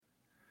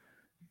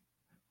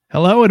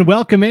Hello and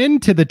welcome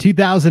into the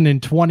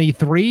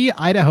 2023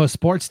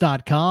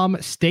 idahosports.com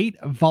State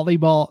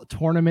Volleyball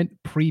Tournament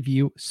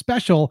Preview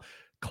Special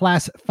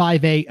Class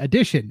 5A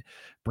edition.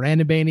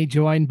 Brandon Baney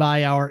joined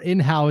by our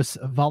in-house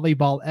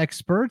volleyball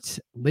expert,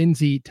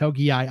 Lynnsie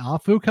Togiai-Ah.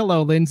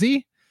 Hello,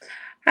 Lynnsie.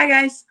 Hi,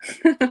 guys.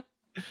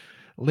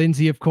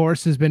 Lynnsie, of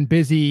course, has been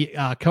busy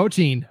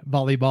coaching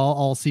volleyball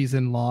all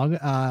season long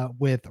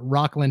with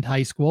Rockland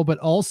High School, but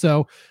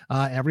also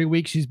every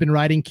week she's been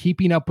writing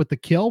Keeping Up with the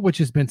Kill, which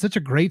has been such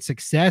a great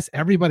success.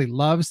 Everybody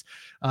loves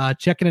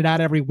checking it out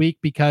every week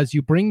because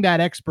you bring that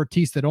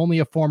expertise that only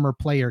a former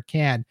player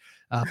can.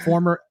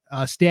 Former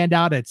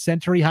standout at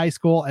Century High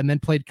School and then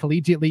played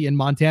collegiately in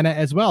Montana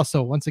as well.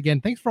 So once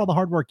again, thanks for all the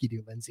hard work you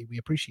do, Lynnsie. We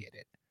appreciate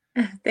it.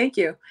 Thank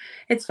you.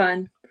 It's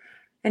fun.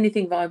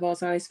 Anything volleyball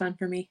is always fun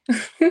for me.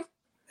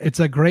 It's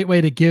a great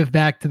way to give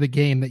back to the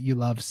game that you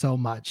love so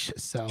much.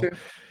 So True.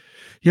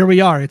 Here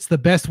we are. It's the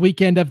best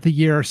weekend of the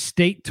year,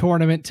 state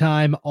tournament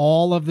time.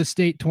 All of the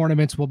state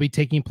tournaments will be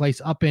taking place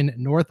up in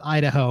North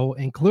Idaho,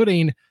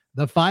 including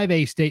the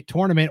 5A state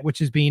tournament,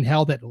 which is being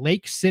held at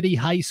Lake City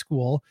High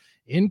School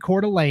in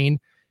Coeur d'Alene.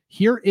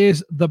 Here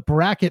is the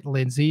bracket,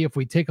 Lynnsie. If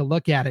we take a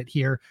look at it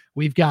here,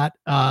 we've got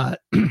the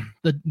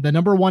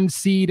number 1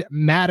 seed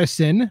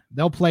Madison.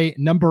 They'll play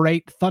number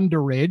 8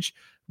 Thunder Ridge.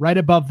 Right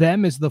above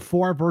them is the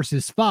 4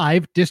 versus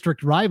 5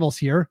 district rivals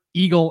here,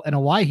 Eagle and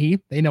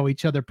Owyhee. They know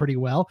each other pretty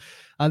well.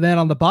 Then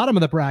on the bottom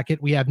of the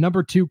bracket, we have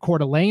number 2 Coeur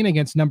d'Alene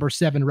against number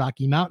 7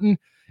 Rocky Mountain,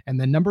 and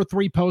then number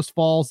 3 Post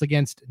Falls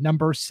against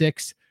number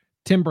 6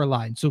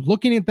 Timberline. So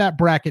looking at that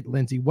bracket,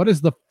 Lynnsie, what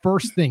is the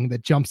first thing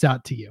that jumps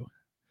out to you?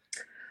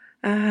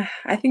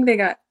 I think they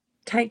got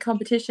tight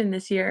competition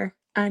this year.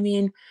 I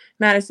mean,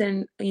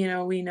 Madison,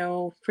 we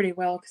know pretty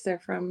well because they're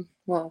from,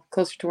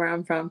 closer to where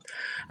I'm from.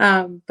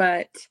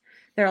 But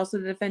they're also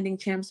the defending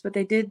champs, but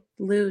they did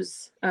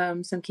lose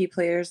some key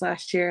players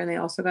last year, and they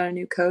also got a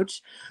new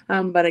coach.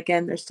 But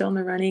again, they're still in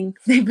the running.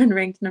 They've been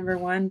ranked number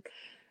 1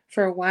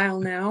 for a while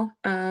now.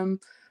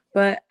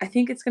 But I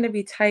think it's going to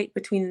be tight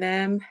between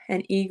them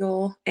and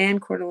Eagle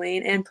and Coeur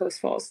d'Alene and Post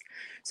Falls.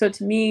 So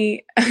to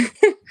me,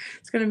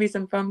 it's going to be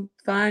some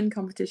fun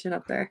competition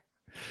up there.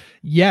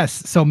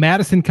 Yes. So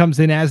Madison comes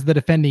in as the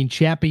defending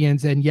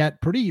champions, and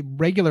yet pretty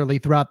regularly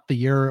throughout the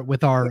year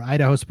with our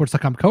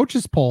idahosports.com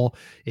coaches poll,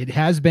 it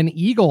has been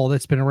Eagle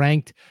that's been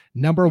ranked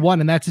number 1.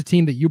 And that's a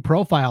team that you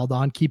profiled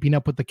on Keeping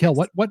Up with the Kill.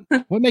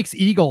 What makes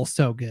Eagle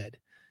so good?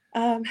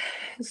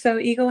 So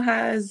Eagle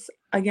has,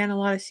 again, a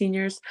lot of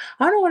seniors.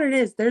 I don't know what it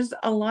is. There's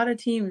a lot of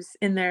teams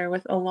in there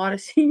with a lot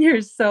of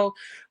seniors. So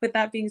with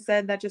that being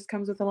said, that just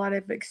comes with a lot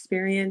of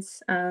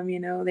experience.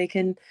 They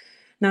can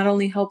not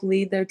only help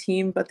lead their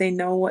team, but they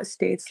know what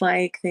state's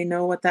like. They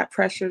know what that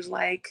pressure's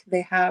like.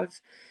 They have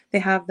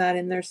that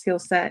in their skill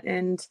set.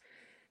 And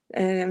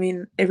I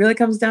mean, it really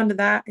comes down to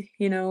that,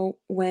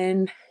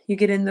 when you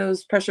get in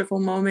those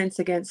pressureful moments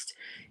against,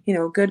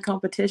 good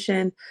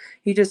competition,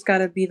 you just got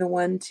to be the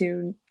one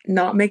to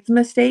not make the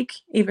mistake,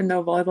 even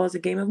though volleyball is a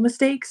game of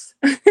mistakes.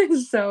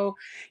 So,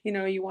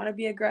 you want to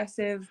be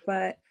aggressive,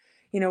 but,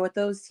 with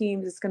those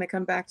teams, it's going to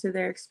come back to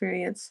their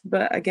experience.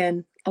 But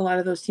again, a lot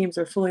of those teams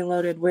are fully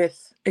loaded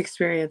with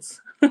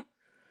experience.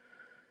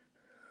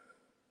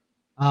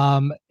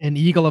 And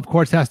Eagle, of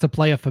course, has to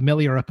play a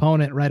familiar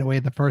opponent right away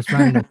the first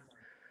round.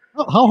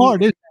 How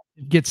hard is it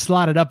to get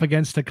slotted up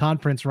against a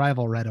conference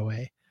rival right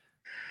away?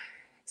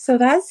 So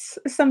that's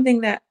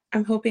something that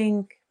I'm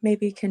hoping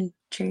maybe can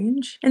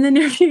change in the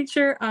near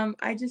future.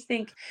 I just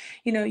think,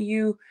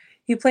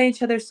 you play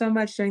each other so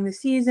much during the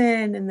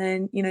season, and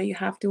then, you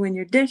have to win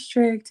your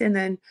district, and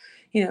then,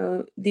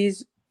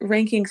 these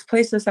rankings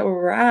place us at where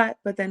we're at,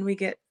 but then we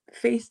get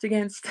faced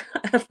against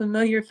a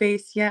familiar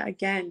face yet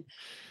again.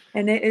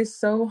 And it is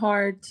so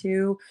hard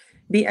to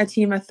beat a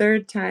team a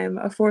third time,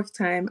 a fourth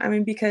time. I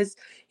mean, because,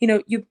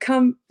 you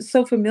become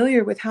so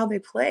familiar with how they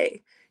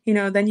play,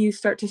 then you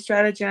start to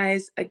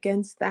strategize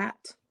against that.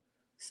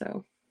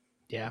 So.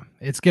 Yeah,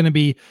 it's going to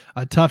be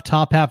a tough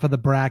top half of the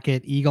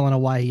bracket. Eagle and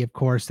Owyhee, of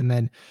course, and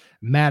then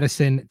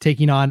Madison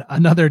taking on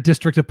another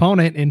district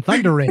opponent in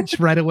Thunder Ridge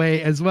right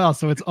away as well.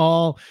 So it's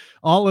all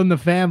in the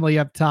family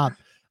up top.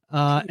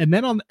 And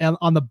then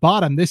on the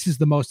bottom, this is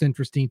the most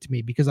interesting to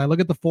me because I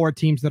look at the 4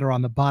 teams that are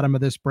on the bottom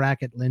of this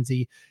bracket,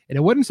 Lynnsie, and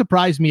it wouldn't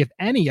surprise me if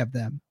any of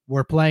them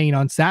were playing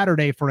on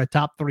Saturday for a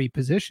top 3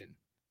 position.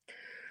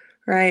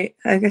 Right.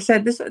 Like I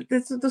said,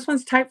 this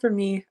one's tight for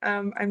me.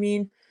 I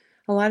mean,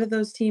 a lot of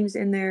those teams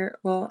in there,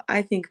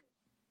 I think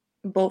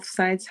both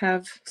sides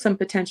have some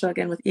potential,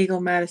 again, with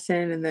Eagle,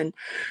 Madison, and then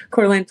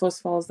Coeur d'Alene,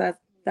 Post Falls.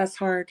 That's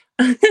hard.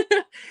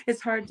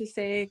 It's hard to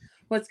say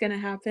what's going to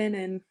happen.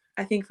 And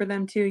I think for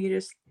them too,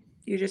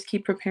 you just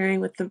keep preparing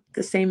with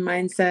the same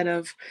mindset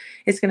of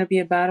it's going to be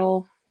a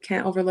battle.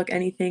 Can't overlook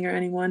anything or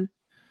anyone.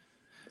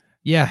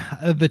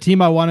 Yeah, the team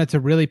I wanted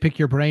to really pick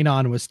your brain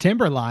on was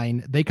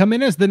Timberline. They come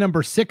in as the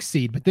number 6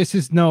 seed, but this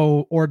is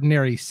no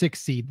ordinary 6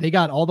 seed. They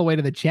got all the way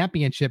to the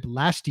championship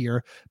last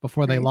year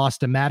before they lost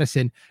to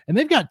Madison, and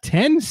they've got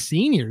 10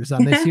 seniors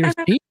on this year's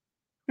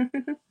team.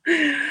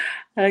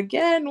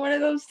 Again, one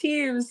of those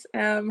teams.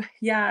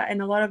 Yeah,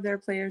 and a lot of their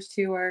players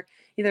too are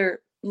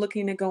either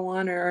looking to go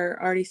on or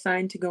are already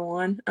signed to go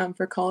on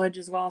for college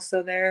as well.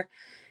 So they're,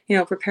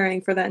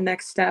 preparing for that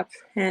next step.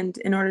 And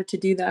in order to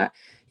do that,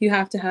 you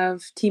have to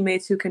have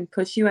teammates who can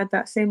push you at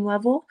that same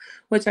level,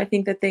 which I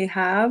think that they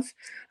have.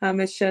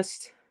 It's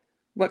just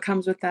what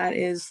comes with that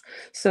is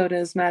so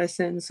does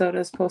Madison, so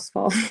does Post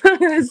Falls,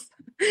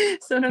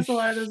 so does a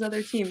lot of those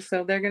other teams.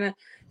 So they're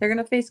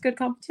gonna face good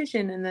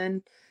competition, and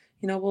then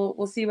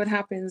we'll see what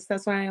happens.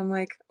 That's why I'm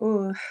like,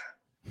 oh,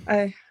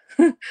 I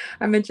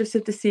I'm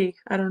interested to see.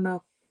 I don't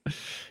know.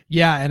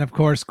 Yeah, and of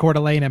course, Coeur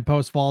d'Alene and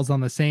Post Falls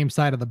on the same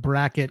side of the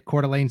bracket.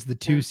 Coeur d'Alene's the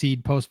 2 Yeah,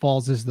 seed, Post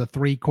Falls is the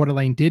 3. Coeur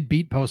d'Alene did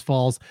beat Post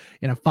Falls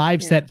in a yeah,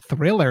 5-set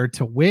thriller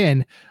to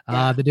win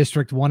yeah. the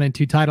District 1 and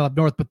 2 title up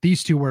north, but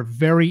these two were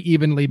very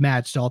evenly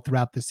matched all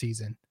throughout the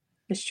season.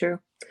 It's true.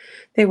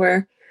 They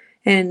were,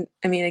 and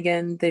I mean,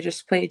 again, they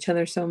just play each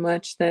other so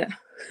much that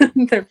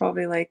they're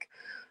probably like,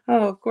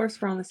 oh, of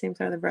course we're on the same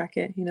side of the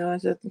bracket.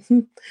 It's just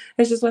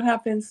it's just what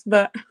happens.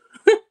 But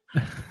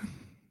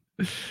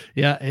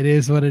Yeah, it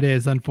is what it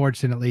is,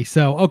 unfortunately.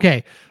 So,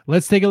 okay,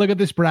 let's take a look at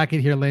this bracket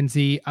here,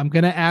 Lynnsie. I'm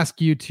going to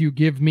ask you to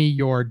give me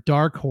your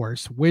dark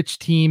horse. Which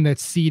team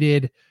that's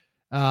seated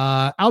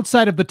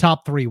outside of the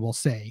top three, we'll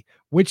say.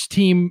 Which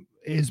team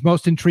is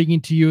most intriguing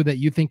to you that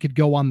you think could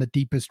go on the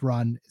deepest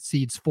run,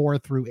 seeds 4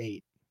 through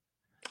 8?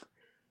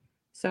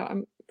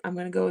 so I'm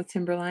gonna go with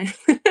Timberline.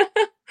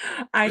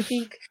 I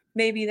think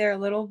maybe they're a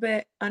little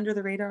bit under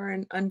the radar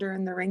and under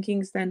in the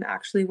rankings than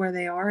actually where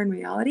they are in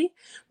reality.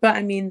 But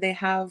I mean, they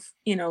have,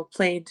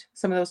 played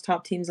some of those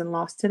top teams and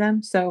lost to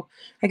them. So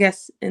I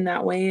guess in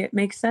that way it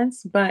makes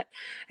sense. But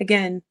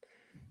again,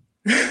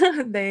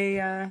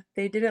 they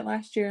did it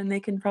last year and they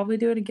can probably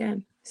do it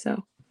again.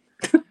 So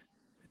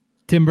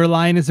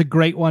Timberline is a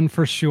great one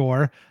for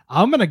sure.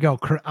 I'm gonna go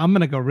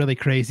really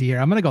crazy here.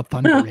 I'm gonna go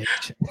Thunder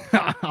Ridge.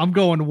 I'm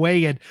going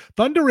way in.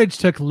 Thunder Ridge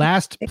took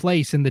last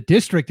place in the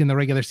district in the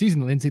regular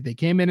season. Lynnsie, they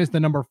came in as the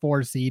number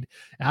 4 seed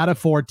out of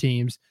 4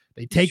 teams.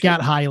 They take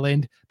out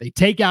Highland. They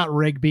take out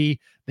Rigby.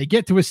 They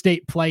get to a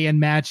state play-in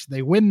match.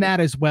 They win that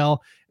as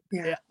well.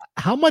 Yeah.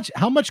 How much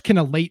can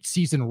a late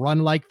season run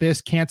like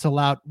this cancel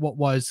out what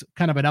was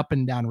kind of an up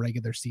and down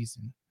regular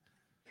season?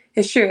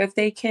 It's true. If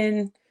they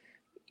can,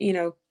 you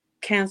know,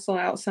 cancel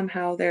out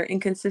somehow their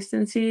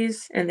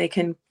inconsistencies and they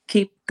can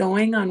keep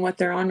going on what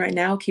they're on right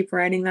now, keep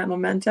riding that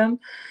momentum,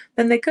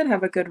 then they could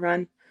have a good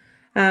run.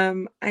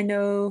 I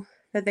know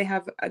that they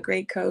have a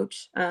great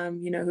coach,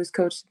 who's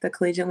coached at the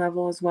collegiate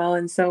level as well.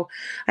 And so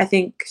I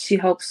think she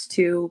hopes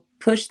to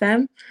push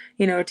them,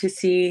 to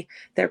see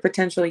their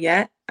potential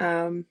yet,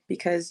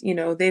 because,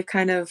 they've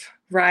kind of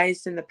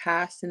rised in the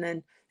past and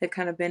then they've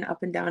kind of been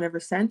up and down ever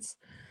since.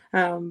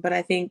 But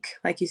I think,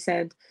 like you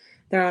said,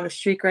 they're on a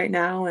streak right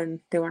now and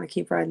they want to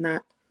keep riding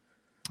that.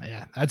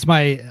 Yeah, that's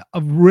my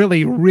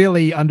really,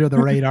 really under the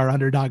radar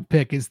underdog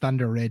pick is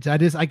Thunder Ridge.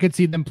 I could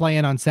see them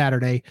playing on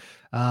Saturday,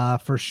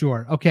 for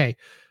sure. Okay.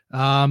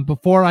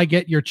 Before I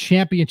get your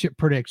championship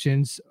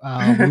predictions,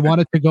 we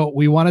wanted to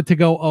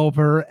go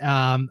over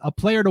a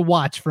player to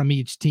watch from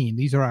each team.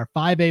 These are our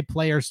 5A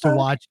players to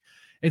watch.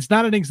 It's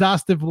not an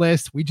exhaustive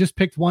list. We just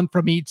picked one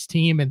from each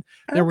team, and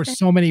there were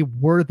so many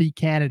worthy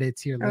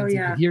candidates here, Lynnsie.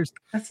 Yeah. But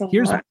That's a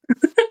here's lot.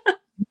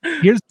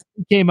 here's what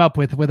we came up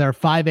with our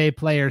 5A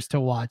players to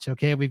watch.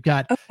 Okay, we've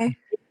got Okay.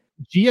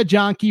 Gia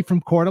Jonke from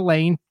Coeur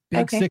d'Alene,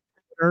 big Okay.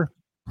 6-footer,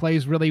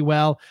 plays really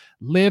well.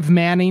 Liv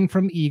Manning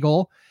from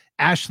Eagle,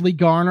 Ashley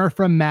Garner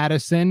from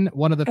Madison,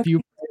 one of the few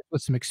players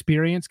with some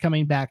experience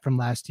coming back from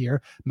last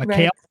year.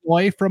 Mikhail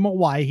Boy from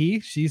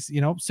Hawaii, she's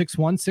 6'1",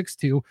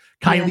 6'2".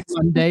 Kylie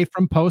Monday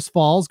from Post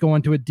Falls,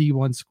 going to a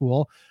D1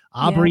 school.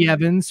 Aubrey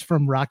Evans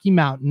from Rocky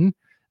Mountain.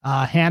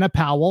 Hannah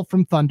Powell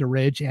from Thunder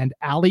Ridge, and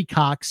Allie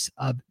Cox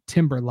of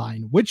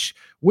Timberline. Which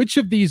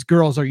of these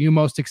girls are you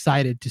most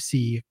excited to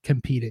see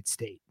compete at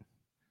state?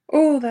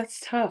 Oh, that's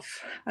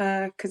tough.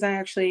 Because I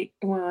actually,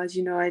 well, as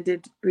you know, I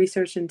did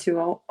research into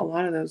a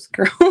lot of those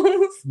girls.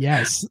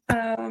 Yes.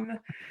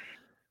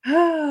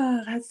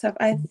 That's tough.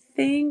 I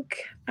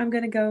think I'm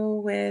gonna go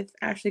with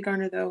Ashley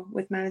Garner though,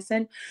 with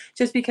Madison,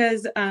 just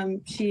because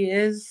she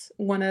is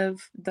one of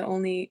the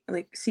only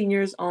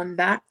seniors on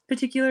that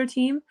particular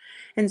team,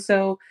 and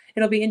so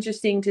it'll be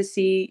interesting to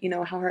see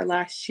how her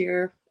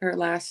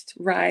last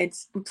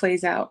rides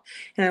plays out,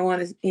 and I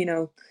want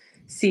to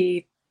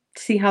see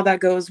how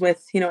that goes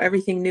with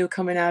everything new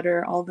coming at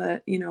her, all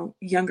the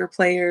younger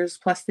players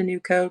plus the new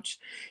coach.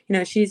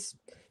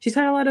 She's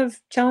had a lot of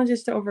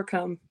challenges to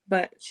overcome,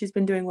 but she's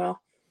been doing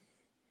well.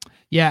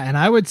 Yeah, and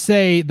I would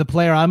say the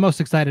player I'm most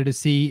excited to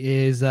see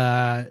is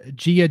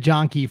Gia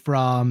Jonke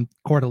from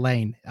Coeur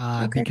d'Alene,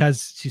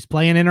 because she's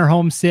playing in her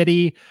home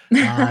city.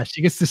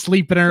 She gets to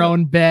sleep in her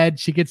own bed.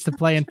 She gets to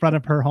play in front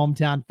of her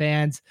hometown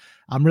fans.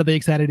 I'm really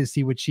excited to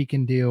see what she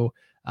can do,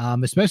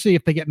 especially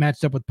if they get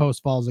matched up with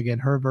Post Falls again.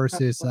 Her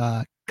versus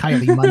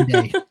Kylie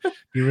Monday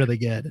be really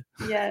good.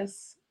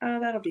 Yes. Oh,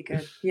 that'll be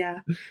good. Yeah.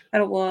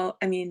 Well,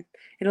 I mean,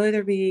 it'll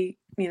either be,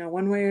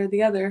 one way or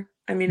the other.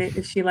 I mean,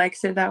 if she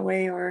likes it that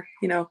way or,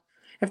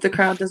 if the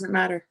crowd doesn't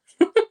matter.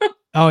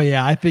 Oh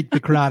yeah, I think the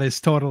crowd is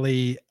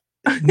totally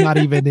not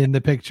even in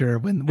the picture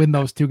when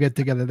those two get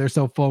together. They're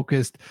so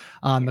focused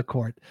on the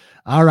court.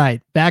 All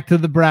right, back to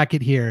the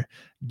bracket here.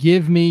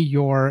 Give me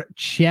your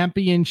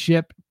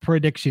championship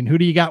prediction. Who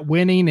do you got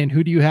winning and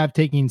who do you have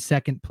taking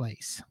second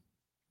place?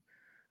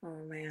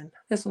 Oh man,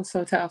 this one's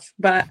so tough.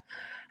 But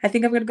I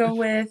think I'm gonna go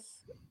with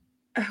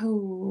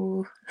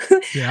oh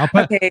Here,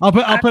 okay. I'll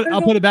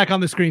put it back on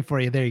the screen for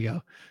you. There you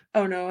go.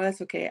 Oh no,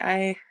 that's okay.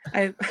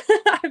 I've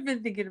I've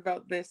been thinking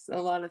about this a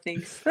lot of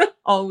things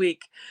all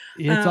week.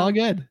 It's all Um,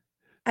 good.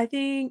 I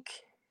think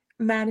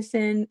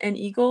Madison and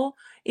Eagle,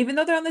 even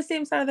though they're on the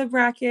same side of the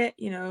bracket,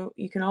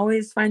 you can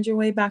always find your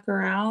way back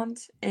around.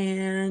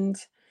 And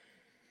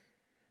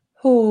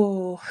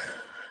oh,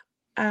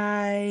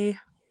 I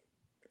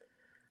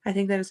I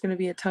think that it's going to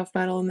be a tough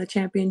battle in the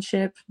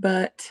championship.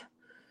 But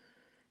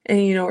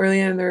and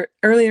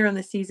earlier in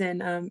the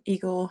season,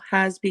 Eagle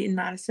has beaten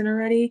Madison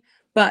already,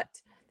 but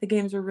the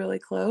games were really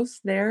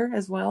close there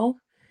as well.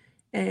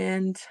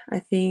 And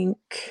I don't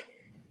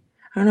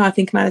know. I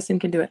think Madison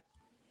can do it.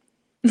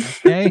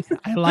 Okay.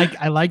 I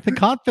like the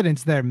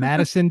confidence there.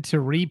 Madison to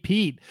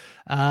repeat.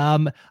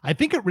 I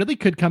think it really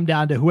could come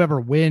down to whoever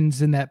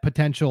wins in that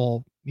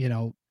potential,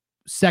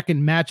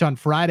 second match on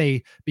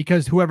Friday,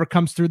 because whoever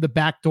comes through the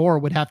back door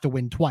would have to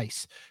win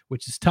twice,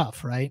 which is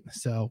tough, right?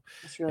 So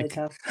It's really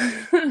tough.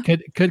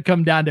 could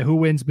come down to who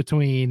wins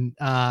between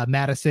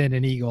Madison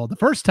and Eagle the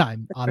first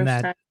time The on first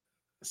that time.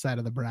 side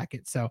of the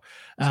bracket. So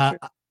That's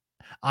true.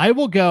 I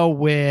will go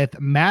with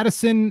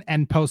Madison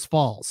and Post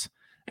Falls.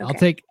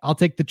 Okay. I'll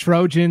take the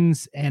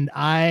Trojans, and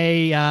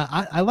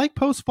I like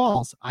Post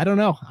Falls. I don't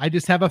know. I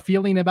just have a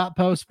feeling about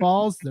Post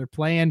Falls. They're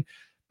playing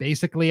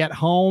basically at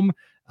home.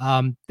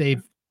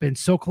 They've been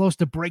so close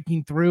to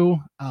breaking through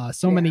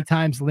so many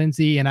times,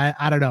 Lynnsie, and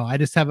I don't know. I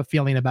just have a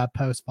feeling about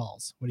Post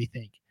Falls. What do you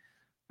think?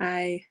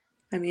 I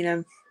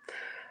mean,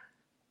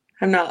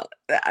 I'm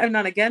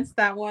not against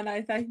that one.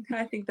 I think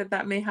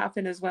that may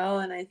happen as well,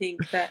 and I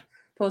think that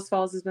Post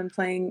Falls has been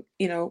playing,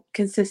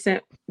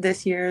 consistent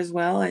this year as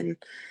well, and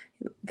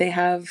they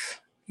have,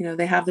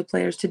 they have the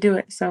players to do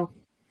it. So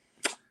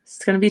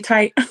it's going to be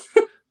tight.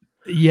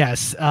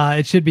 Yes,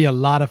 it should be a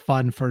lot of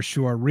fun for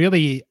sure.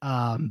 Really,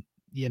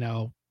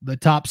 the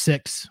top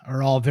six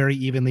are all very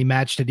evenly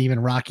matched, and even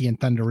Rocky and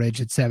Thunder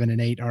Ridge at 7 and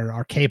 8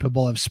 are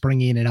capable of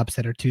springing an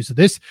upset or two. So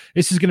this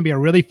is going to be a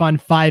really fun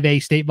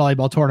 5A state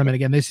volleyball tournament.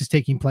 Again, this is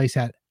taking place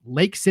at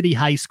Lake City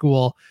High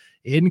School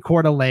in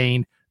Coeur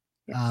d'Alene,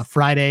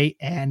 Friday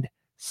and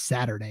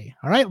Saturday.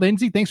 All right,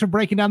 Lynnsie, thanks for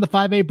breaking down the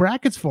 5A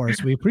brackets for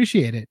us. We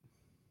appreciate it.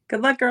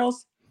 Good luck,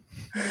 girls.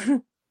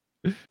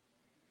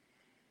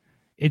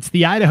 It's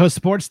the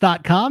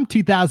idahosports.com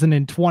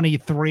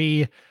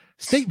 2023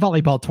 State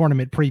Volleyball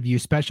Tournament Preview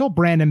Special.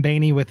 Brandon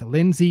Baney with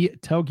Lynnsie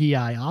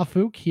Togiai-Ah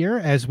Fook here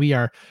as we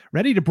are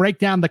ready to break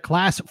down the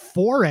Class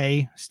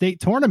 4A State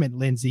Tournament,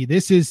 Lynnsie.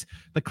 This is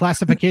the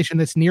classification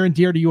that's near and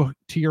dear to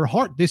your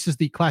heart. This is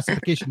the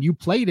classification you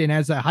played in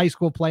as a high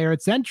school player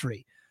at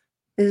Century.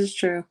 This is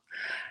true.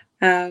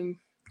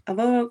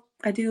 Although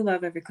I do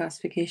love every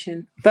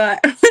classification,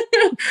 but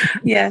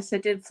yes, I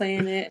did play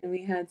in it, and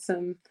we had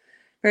some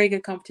very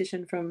good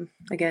competition from,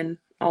 again,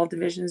 all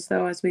divisions,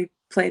 though, as we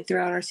played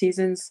throughout our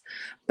seasons.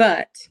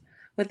 But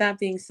with that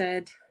being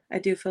said, I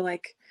do feel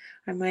like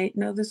I might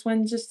know this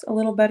one just a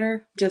little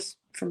better just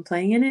from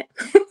playing in it.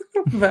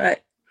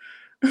 But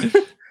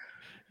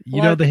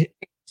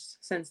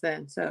since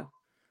then, so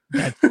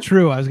that's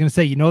true. I was going to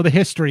say, the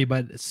history,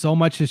 but so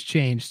much has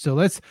changed. So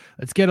let's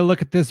get a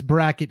look at this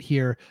bracket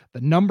here. The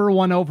number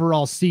 1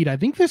 overall seed. I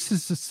think this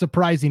is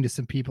surprising to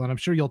some people, and I'm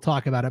sure you'll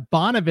talk about it.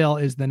 Bonneville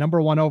is the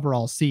number 1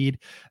 overall seed.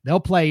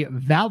 They'll play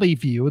Valley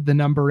View, the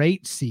number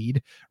 8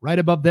 seed. Right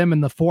above them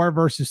in the 4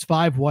 versus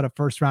 5. What a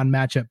first round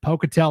matchup.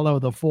 Pocatello,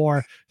 the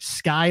 4,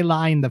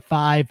 Skyline, the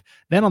 5.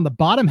 Then on the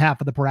bottom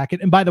half of the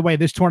bracket, and by the way,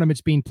 this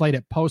tournament's being played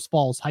at Post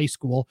Falls High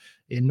School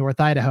in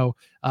North Idaho.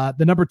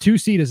 The number 2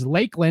 seed is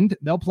Lakeland.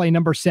 They'll play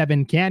number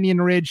 7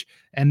 Canyon Ridge.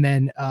 And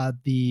then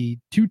the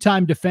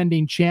 2-time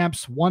defending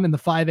champs, one in the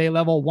 5A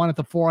level, one at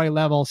the 4A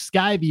level,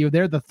 Skyview.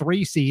 They're the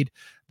 3 seed.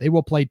 They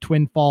will play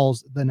Twin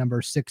Falls, the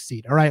number 6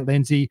 seed. All right,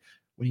 Lynnsie,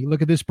 when you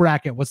look at this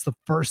bracket, what's the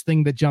first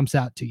thing that jumps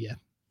out to you?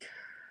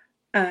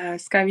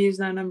 Skyview's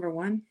not number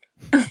 1.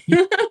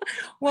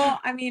 Well,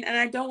 I mean, and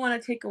I don't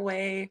want to take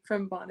away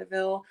from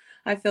Bonneville.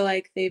 I feel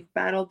like they've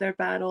battled their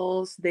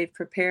battles. They've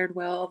prepared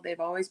well. They've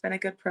always been a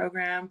good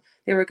program.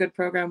 They were a good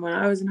program when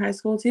I was in high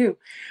school too.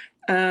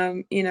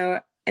 And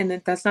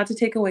that's not to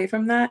take away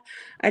from that.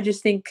 I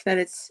just think that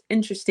it's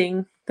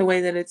interesting the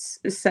way that it's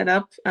set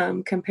up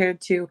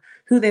compared to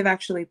who they've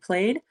actually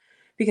played.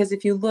 Because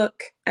if you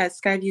look at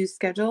Skyview's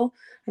schedule,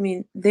 I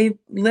mean, they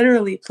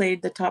literally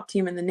played the top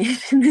team in the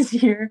nation this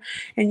year.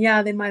 And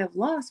yeah, they might have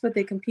lost, but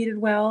they competed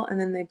well.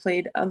 And then they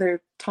played other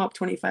top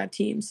 25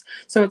 teams.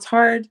 So it's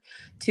hard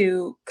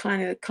to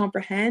kind of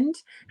comprehend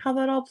how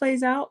that all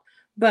plays out.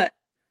 But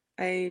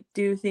I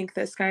do think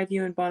that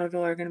Skyview and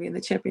Bonneville are going to be in the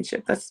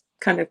championship. That's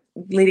kind of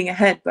leading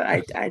ahead, but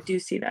I do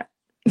see that.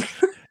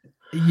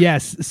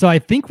 Yes. So I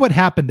think what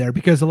happened there,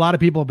 because a lot of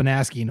people have been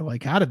asking,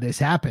 like, how did this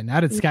happen? How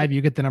did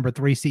Skyview get the number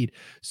 3 seed?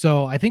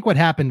 So I think what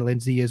happened,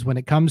 Lynnsie, is when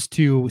it comes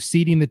to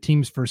seeding the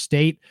teams for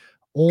state,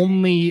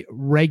 only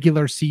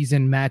regular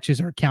season matches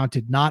are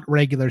counted, not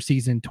regular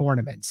season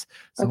tournaments.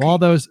 So all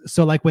Okay. those,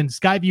 so like when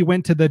Skyview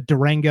went to the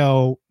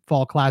Durango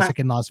Fall Class. Classic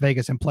in Las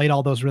Vegas and played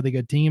all those really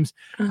good teams,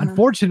 Uh-huh.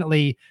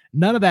 unfortunately,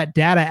 none of that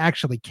data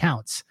actually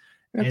counts.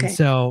 And Okay.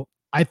 so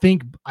I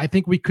think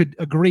we could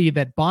agree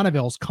that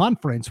Bonneville's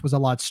conference was a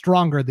lot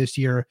stronger this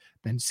year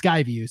than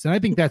Skyview's, and I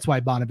think that's why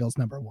Bonneville's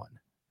number 1.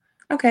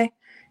 Okay.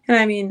 And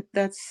I mean,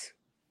 that's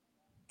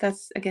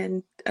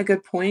again a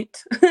good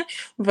point.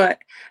 But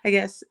I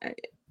guess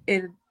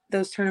it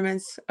those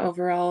tournaments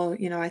overall,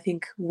 I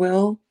think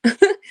will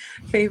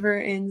favor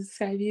in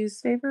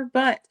Skyview's favor.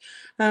 But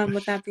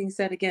with that being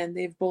said, again,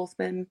 they've both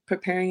been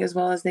preparing as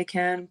well as they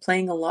can,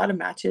 playing a lot of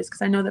matches,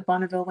 because I know that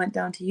Bonneville went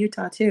down to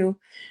Utah too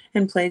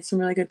and played some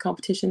really good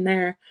competition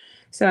there.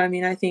 So I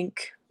mean, I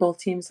think both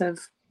teams have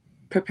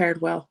prepared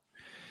well.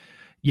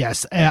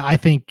 Yes, I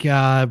think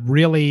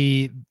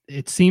really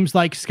it seems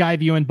like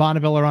Skyview and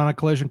Bonneville are on a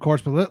collision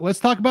course. But let's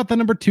talk about the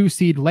number 2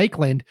 seed,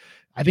 Lakeland.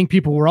 I think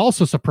people were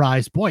also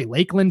surprised. Boy,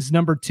 Lakeland's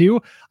number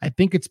 2. I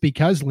think it's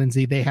because,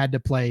 Lynnsie, they had to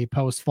play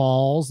Post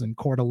Falls and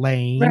Coeur Right.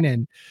 d'Alene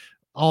and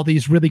all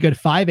these really good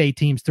 5A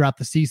teams throughout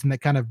the season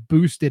that kind of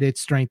boosted its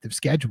strength of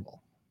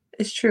schedule.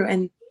 It's true.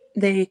 And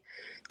they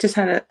just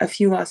had a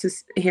few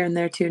losses here and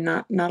there too,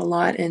 not a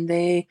lot. And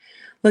they,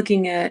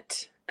 looking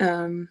at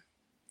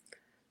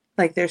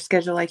like their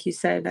schedule, like you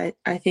said,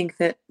 I think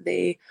that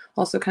they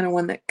also kind of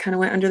one that kind of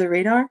went under the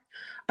radar,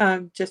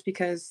 just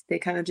because they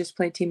kind of just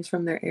played teams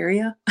from their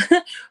area.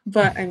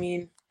 But I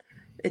mean,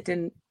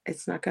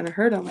 it's not going to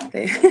hurt them if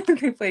they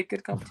they played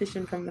good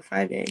competition from the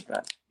 5A.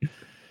 But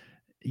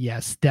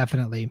Yes,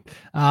 definitely.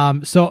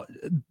 So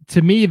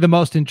to me, the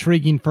most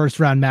intriguing first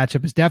round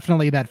matchup is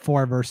definitely that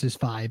 4 versus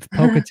 5,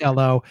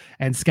 Pocatello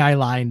and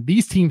Skyline.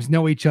 These teams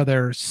know each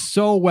other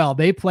so well.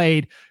 They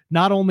played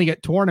not only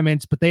at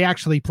tournaments, but they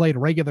actually played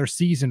regular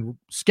season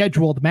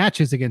scheduled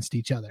matches against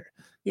each other.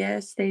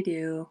 yes, they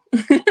do.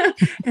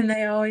 And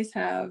they always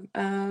have.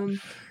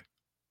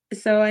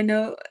 So I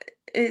know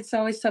it's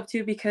always tough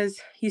too, because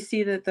you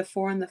see that the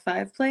 4 and the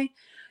 5 play,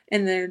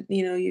 and they're,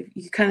 you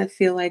kind of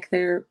feel like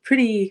they're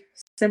pretty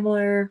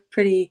similar,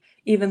 pretty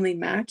evenly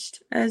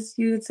matched, as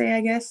you would say,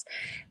 I guess.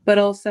 But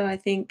also, I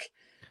think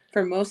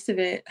for most of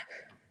it,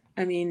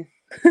 I mean,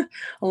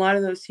 a lot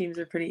of those teams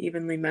are pretty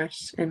evenly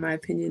matched, in my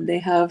opinion. They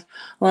have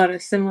a lot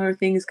of similar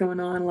things going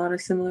on, a lot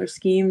of similar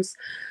schemes.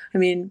 I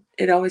mean,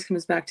 it always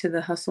comes back to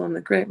the hustle and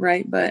the grit,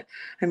 right? But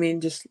I mean,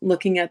 just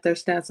looking at their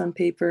stats on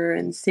paper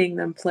and seeing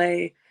them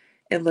play,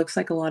 it looks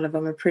like a lot of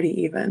them are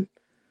pretty even.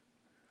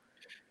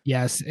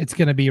 Yes, it's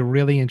going to be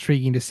really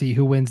intriguing to see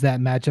who wins that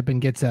matchup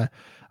and gets a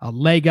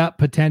leg up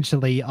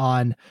potentially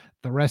on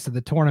the rest of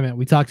the tournament.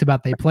 We talked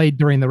about they played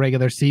during the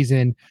regular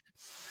season.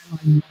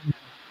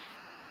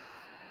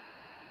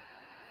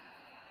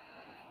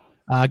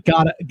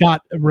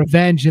 Got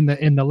revenge in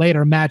the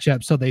later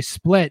matchup, so they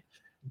split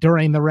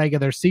during the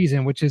regular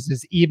season, which is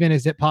as even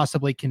as it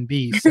possibly can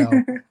be.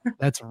 So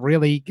that's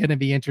really going to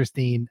be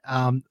interesting.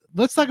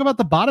 Let's talk about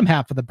the bottom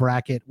half of the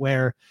bracket,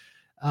 where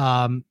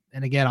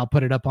and again, I'll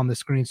put it up on the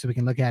screen so we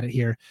can look at it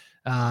here.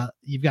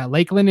 You've got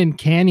Lakeland and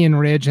Canyon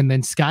Ridge, and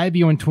then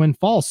Skyview and Twin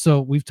Falls.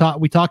 So we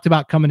talked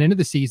about coming into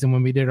the season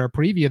when we did our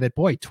preview that,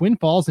 boy, Twin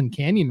Falls and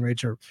Canyon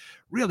Ridge are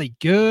really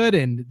good,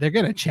 and they're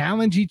going to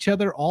challenge each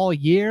other all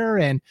year.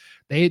 And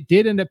they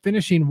did end up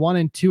finishing 1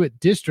 and 2 at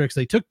districts.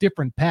 They took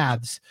different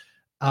paths.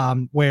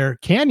 Where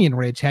Canyon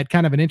Ridge had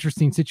kind of an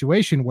interesting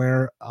situation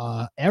where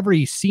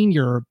every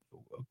senior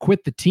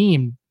quit the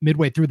team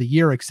midway through the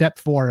year except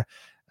for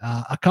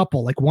a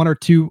couple, like 1 or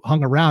 2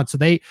 hung around. So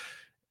they,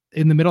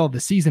 in the middle of the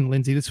season,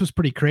 Lynnsie, this was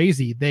pretty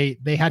crazy.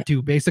 They had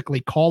to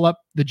basically call up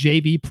the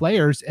JV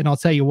players, and I'll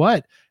tell you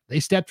what, they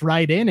stepped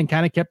right in and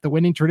kind of kept the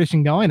winning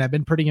tradition going. I've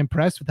been pretty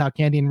impressed with how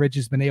Canyon Ridge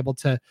has been able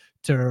to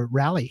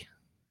rally.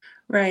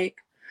 Right.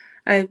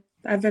 I've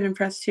been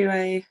impressed too.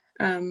 I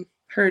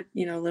heard,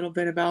 a little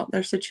bit about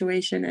their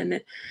situation,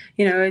 and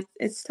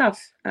it's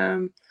tough.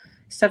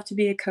 It's tough to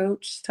be a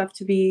coach, it's tough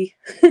to be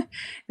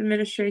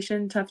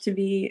administration, tough to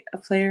be a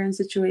player in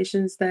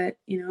situations that,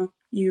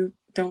 you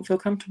don't feel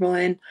comfortable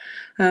in.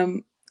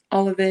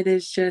 All of it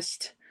is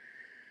just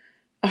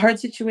a hard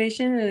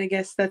situation, and I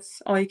guess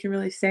that's all you can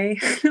really say.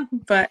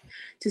 But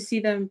to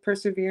see them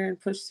persevere and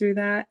push through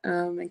that,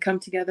 and come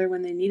together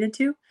when they needed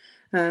to,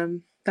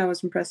 that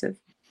was impressive.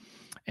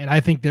 And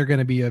I think they're going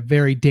to be a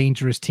very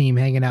dangerous team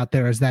hanging out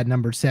there as that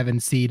number 7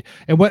 seed.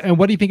 And what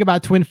do you think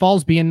about Twin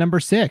Falls being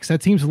number 6?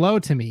 That seems low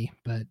to me,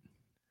 but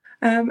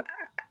Um,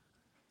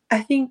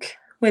 I think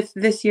with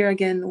this year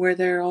again, where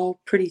they're all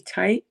pretty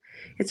tight,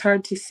 it's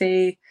hard to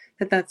say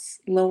that that's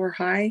low or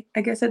high,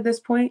 I guess, at this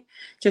point,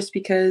 just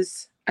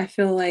because I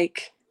feel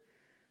like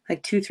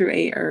like 2 through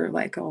 8 are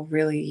like all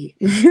really,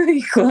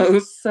 really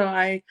close. So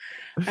I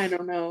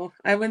don't know.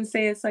 I wouldn't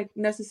say it's like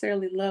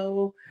necessarily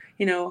low.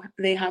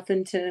 They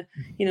happen to,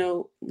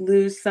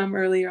 lose some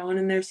earlier on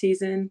in their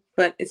season,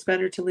 but it's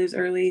better to lose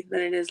early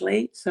than it is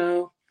late.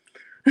 So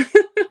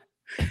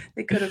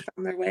they could have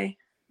found their way.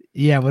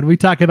 Yeah, when we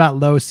talk about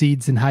low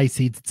seeds and high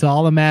seeds, it's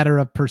all a matter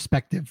of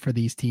perspective for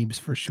these teams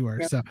for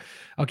sure. Yep. So,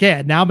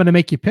 okay, now I'm going to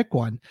make you pick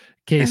one.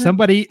 Okay,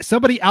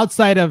 somebody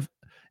outside of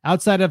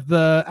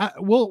the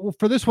we'll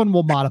for this one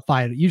we'll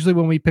modify it. Usually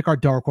when we pick our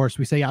dark horse,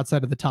 we say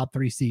outside of the top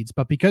 3 seeds,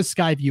 but because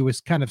Skyview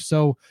is kind of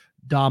so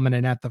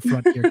dominant at the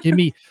front here,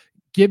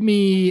 give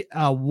me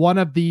one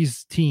of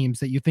these teams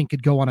that you think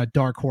could go on a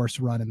dark horse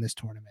run in this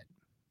tournament.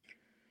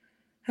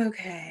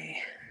 Okay.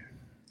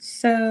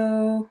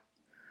 So,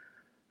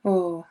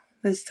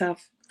 this is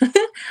tough.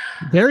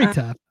 Very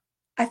tough.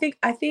 I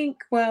think,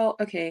 well,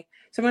 okay.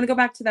 So I'm going to go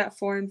back to that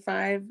 4 and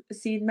 5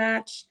 seed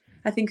match.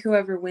 I think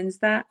whoever wins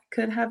that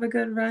could have a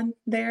good run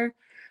there.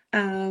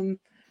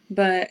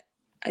 But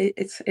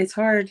it's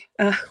hard.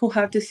 We'll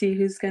have to see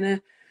who's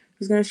gonna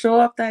show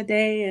up that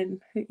day,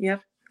 and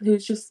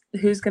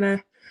who's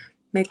gonna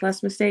make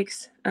less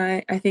mistakes.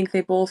 I think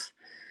they both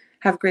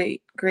have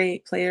great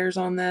players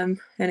on them,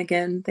 and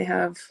again, they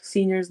have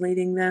seniors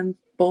leading them,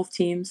 both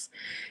teams,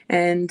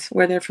 and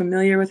where they're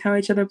familiar with how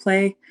each other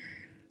play.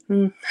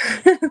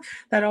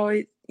 That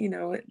always,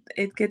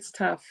 it gets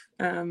tough.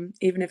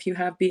 Even if you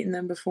have beaten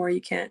them before, you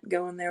can't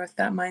go in there with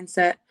that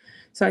mindset.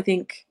 So I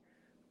think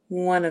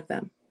one of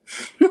them.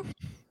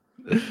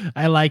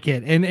 I like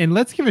it. And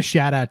let's give a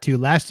shout out to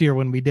last year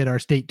when we did our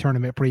state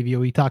tournament preview.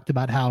 We talked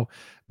about how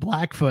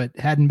Blackfoot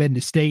hadn't been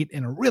to state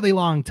in a really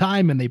long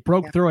time and they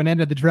broke through and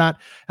ended the drought.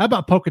 How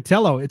about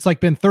Pocatello? It's like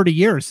been 30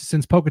 years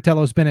since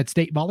Pocatello's been at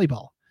state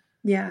volleyball.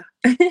 Yeah.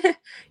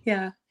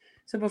 Yeah.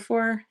 So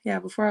before I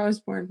was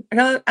born,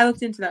 I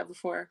looked into that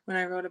before when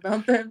I wrote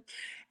about them,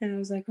 and I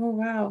was like, oh,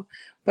 wow.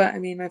 But I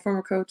mean, my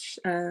former coach,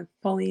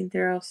 Pauline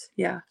Theros,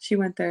 she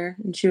went there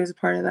and she was a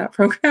part of that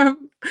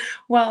program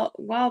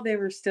while they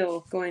were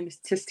still going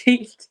to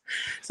state.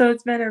 So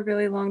it's been a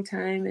really long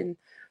time, and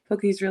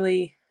Pokey's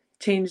really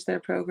changed their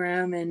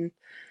program, and,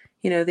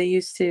 they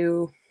used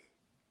to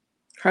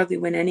hardly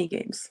win any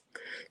games.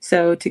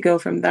 So to go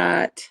from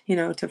that,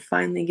 to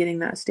finally getting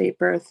that state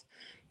berth,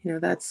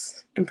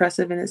 that's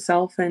impressive in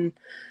itself. And,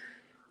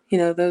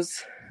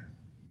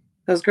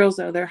 those girls,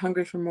 though, they're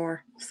hungry for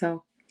more.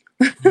 So.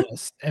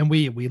 Yes, and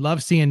we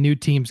love seeing new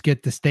teams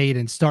get to state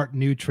and start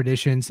new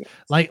traditions.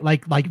 Yes.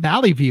 Like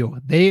Valley View,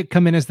 they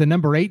come in as the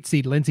number 8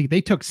 seed. Lynnsie,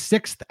 they took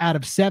 6th out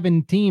of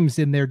 7 teams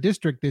in their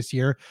district this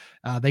year.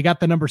 They got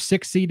the number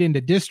 6 seed into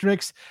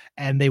districts,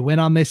 and they went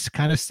on this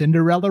kind of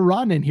Cinderella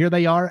run, and here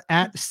they are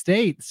at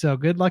state. So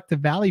good luck to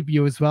Valley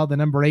View as well, the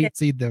number 8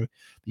 seed, the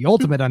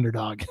ultimate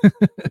underdog.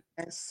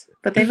 Yes,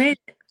 but they made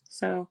it.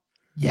 So.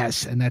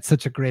 Yes, and that's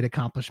such a great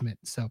accomplishment.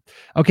 So,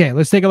 okay,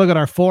 let's take a look at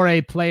our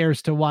 4A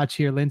players to watch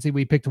here, Lynnsie.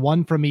 We picked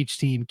one from each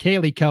team.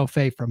 Kaylee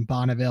Kofe from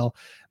Bonneville,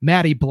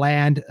 Maddie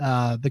Bland,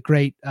 the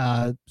great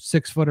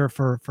 6-footer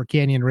for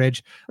Canyon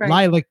Ridge, right.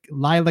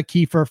 Lila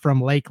Kiefer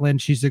from Lakeland.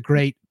 She's a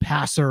great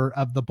passer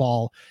of the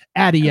ball.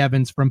 Addie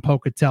Evans from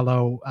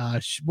Pocatello.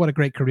 What a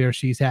great career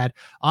she's had.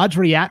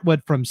 Audrey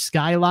Atwood from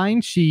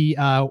Skyline. She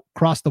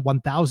crossed the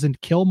 1,000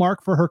 kill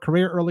mark for her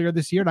career earlier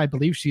this year, and I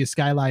believe she is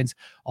Skyline's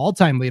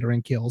all-time leader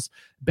in kills.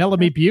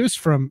 Bellamy Buse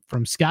from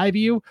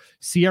Skyview,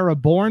 Sierra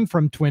Bourne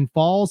from Twin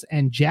Falls,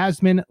 and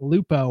Jasmine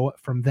Lupo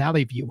from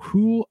Valley View.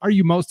 Who are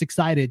you most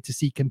excited to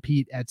see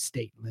compete at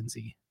state,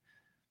 Lynnsie?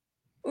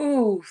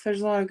 Ooh,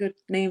 there's a lot of good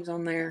names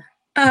on there.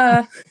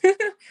 But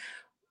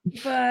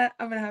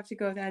I'm going to have to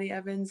go with Addie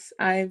Evans.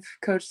 I've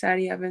coached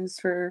Addie Evans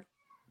for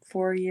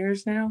 4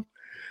 years now.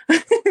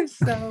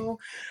 So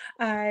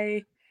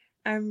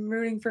I'm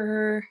rooting for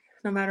her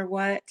no matter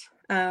what.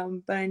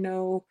 But I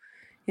know,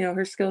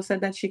 her skill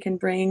set that she can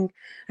bring.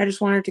 I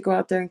just want her to go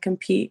out there and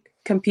compete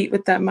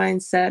with that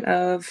mindset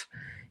of,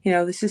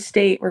 this is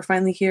state, we're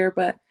finally here,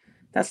 but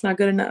that's not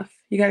good enough.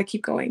 You got to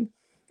keep going.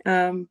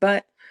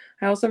 But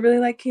I also really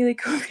like Kaylee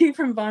Kobe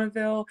from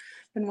Bonneville.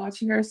 Been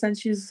watching her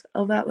since she's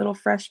that little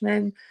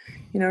freshman,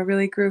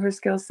 really grew her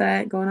skill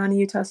set, going on to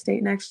Utah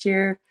State next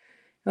year.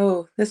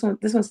 Oh, this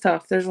one's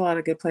tough. There's a lot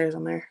of good players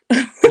on there.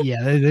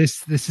 Yeah,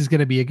 this is going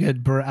to be a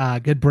good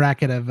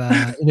bracket of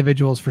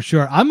individuals for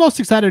sure. I'm most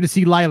excited to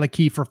see Lila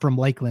Kiefer from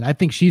Lakeland. I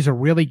think she's a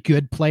really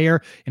good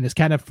player and has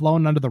kind of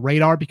flown under the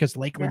radar because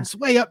Lakeland's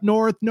way up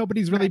north.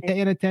 Nobody's really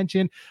paying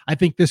attention. I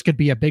think this could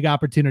be a big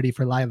opportunity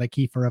for Lila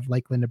Kiefer of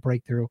Lakeland to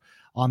break through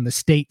on the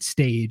state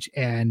stage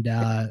and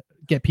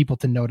get people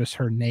to notice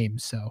her name.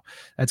 So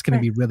that's going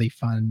to be really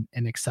fun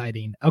and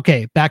exciting.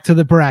 Okay, back to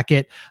the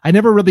bracket. I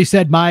never really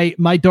said my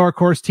dark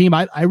horse team.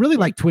 I really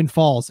like Twin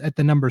Falls at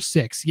the number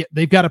 6. Yeah,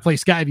 they've got to play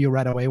Skyview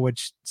right away,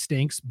 which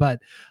stinks, but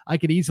I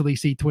could easily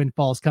see Twin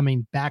Falls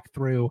coming back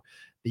through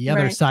the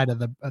other side of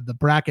the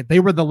bracket. They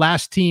were the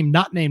last team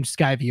not named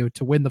Skyview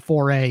to win the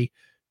 4A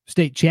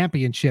state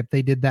championship.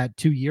 They did that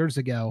 2 years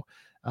ago.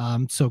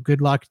 So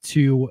good luck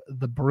to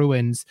the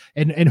Bruins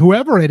and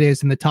whoever it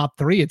is in the top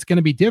three. It's going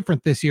to be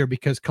different this year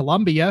because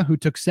Columbia, who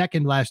took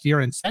second last year,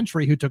 and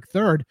Century, who took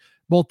third,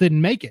 both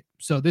didn't make it.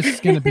 So this is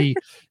going to be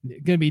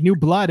new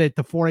blood at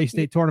the 4A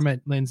state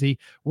tournament. Lynnsie,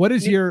 what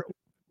is your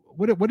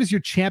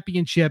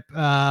championship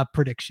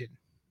prediction?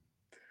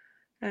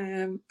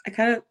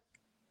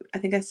 I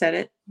think I said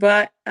it,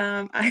 but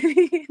I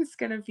think it's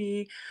going to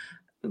be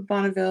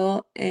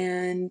Bonneville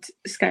and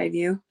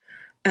Skyview.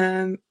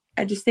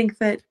 I just think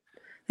that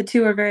the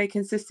two are very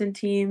consistent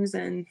teams.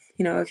 And,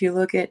 if you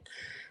look at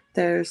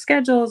their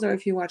schedules or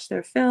if you watch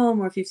their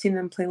film or if you've seen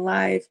them play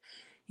live,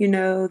 you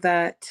know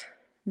that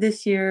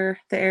this year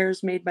the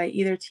errors made by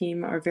either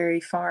team are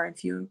very far and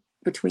few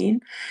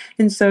between.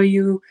 And so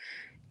you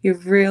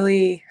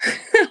really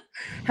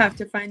have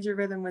to find your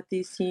rhythm with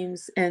these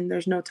teams, and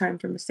there's no time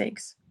for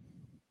mistakes.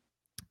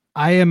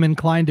 I am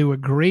inclined to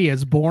agree,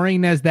 as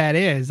boring as that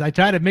is. I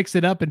try to mix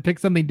it up and pick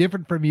something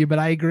different from you, but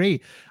I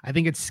agree. I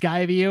think it's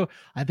Skyview.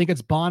 I think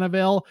it's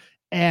Bonneville.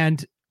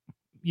 And,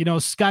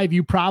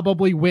 Skyview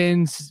probably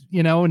wins,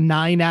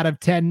 9 out of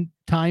 10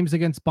 times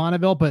against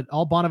Bonneville, but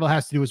all Bonneville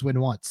has to do is win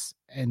once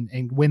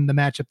and win the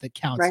matchup that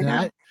counts.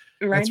 Right.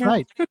 That's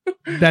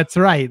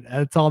right.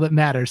 That's all that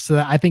matters.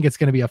 So I think it's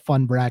going to be a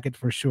fun bracket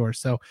for sure.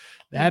 So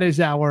that is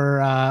our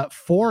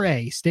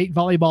 4A state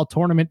volleyball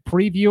tournament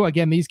preview.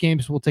 Again, these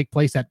games will take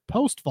place at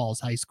Post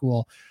Falls High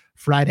School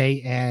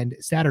Friday and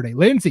Saturday.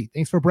 Lynnsie,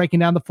 thanks for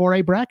breaking down the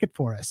 4A bracket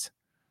for us.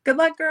 Good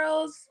luck,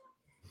 girls.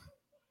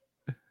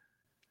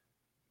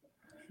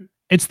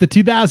 It's the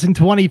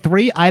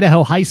 2023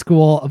 Idaho High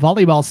School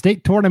Volleyball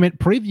State Tournament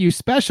Preview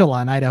Special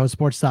on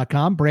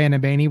idahosports.com.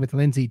 Brandon Baney with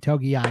Lynnsie,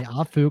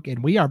 Togiai-Ah, Fook,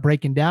 and we are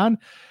breaking down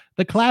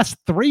the Class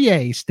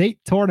 3A State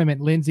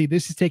Tournament. Lynnsie,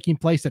 this is taking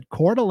place at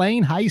Coeur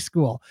d'Alene High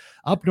School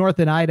up north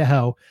in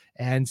Idaho.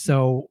 And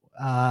so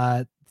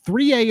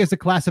 3A is a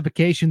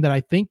classification that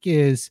I think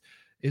is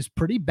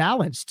pretty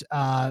balanced.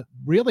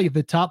 Really,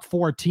 the top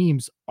 4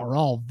 teams are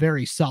all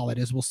very solid,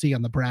 as we'll see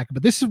on the bracket.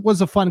 But this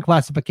was a fun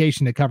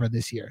classification to cover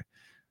this year.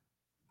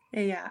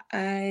 Yeah,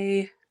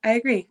 I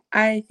agree.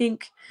 I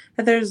think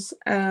that there's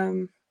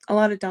a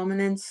lot of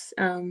dominance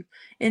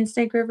in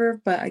Snake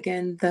River, but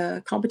again,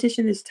 the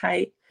competition is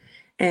tight,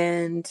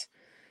 and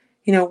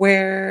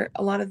where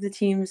a lot of the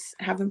teams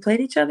haven't played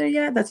each other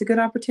yet, that's a good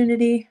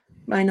opportunity.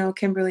 I know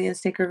Kimberly and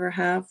Snake River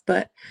have,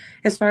 but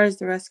as far as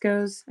the rest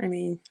goes, I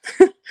mean,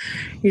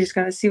 you just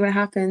got to see what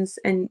happens.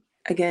 And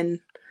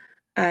again,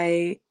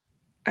 I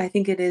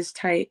think it is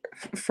tight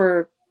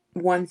for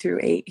 1 through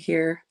 8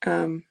 here.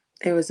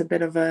 It was a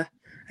bit of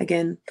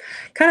kind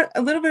of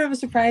a little bit of a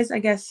surprise, I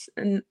guess,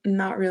 and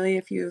not really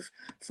if you've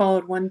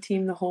followed one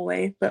team the whole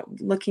way, but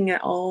looking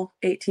at all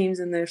 8 teams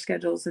and their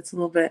schedules, it's a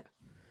little bit,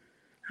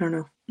 I don't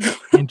know.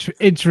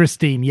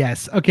 Interesting.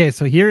 Yes. Okay.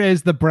 So here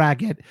is the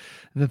bracket.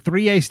 The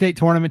 3A state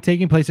tournament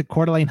taking place at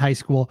Coeur d'Alene High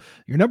School.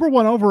 Your number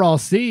 1 overall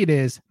seed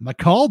is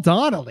McCall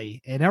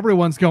Donnelly. And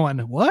everyone's going,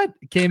 what?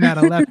 Came out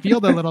of left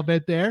field a little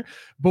bit there,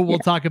 but we'll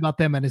talk about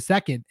them in a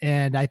second.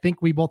 And I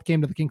think we both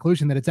came to the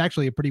conclusion that it's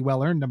actually a pretty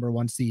well-earned number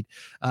 1 seed.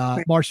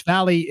 Right. Marsh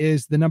Valley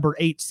is the number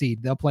 8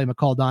 seed. They'll play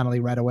McCall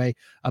Donnelly right away.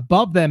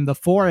 Above them, the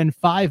 4 and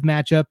 5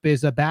 matchup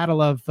is a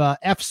battle of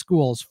F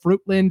schools,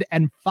 Fruitland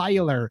and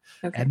Filer.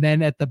 Okay. And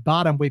then at the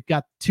bottom, we've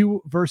got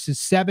 2 versus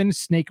 7,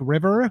 Snake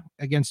River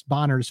against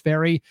Bonners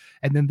Ferry.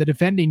 And then the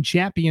defending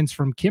champions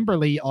from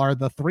Kimberly are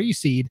the 3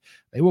 seed.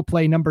 They will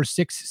play number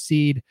 6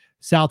 seed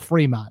South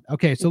Fremont.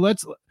 Okay, so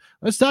let's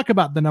talk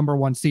about the number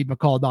 1 seed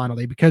McCall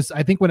Donnelly, because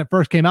I think when it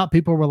first came out,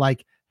 people were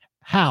like,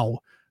 how?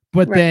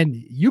 But then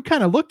you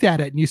kind of looked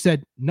at it and you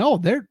said, no,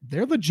 they're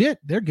legit.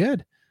 They're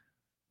good.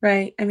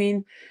 Right. I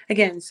mean,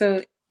 again,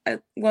 so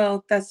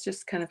well, that's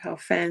just kind of how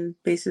fan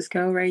bases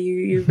go, right?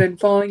 You've been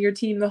following your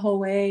team the whole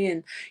way,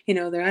 and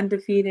they're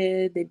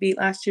undefeated. They beat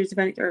last year's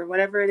event or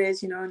whatever it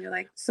is, and you're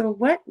like, so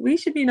what? We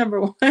should be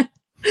number 1.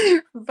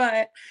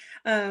 But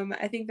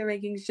I think the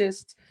rankings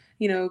just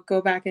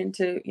go back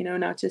into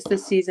not just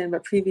this season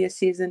but previous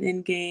season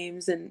in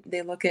games, and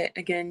they look at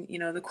again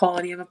the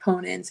quality of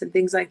opponents and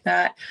things like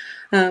that.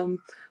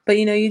 But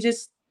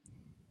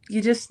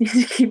you just need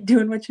to keep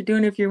doing what you're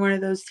doing if you're one of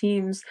those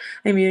teams.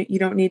 I mean, you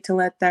don't need to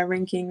let that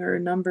ranking or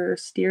number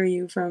steer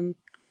you from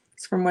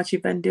what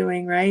you've been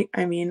doing, right?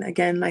 I mean,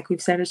 again, like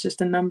we've said, it's just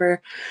a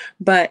number.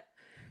 But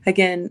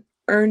again,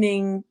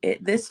 earning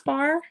it this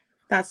far,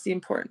 that's the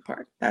important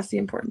part. That's the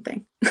important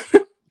thing.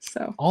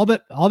 So all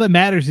that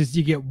matters is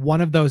you get one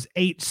of those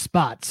 8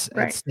 spots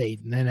at state,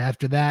 and then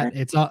after that,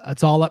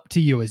 it's all up to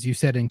you, as you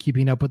said, in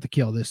keeping up with the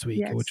kill this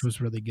week, which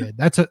was really good.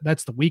 That's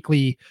the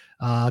weekly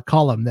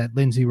column that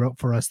Lynnsie wrote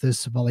for us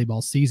this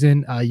volleyball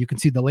season. You can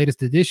see the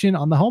latest edition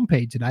on the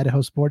homepage at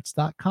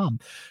idahosports.com.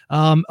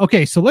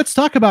 Okay, so let's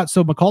talk about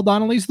McCall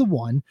Donnelly's the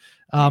 1.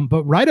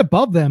 But right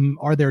above them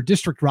are their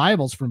district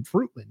rivals from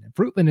Fruitland. And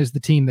Fruitland is the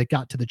team that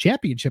got to the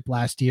championship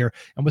last year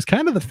and was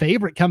kind of the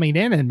favorite coming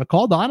in. And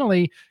McCall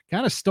Donnelly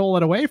kind of stole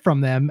it away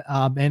from them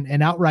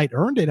and outright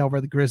earned it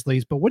over the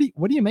Grizzlies. But what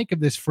do you make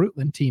of this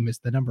Fruitland team as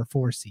the number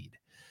 4 seed?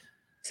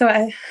 So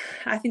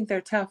I think they're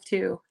tough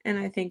too. And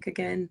I think,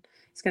 again,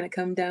 it's going to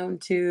come down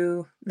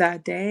to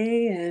that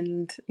day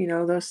and,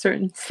 those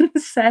certain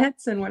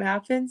sets and what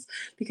happens,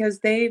 because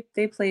they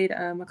played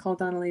McCall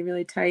Donnelly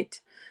really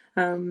tight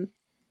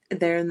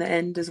there in the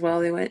end as well.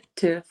 They went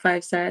to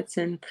 5 sets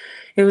and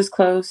it was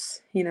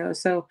close,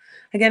 so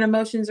again,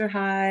 emotions are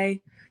high.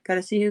 Got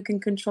to see who can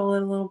control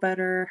it a little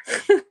better.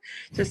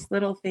 Just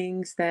little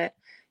things that,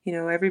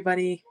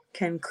 everybody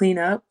can clean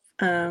up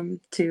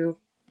to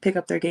pick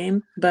up their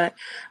game. But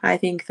I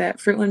think that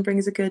Fruitland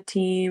brings a good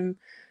team.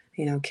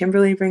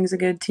 Kimberly brings a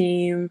good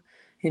team.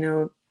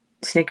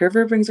 Snake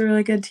River brings a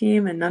really good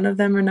team, and none of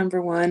them are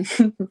number one.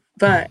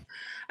 But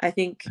I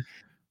think,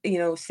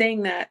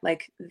 saying that,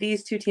 like,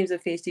 these two teams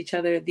have faced each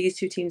other,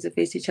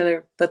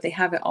 but they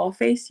haven't all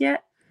faced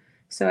yet.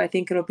 So I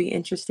think it'll be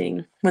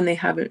interesting when they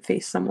haven't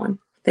faced someone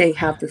they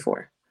have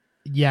before.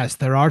 Yes,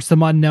 there are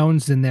some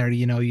unknowns in there.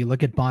 You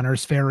look at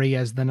Bonners Ferry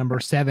as the number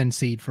 7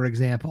 seed, for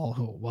example.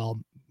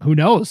 Who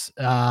knows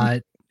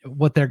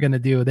what they're going to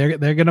do? They're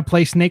going to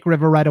play Snake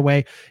River right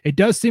away. It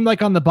does seem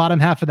like on the bottom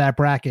half of that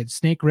bracket,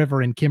 Snake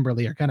River and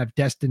Kimberly are kind of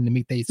destined to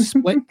meet. They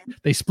split.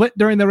 They split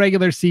during the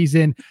regular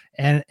season,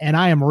 and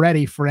I am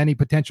ready for any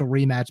potential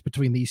rematch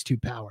between these two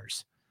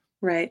powers.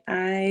 Right.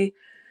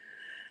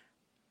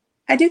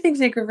 I do think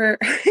Snake River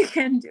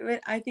can do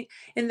it. I think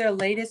in their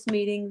latest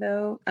meeting,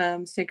 though,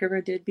 Snake River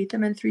did beat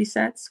them in 3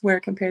 sets, where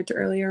compared to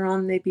earlier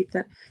on,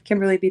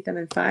 Kimberly beat them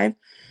in 5.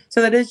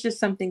 So that is just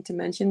something to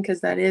mention,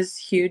 because that is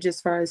huge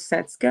as far as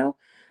sets go.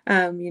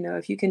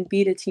 If you can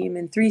beat a team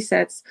in 3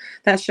 sets,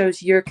 that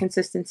shows your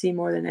consistency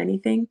more than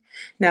anything.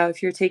 Now,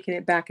 if you're taking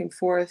it back and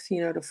forth,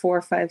 to 4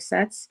 or 5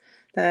 sets,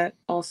 that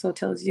also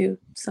tells you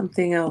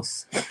something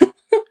else.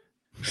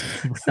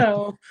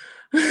 So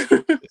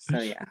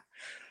yeah.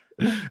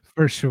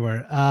 For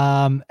sure.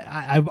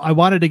 I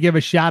wanted to give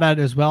a shout out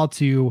as well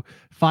to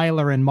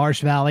Filer and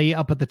Marsh Valley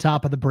up at the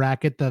top of the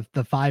bracket, the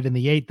 5 and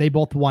the 8. They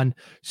both won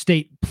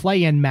state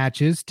play-in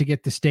matches to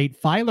get to state.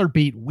 Filer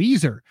beat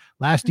Weiser,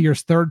 last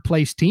year's 3rd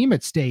place team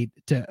at state,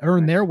 to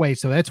earn their way.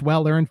 So that's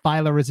well earned.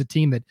 Filer is a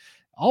team that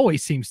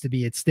always seems to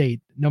be at state,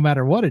 no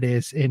matter what it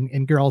is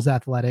in girls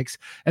athletics.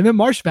 And then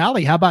Marsh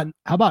Valley, how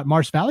about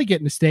Marsh Valley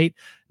getting to state,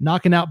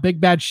 knocking out Big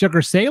Bad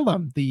Sugar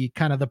Salem, the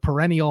kind of the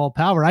perennial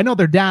power. I know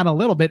they're down a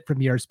little bit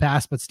from years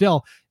past, but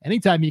still,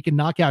 anytime you can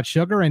knock out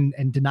Sugar and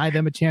deny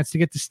them a chance to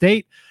get to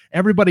state,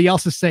 everybody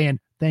else is saying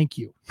thank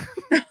you.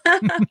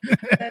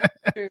 That's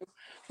true.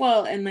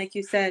 Well, and like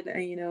you said,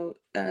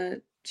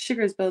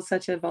 Sugar's built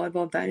such a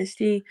volleyball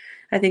dynasty.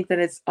 I think that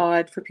it's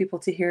odd for people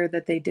to hear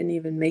that they didn't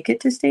even make it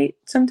to state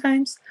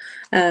sometimes.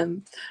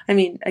 Again,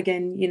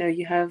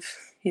 you have,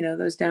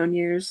 those down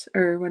years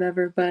or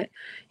whatever, but,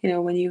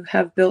 when you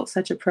have built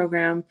such a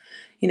program,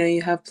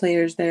 you have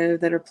players there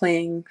that are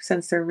playing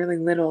since they're really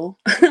little.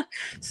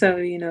 So,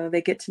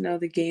 they get to know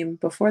the game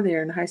before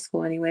they're in high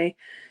school anyway.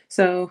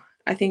 So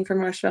I think for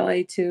Marsh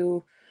Valley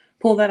to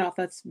pull that off,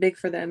 that's big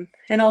for them.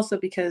 And also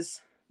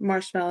because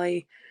Marsh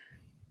Valley,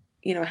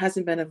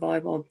 hasn't been a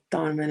volleyball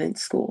dominant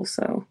school.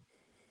 So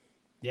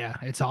yeah,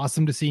 it's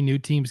awesome to see new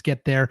teams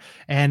get there.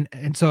 And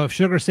so if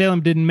Sugar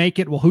Salem didn't make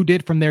it, well, who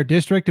did from their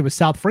district? It was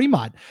South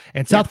Fremont.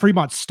 And South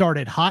Fremont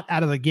started hot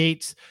out of the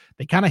gates.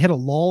 They kind of hit a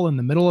lull in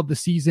the middle of the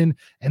season,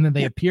 and then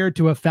they appeared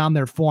to have found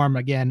their form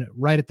again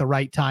right at the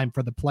right time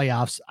for the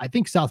playoffs. I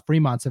think South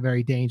Fremont's a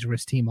very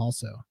dangerous team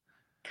also.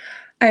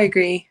 I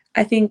agree.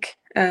 I think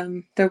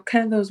they're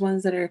kind of those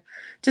ones that are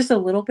just a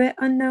little bit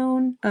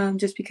unknown,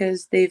 just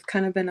because they've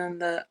kind of been on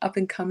the up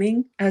and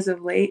coming as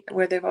of late,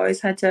 where they've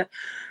always had to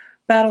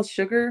battle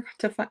Sugar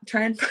to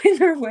try and find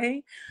their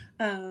way.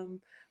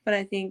 But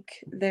I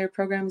think their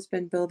program has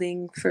been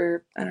building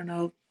for, I don't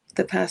know,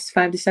 the past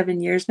 5 to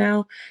 7 years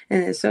now.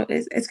 And so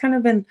it's kind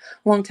of been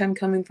a long time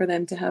coming for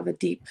them to have a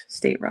deep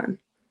state run.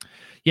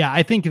 Yeah,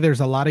 I think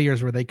there's a lot of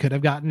years where they could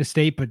have gotten to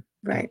state, but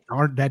right,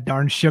 that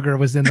darn Sugar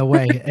was in the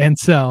way. And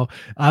so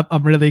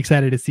I'm really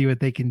excited to see what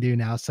they can do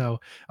now.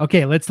 So,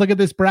 okay, let's look at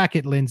this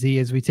bracket,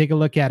 Lynnsie, as we take a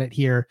look at it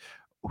here.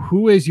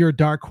 Who is your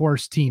dark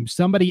horse team?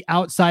 Somebody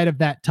outside of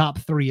that top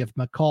 3 of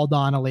McCall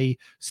Donnelly,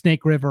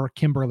 Snake River,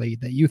 Kimberly,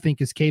 that you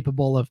think is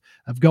capable of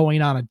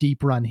going on a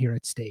deep run here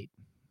at state?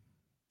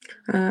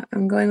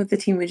 I'm going with the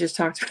team we just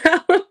talked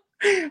about,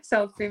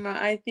 South Fremont.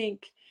 I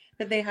think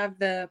that they have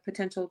the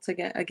potential to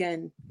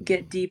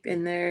get deep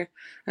in there.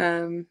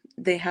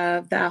 They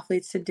have the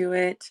athletes to do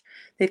it.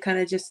 They've kind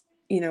of just,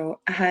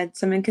 had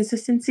some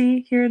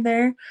inconsistency here and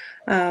there.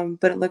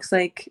 But it looks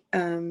like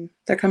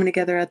they're coming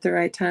together at the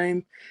right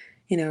time.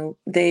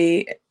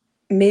 They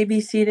may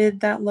be seated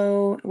that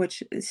low,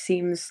 which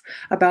seems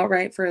about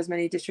right for as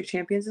many district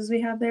champions as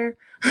we have there.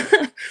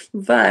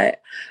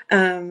 But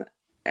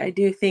I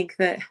do think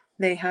that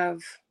they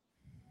have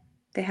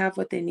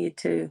what they need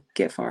to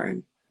get far,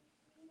 and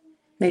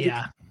maybe,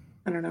 yeah,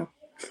 I don't know.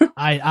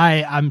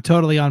 I'm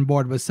totally on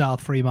board with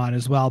South Fremont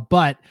as well,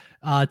 but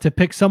to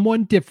pick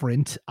someone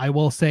different, I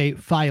will say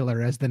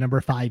Filer as the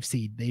number 5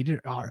 seed.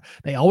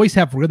 They always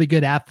have really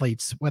good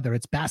athletes, whether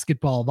it's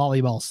basketball,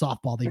 volleyball,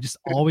 softball. They just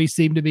always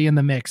seem to be in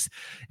the mix,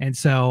 and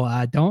so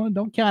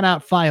don't count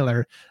out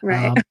Filer.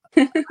 Right.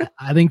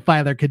 I think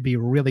Filer could be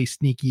really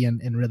sneaky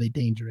and really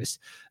dangerous.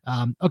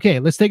 Okay,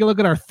 let's take a look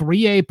at our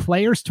 3A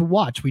players to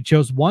watch. We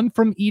chose one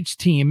from each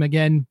team.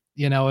 Again,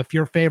 if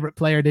your favorite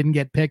player didn't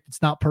get picked,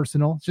 it's not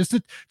personal. It's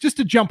just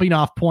a jumping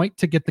off point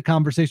to get the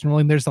conversation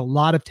rolling. There's a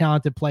lot of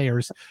talented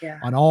players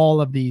on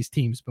all of these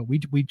teams, but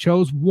we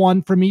chose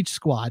one from each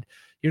squad.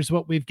 Here's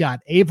what we've got.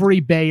 Avery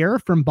Bayer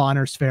from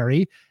Bonners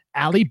Ferry,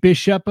 Allie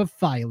Bishop of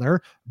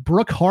Filer,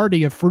 Brooke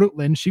Hardy of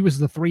Fruitland. She was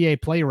the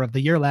 3A player of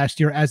the year last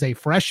year as a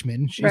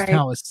freshman. She's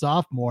now a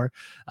sophomore.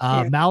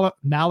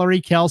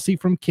 Mallory Kelsey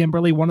from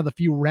Kimberly, one of the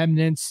few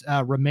remnants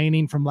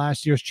remaining from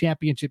last year's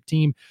championship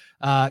team.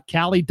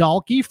 Callie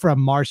Dalkey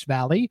from Marsh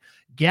Valley.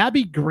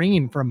 Gabby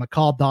Green from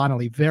McCall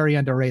Donnelly, very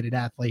underrated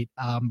athlete.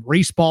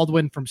 Reese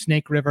Baldwin from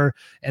Snake River,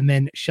 and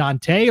then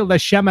Shantae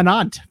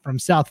Lecheminant from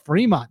South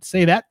Fremont.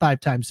 Say that 5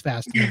 times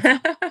fast.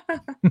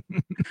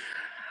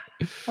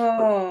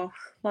 Oh,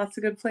 lots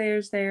of good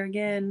players there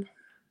again.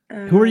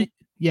 Who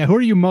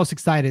are you most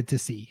excited to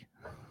see?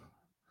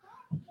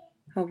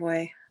 Oh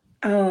boy.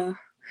 Oh,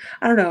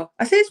 I don't know.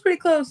 I say it's pretty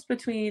close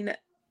between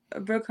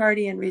Brooke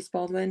Hardy and Reese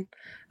Baldwin.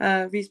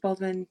 Reese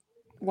Baldwin,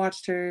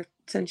 watched her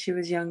since she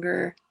was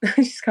younger.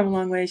 She's come a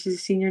long way. She's a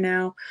senior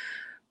now.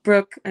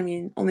 Brooke,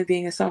 only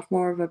being a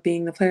sophomore, but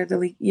being the player of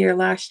the year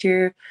last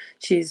year,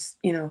 she's,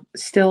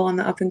 still on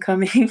the up and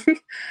coming.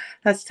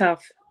 That's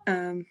tough.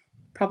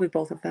 Probably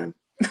both of them.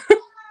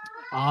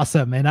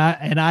 Awesome. And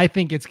I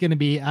think it's going to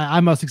be,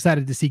 I'm most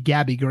excited to see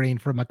Gabby Green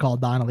from McCall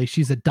Donnelly.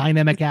 She's a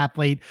dynamic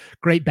athlete,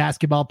 great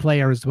basketball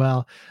player as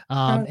well.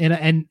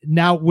 And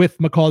now with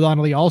McCall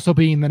Donnelly also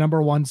being the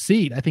number 1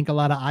 seed, I think a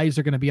lot of eyes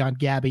are going to be on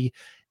Gabby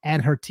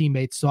and her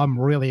teammates. So I'm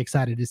really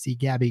excited to see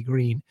Gabby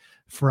Green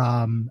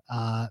from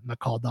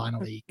McCall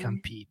Donnelly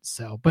compete.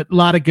 So, but a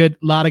lot of good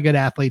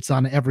athletes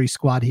on every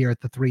squad here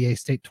at the 3A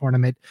state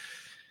tournament.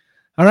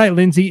 All right,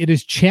 Lynnsie, it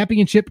is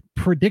championship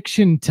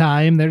prediction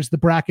time. There's the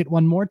bracket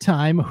one more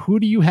time. Who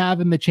do you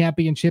have in the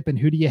championship and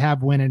who do you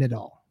have winning it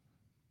all?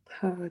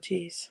 Oh,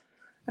 geez.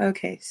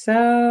 Okay,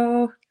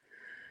 so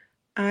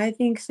I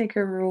think Snake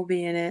River will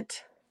be in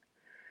it.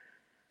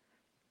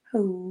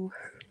 Oh,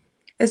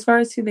 as far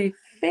as who they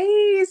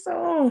face,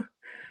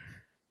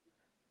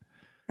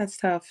 that's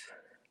tough.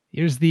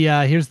 Here's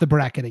the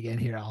bracket again.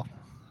 Here, I'll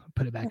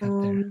put it back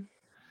up there.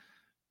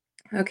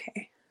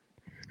 Okay.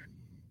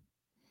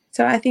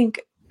 So I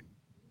think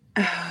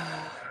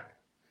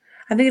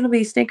it'll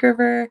be Snake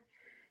River,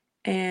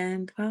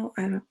 and I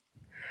don't.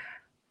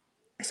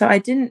 So I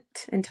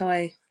didn't until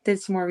I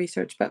did some more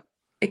research, but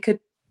it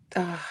could.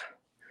 I'm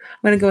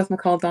going to go with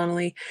McCall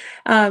Donnelly,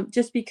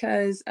 just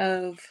because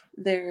of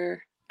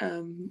their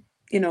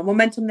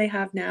momentum they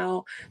have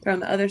now. They're on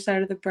the other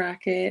side of the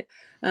bracket.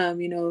 They're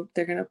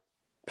going to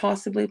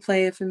possibly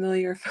play a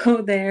familiar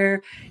foe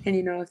there, and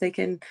if they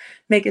can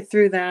make it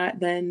through that,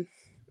 then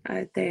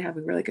they have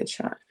a really good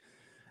shot.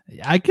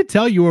 I could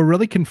tell you were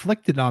really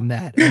conflicted on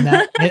that. And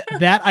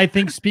that I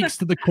think speaks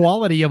to the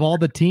quality of all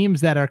the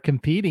teams that are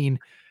competing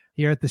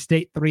here at the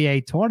state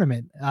 3A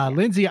tournament.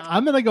 Lynnsie,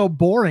 I'm going to go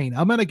boring.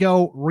 I'm going to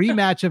go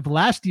rematch of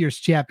last year's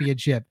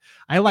championship.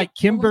 I like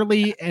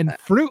Kimberly and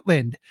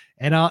Fruitland,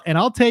 and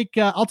I'll take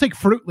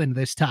Fruitland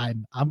this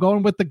time. I'm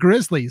going with the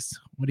Grizzlies.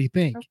 What do you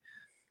think?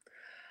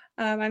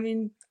 I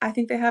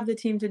think they have the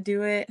team to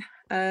do it.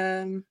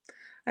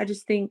 I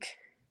just think,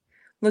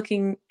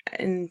 looking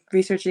and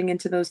researching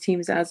into those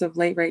teams as of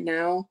late right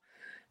now,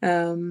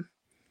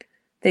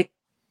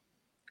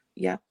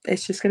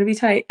 it's just going to be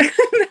tight.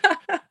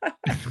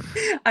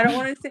 I don't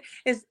want to say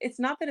it's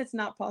not that it's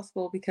not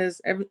possible,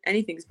 because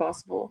anything's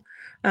possible.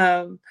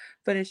 But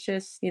it's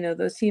just,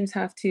 those teams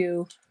have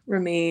to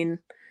remain,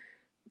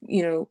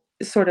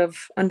 sort of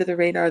under the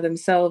radar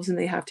themselves, and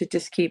they have to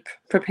just keep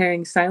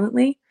preparing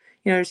silently,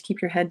 just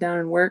keep your head down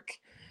and work.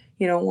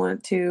 You don't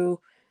want to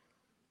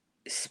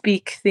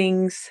speak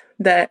things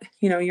that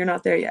you're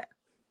not there yet.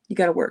 You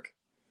got to work.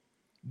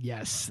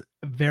 Yes,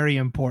 very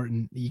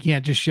important. You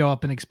can't just show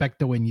up and expect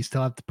to win. You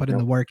still have to put in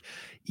the work,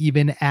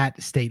 even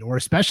at state, or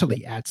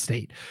especially at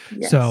state.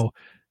 Yes. So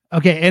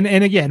okay, and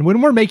again, when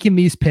we're making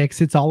these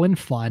picks, it's all in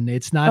fun.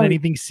 It's not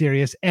anything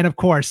serious. And of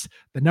course,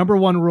 the number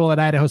 1 rule at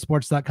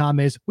idahosports.com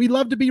is we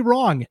love to be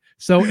wrong.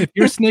 So if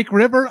you're Snake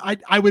River,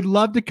 I would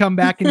love to come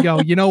back and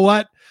go, you know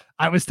what?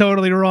 I was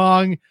totally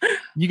wrong.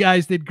 You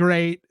guys did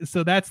great.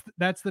 So that's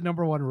the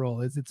number 1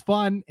 rule, is it's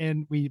fun,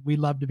 and we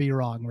love to be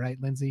wrong, right,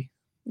 Lynnsie?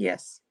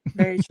 Yes,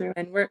 very true.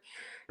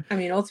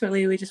 And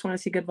ultimately we just want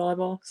to see good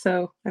volleyball.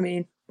 So,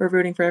 we're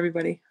rooting for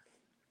everybody.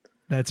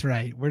 That's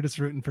right. We're just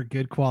rooting for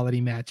good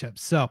quality matchups.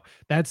 So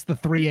that's the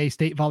 3A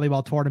state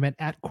volleyball tournament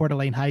at Coeur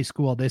d'Alene High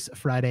School this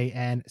Friday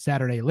and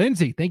Saturday.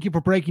 Lynnsie, thank you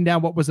for breaking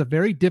down what was a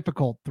very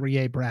difficult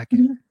 3A bracket.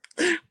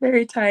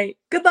 Very tight.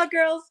 Good luck,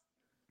 girls.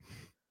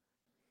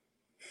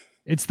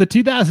 It's the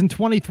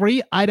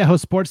 2023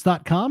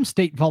 idahosports.com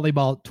state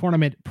volleyball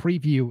tournament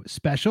preview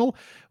special.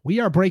 We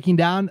are breaking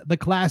down the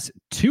Class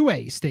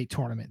 2A state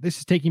tournament. This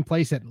is taking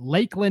place at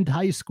Lakeland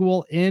High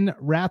School in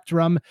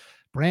Rathdrum.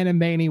 Brandon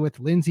Baney with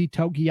Lynnsie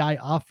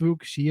Togiai-Ah.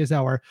 She is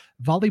our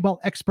volleyball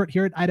expert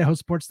here at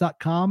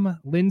idahosports.com.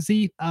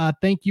 Lynnsie,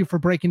 thank you for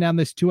breaking down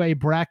this 2A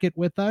bracket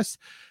with us.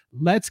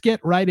 Let's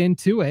get right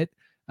into it.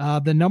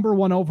 The number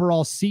one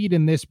overall seed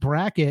in this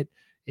bracket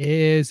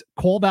is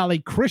Cole Valley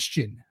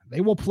Christian.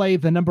 They will play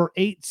the number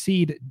 8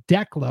 seed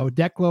Declo.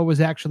 Declo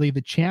was actually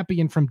the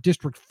champion from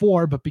District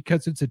 4, but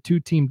because it's a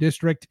 2-team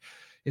district,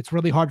 it's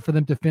really hard for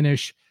them to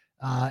finish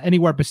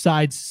anywhere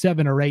besides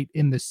 7 or 8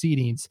 in the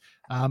seedings.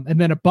 And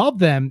then above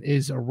them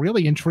is a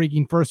really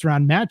intriguing first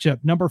round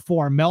matchup. Number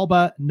 4,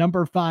 Melba,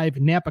 number 5,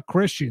 Nampa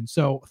Christian.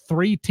 So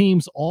 3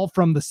 teams all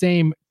from the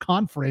same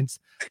conference,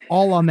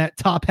 all on that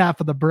top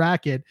half of the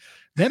bracket.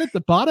 Then at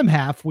the bottom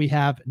half, we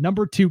have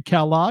number 2,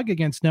 Kellogg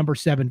against number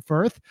 7,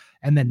 Firth,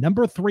 and then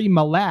number 3,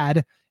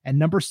 Malad, and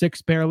number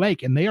 6, Bear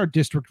Lake. And they are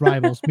district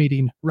rivals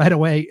meeting right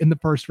away in the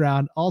first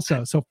round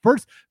also. So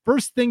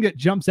first thing that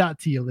jumps out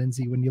to you,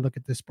 Lynnsie, when you look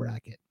at this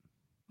bracket.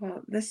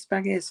 Well, this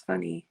bracket is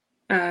funny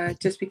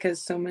just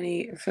because so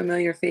many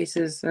familiar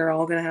faces are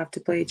all going to have to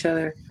play each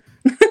other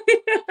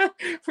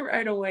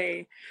right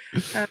away.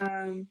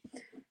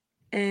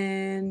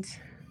 And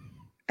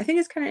I think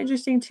it's kind of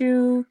interesting,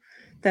 too,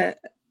 that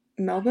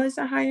Melba is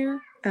a higher.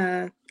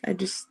 I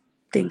just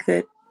think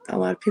that a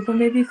lot of people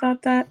maybe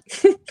thought that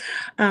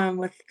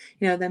with,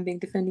 them being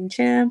defending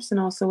champs and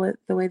also with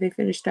the way they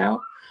finished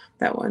out.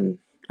 That one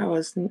I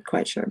wasn't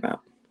quite sure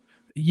about.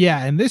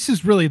 Yeah, and this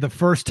is really the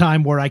first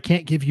time where I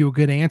can't give you a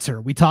good answer.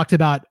 We talked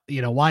about,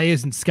 why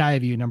isn't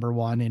Skyview number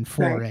 1 in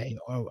 4A, right,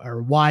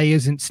 or why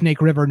isn't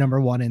Snake River number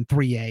 1 in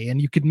 3A?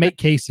 And you could make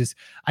cases.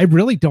 I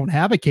really don't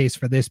have a case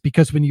for this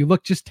because when you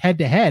look just head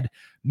to head,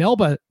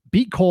 Melba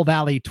beat Cole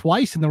Valley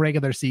twice in the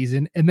regular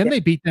season, and then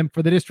they beat them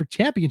for the district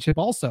championship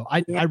also.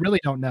 I really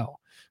don't know.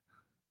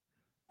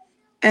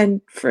 And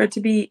for it to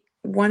be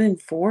 1 in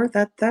 4,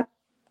 that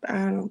I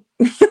don't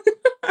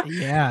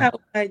yeah.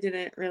 I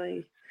didn't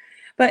really.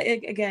 But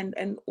again,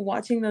 and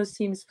watching those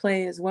teams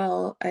play as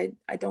well, I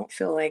don't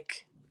feel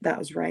like that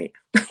was right.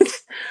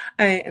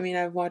 I mean,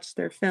 I've watched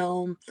their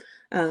film.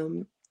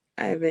 I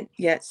haven't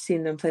yet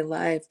seen them play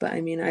live, but I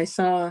mean, I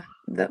saw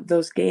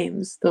those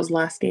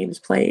last games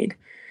played,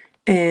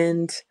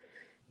 and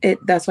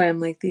that's why I'm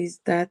like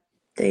that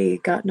they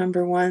got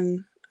number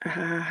 1.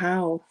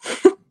 How?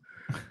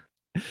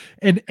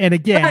 and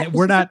again,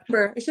 we're not.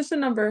 It's just a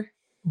number.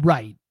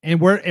 Right.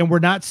 And we're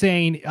not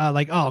saying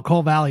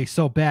Cole Valley's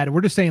so bad.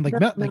 We're just saying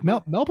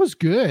Melba's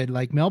good.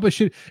 Like Melba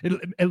should,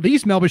 at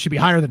least Melba should be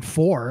higher than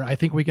 4. I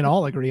think we can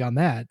all agree on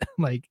that.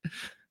 Like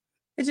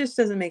it just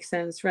doesn't make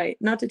sense, right?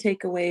 Not to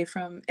take away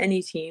from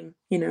any team.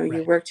 Right.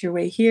 You worked your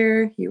way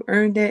here, you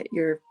earned it,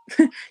 you're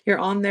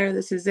on there,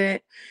 this is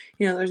it.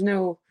 There's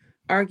no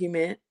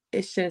argument.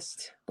 It's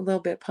just a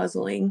little bit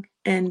puzzling.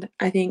 And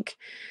I think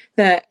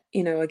that,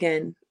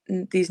 again,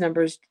 these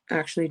numbers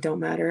actually don't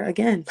matter.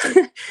 Again,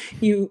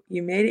 you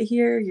made it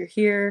here. You're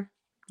here.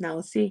 Now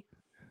let's see.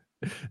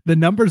 The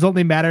numbers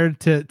only matter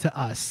to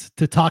us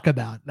to talk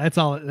about. That's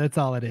all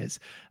it is.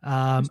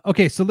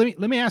 Okay. So let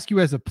me ask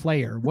you as a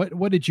player,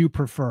 what did you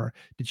prefer?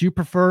 Did you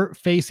prefer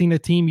facing a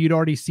team you'd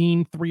already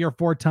seen 3 or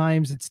 4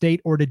 times at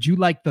state, or did you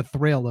like the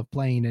thrill of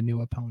playing a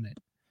new opponent?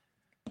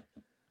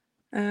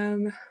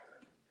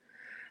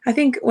 I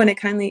think when it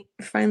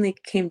finally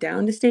came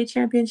down to state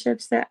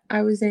championships that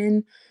I was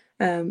in,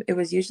 it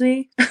was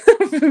usually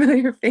a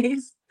familiar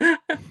face,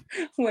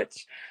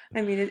 which,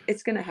 I mean,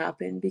 it's going to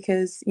happen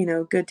because,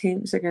 good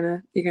teams you're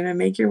going to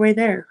make your way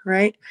there.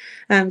 Right.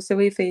 So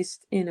we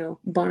faced,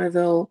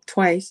 Bonneville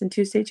twice in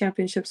 2 state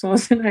championships while I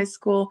was in high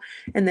school,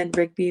 and then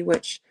Rigby,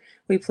 which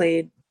we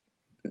played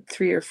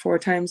 3 or 4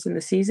 times in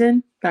the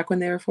season back when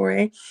they were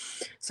 4A.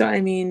 So, I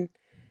mean,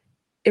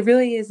 it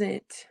really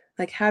isn't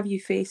like, have you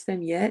faced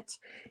them yet?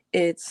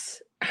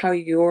 It's how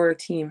your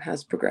team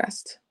has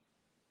progressed.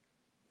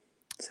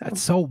 So.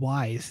 That's so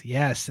wise.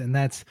 Yes. And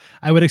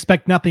I would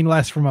expect nothing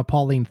less from a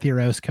Pauline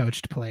Theros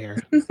coached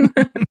player.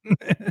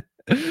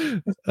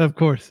 Of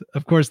course,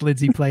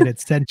 Lynnsie played at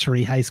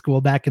Century High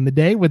School back in the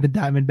day when the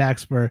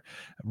Diamondbacks were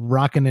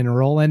rocking and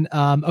rolling.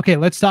 Okay,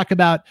 let's talk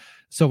about,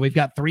 so we've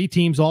got 3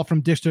 teams all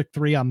from District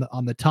 3 on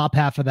the top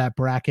half of that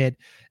bracket.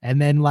 And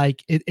then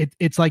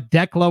it's like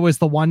Declo is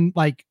the one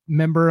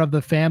member of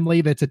the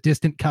family that's a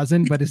distant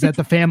cousin, but is that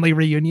the family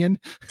reunion?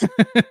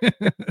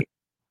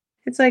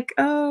 It's like,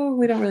 oh,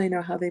 we don't really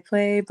know how they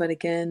play, but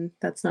again,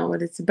 that's not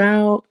what it's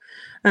about,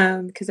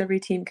 because every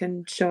team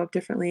can show up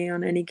differently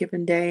on any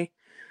given day.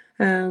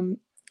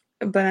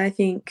 But I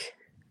think,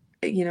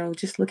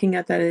 just looking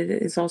at that, it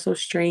is also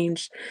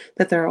strange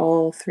that they're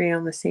all 3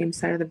 on the same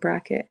side of the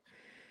bracket.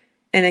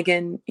 And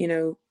again,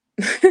 who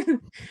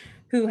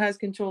has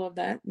control of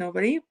that?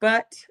 Nobody,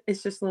 but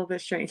it's just a little bit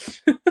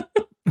strange.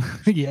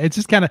 Yeah, it's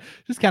just kind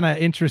of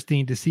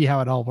interesting to see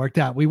how it all worked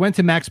out. We went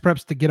to Max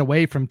Preps to get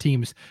away from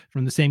teams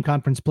from the same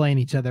conference playing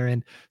each other,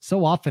 and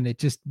so often it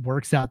just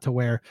works out to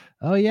where,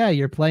 oh yeah,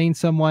 you're playing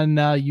someone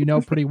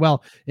pretty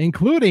well,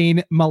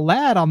 including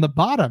Malad on the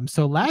bottom.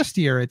 So last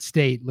year at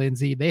state,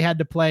 Lynnsie, they had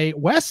to play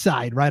West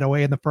Side right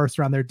away in the first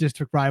round, their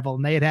district rival,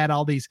 and they had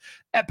all these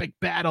epic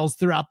battles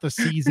throughout the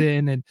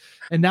season, and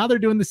now they're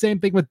doing the same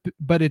thing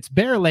but it's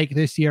Bear Lake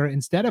this year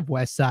instead of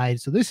West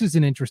Side. So this is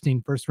an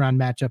interesting first round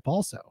matchup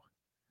also.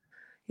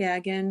 Yeah,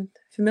 again,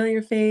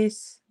 familiar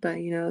face, but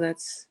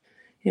that's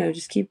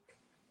just keep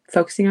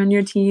focusing on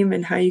your team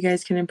and how you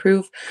guys can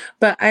improve.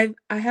 But I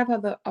have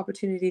had the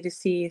opportunity to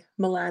see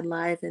Malad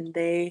live, and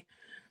they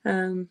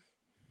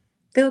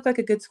look like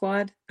a good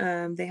squad.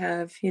 They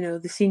have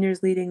the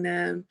seniors leading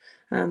them.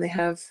 They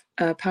have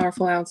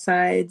powerful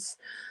outsides.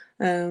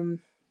 And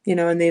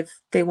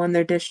they won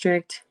their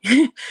district.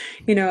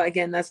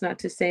 Again, that's not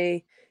to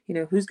say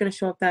who's going to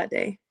show up that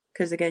day,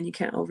 because again, you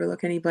can't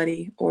overlook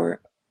anybody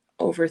or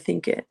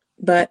overthink it.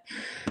 But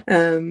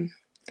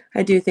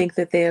I do think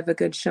that they have a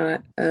good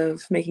shot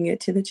of making it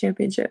to the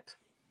championship.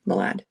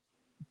 Malad.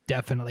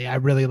 Definitely. I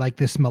really like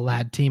this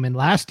Malad team. And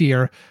last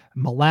year,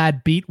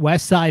 Malad beat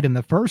Westside in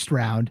the first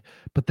round,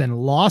 but then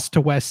lost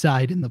to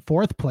Westside in the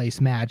fourth place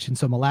match. And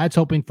so Malad's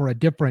hoping for a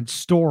different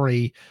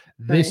story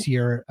this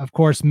year. Of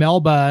course,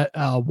 Melba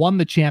won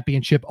the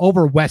championship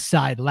over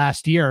Westside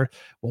last year.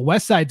 Well,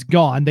 Westside's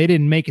gone. They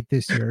didn't make it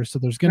this year. So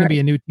there's going to be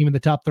a new team in the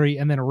top three.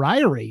 And then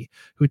Ryrie,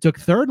 who took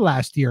third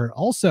last year,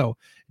 also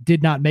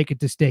did not make it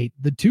to state.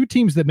 The two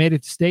teams that made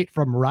it to state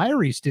from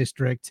Ryrie's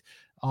district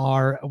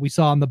we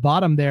saw on the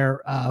bottom there,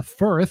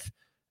 Firth.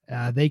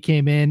 They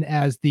came in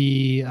as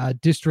the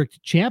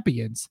district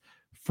champions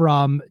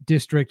from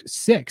District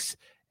 6.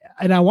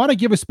 And I want to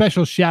give a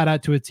special shout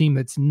out to a team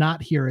that's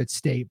not here at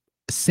state,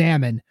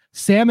 Salmon.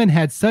 Salmon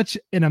had such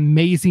an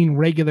amazing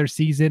regular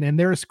season, and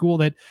they're a school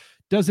that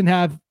doesn't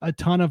have a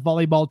ton of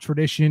volleyball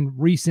tradition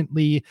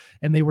recently,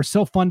 and they were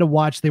so fun to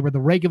watch. They were the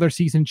regular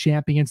season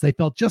champions. They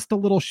fell just a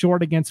little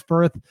short against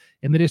Firth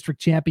in the district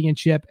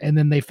championship, and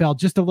then they fell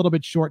just a little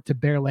bit short to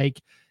Bear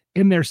Lake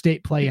in their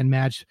state play-in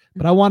match.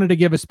 But I wanted to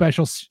give a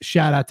special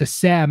shout out to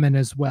Salmon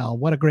as well.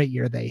 What a great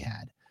year they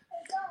had.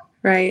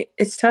 Right.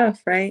 It's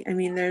tough, right? I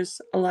mean, there's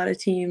a lot of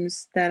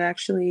teams that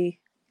actually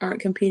aren't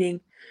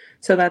competing.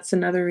 So that's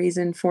another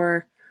reason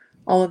for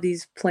all of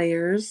these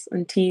players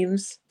and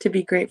teams to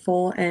be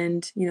grateful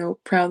and,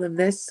 proud of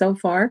this so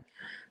far.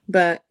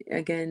 But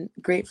again,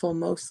 grateful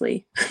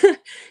mostly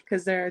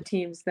because there are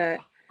teams that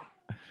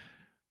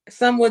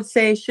some would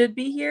say should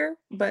be here,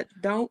 but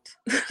don't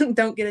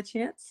get a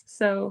chance.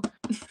 So.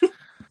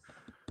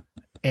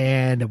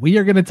 And we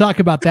are going to talk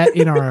about that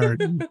in our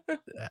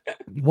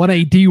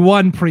 1A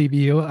D1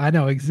 preview. I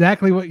know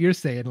exactly what you're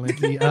saying,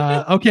 Lynnsie.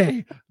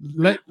 Okay,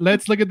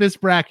 let's look at this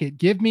bracket.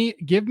 Give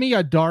me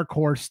a dark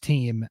horse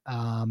team.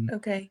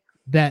 Okay.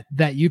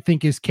 That you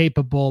think is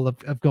capable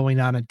of going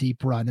on a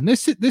deep run. And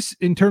this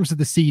in terms of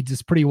the seeds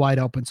is pretty wide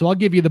open. So I'll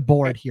give you the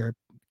board here.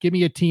 Give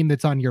me a team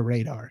that's on your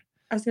radar.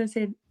 I was going to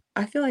say,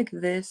 I feel like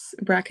this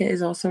bracket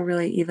is also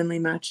really evenly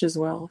matched as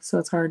well. So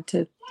it's hard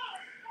to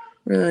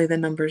really, the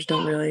numbers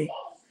don't really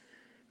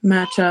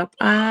match up.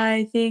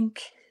 I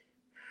think,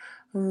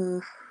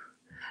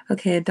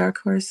 okay, a dark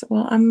horse.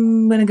 Well,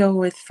 I'm going to go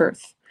with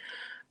Firth.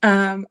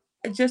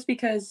 Just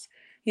because,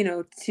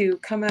 to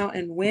come out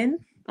and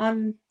win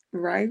on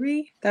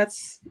Ryrie,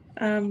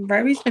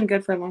 Ryrie's been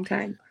good for a long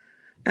time.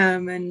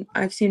 And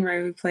I've seen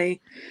Ryrie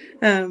play.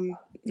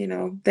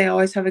 They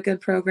always have a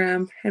good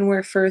program, and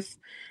where Firth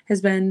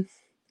has been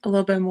a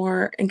little bit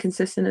more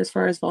inconsistent as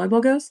far as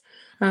volleyball goes,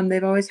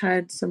 they've always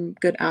had some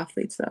good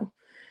athletes though.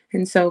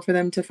 And so for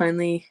them to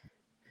finally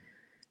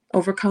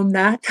overcome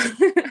that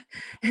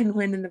and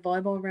win in the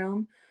volleyball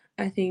realm,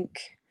 I think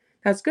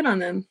that's good on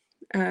them.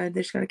 They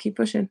just got to keep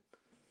pushing.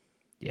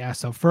 Yeah,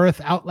 so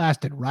Firth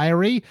outlasted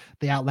Ryrie.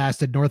 They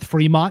outlasted North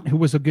Fremont, who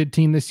was a good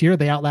team this year.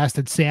 They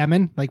outlasted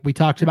Salmon, like we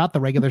talked about,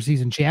 the regular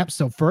season champs.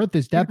 So Firth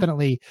is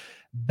definitely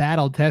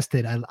battle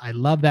tested. I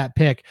love that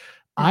pick.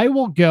 I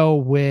will go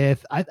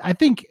with, I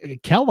think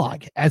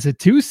Kellogg as a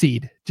 2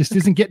 seed just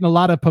isn't getting a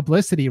lot of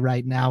publicity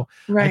right now.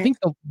 Right.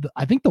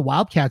 I think the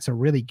Wildcats are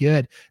really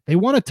good. They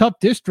won a tough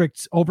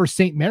district over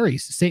St.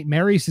 Mary's. St.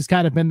 Mary's has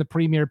kind of been the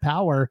premier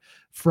power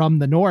from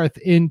the north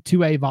in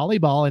 2A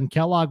volleyball, and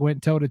Kellogg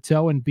went toe to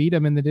toe and beat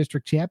them in the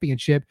district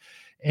championship.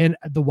 And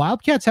the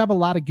Wildcats have a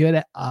lot of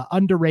good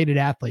underrated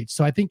athletes.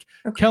 So I think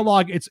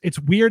Kellogg, it's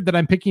weird that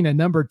I'm picking a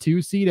number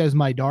 2 seed as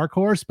my dark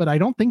horse, but I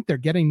don't think they're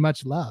getting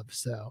much love.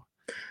 So.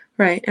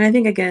 Right. And I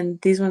think, again,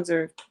 these ones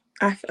are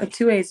a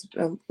 2A is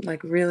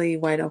like really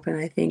wide open,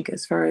 I think,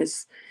 as far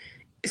as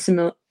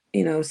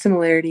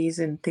similarities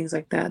and things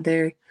like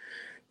that.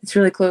 It's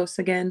really close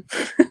again.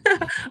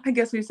 I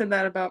guess we've said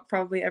that about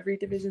probably every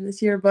division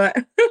this year, but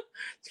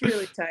it's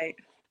really tight.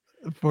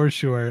 For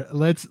sure.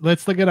 Let's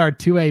look at our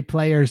 2A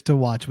players to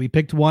watch. We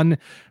picked one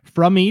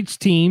from each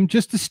team,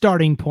 just a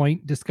starting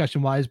point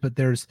discussion wise, but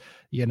there's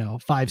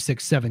 5,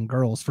 6, 7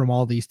 girls from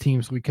all these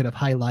teams we could have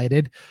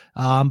highlighted.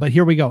 But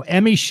here we go.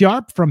 Emmy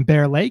Sharp from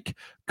Bear Lake,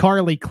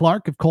 Carly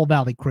Clark of Coal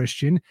Valley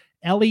Christian,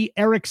 Ellie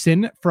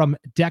Erickson from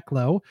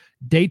Declo,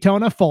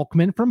 Daytona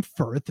Folkman from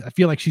Firth. I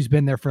feel like she's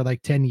been there for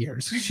like 10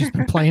 years. She's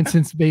been playing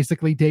since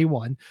basically day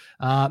one.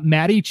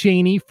 Maddie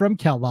Cheney from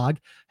Kellogg,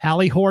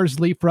 Hallie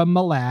Horsley from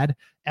Malad,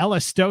 Ella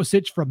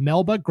Stosich from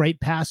Melba,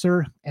 great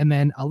passer, and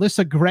then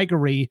Alyssa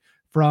Gregory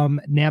from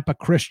Nampa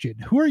Christian.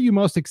 Who are you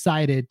most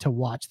excited to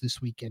watch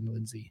this weekend,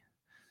 Lynnsie?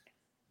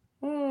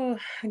 Oh,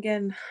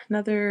 again,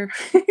 another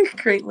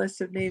great list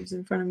of names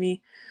in front of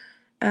me.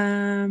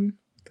 I'm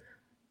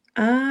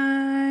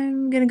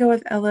gonna go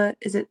with Ella.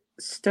 Is it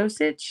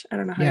Stosich? I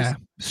don't know how to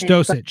say it.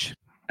 Stosich.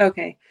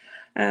 Okay.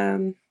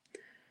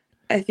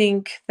 I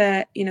think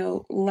that,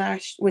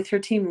 with her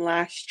team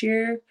last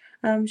year,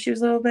 she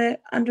was a little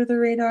bit under the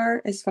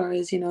radar as far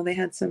as, they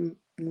had some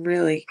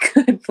really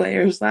good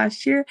players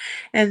last year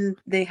and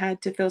they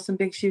had to fill some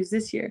big shoes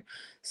this year.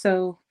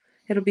 So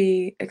it'll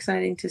be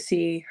exciting to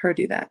see her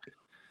do that.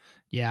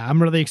 Yeah,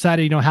 I'm really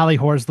excited. Hallie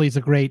Horsley's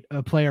a great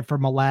player for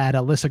Malad.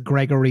 Alyssa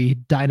Gregory,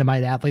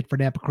 dynamite athlete for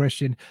Nampa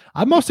Christian.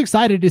 I'm most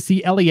excited to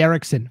see Ellie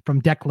Erickson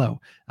from Declo.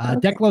 Okay.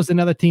 Declo's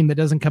another team that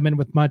doesn't come in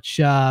with much,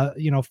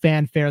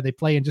 fanfare. They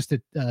play in just a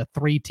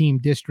 3-team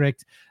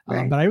district.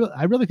 Right. But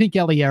I really think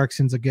Ellie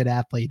Erickson's a good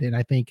athlete. And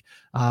I think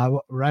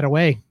right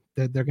away,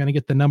 they're going to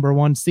get the number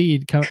 1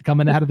 seed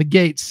coming out of the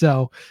gates.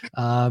 So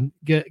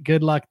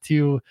good luck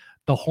to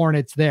the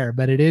Hornets there,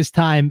 but it is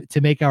time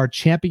to make our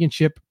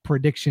championship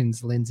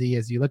predictions, Lynnsie.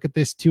 As you look at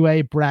this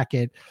 2A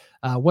bracket,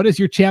 what is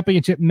your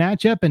championship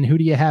matchup and who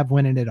do you have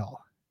winning it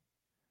all?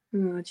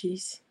 Oh,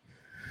 geez.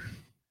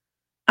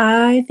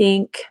 I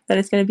think that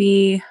it's going to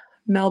be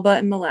Melba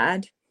and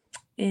Malad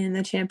in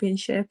the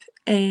championship.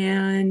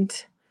 And,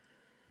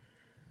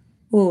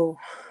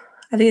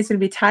 I think it's going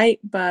to be tight,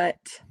 but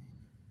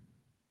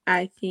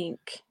I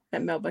think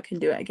that Melba can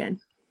do it again.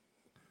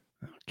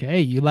 Okay,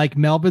 you like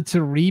Melba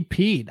to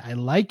repeat. I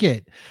like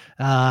it.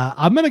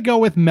 I'm going to go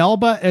with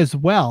Melba as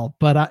well,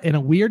 but in a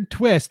weird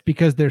twist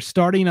because they're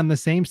starting on the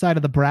same side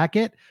of the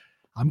bracket.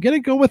 I'm going to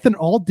go with an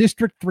all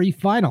District 3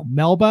 final,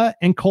 Melba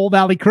and Coal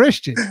Valley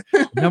Christian,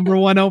 number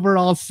 1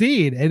 overall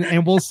seed.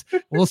 And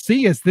we'll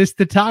see, is this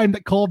the time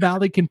that Coal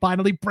Valley can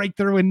finally break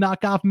through and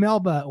knock off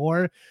Melba,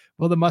 or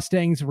will the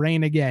Mustangs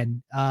reign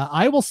again?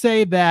 I will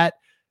say that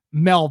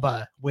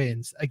Melba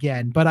wins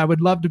again, but I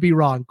would love to be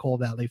wrong, Coal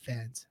Valley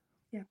fans.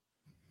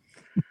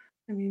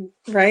 I mean,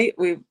 right?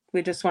 We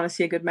just want to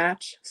see a good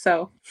match.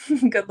 So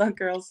good luck,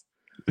 girls.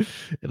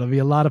 It'll be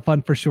a lot of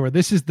fun for sure.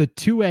 This is the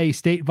 2A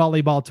state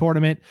volleyball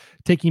tournament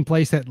taking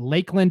place at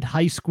Lakeland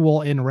High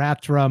School in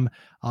Rathdrum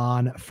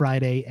on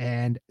Friday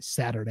and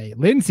Saturday.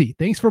 Lynnsie,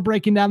 thanks for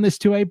breaking down this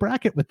 2A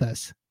bracket with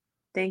us.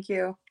 Thank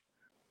you.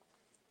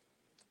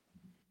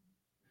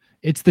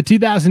 It's the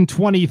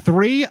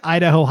 2023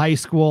 Idaho High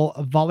School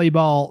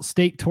Volleyball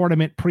State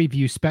Tournament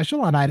Preview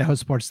Special on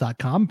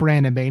idahosports.com.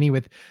 Brandon Baney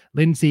with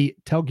Lynnsie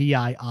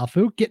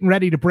Togiai-Ah, getting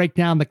ready to break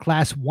down the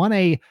Class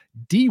 1A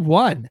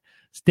D1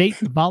 State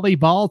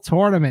Volleyball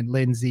Tournament,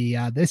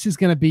 Lynnsie. This is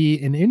going to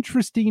be an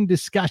interesting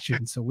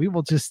discussion, so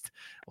we'll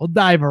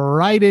dive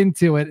right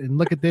into it and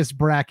look at this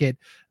bracket.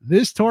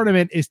 This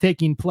tournament is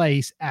taking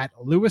place at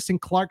Lewis and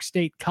Clark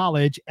State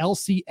College,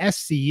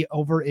 LCSC,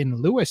 over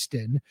in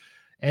Lewiston.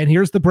 And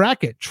here's the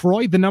bracket.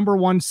 Troy, the number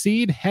 1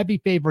 seed, heavy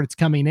favorites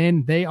coming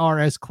in. They are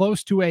as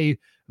close to a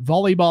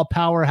volleyball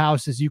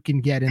powerhouse as you can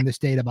get in the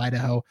state of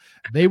Idaho.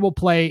 They will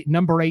play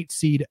number 8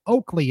 seed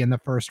Oakley in the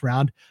first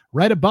round.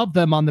 Right above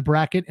them on the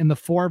bracket in the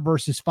 4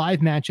 versus 5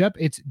 matchup,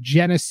 it's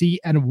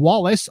Genesee and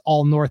Wallace,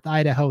 all North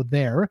Idaho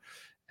there.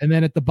 And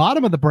then at the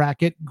bottom of the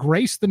bracket,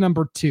 Grace, the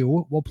number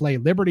 2, will play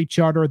Liberty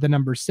Charter, the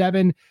number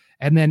 7.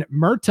 And then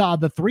Murtaugh,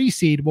 the 3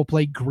 seed, will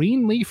play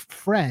Greenleaf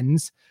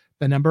Friends,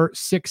 the number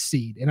 6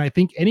 seed. And I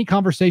think any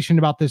conversation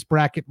about this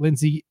bracket,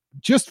 Lynnsie,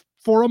 just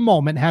for a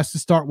moment, has to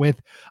start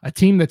with a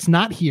team that's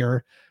not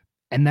here,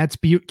 and that's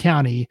Butte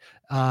County.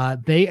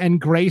 They and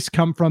Grace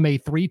come from a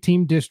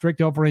 3-team district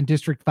over in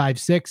District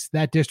 5-6.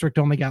 That district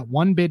only got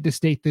 1 bid to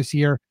state this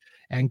year,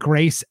 and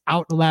Grace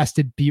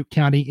outlasted Butte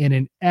County in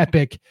an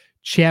epic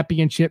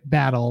championship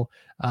battle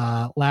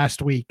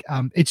last week.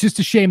 It's just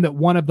a shame that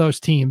one of those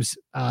teams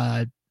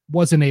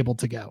wasn't able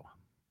to go.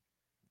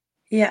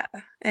 Yeah.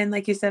 And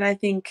like you said, I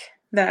think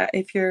that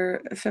if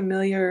you're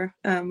familiar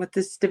with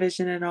this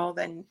division at all,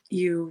 then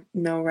you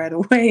know right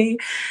away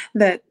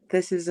that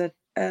this is a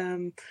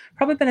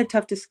probably been a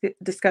tough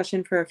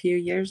discussion for a few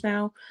years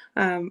now,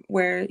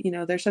 where,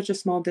 they're such a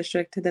small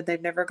district that they've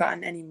never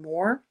gotten any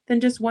more than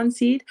just 1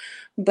 seed,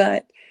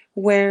 but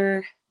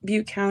where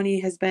Butte County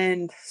has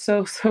been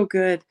so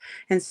good,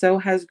 and so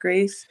has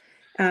Grace.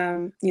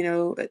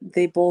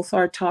 They both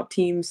are top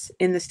teams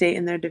in the state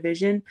in their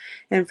division,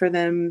 and for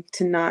them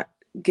to not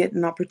get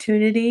an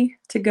opportunity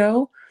to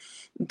go,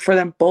 for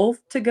them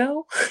both to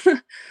go,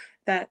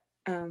 that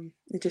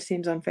it just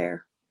seems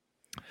unfair.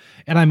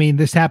 And I mean,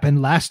 this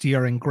happened last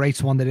year, and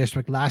Grace won the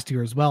district last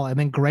year as well. And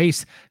then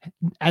Grace,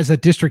 as a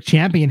district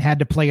champion, had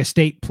to play a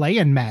state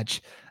play-in match.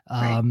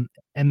 Right.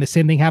 And the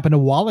same thing happened to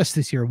Wallace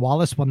this year.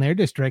 Wallace won their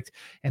district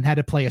and had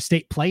to play a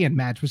state play-in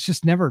match, which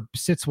just never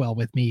sits well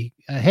with me.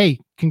 Hey,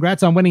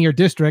 congrats on winning your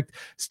district.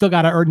 Still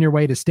got to earn your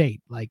way to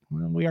state. Like,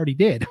 well, we already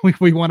did.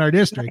 We won our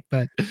district,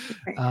 but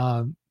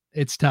Right.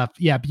 it's tough.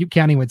 Yeah, Butte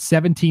County went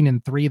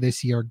 17-3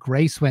 this year.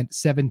 Grace went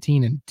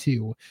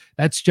 17-2.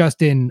 That's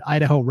just in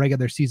Idaho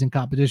regular season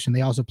competition.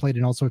 They also played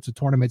in all sorts of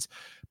tournaments.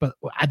 But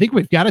I think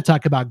we've got to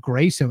talk about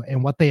Grace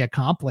and what they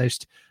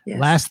accomplished Yes.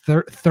 last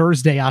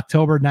Thursday,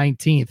 October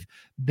 19th.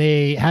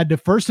 They had to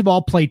first of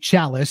all play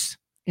Chalice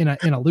in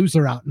a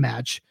loser out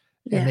match,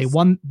 and Yes.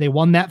 they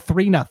won that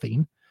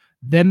 3-0.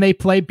 Then they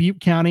play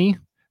Butte County,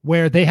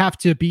 where they have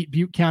to beat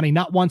Butte County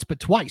not once but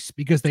twice,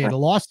 because they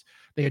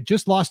had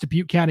just lost to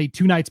Butte County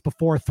 2 nights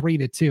before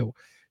 3-2.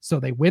 So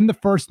they win the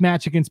first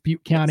match against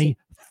Butte County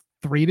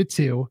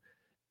 3-2,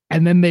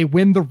 and then they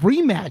win the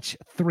rematch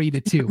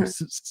 3-2.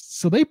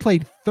 So they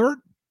played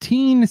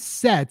 13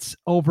 sets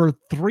over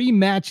 3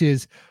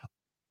 matches.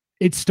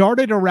 It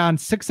started around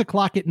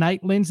 6:00 at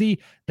night, Lynnsie.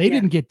 They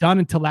didn't get done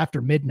until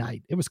after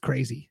midnight. It was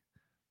crazy.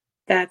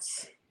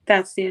 That's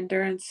the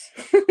endurance.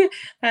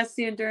 That's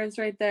the endurance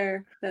right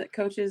there that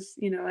coaches,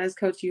 as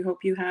coach, you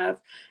hope you have.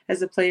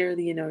 As a player,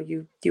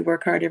 you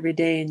work hard every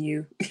day, and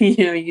you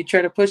you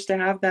try to push to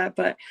have that.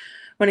 But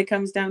when it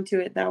comes down to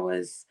it, that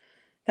was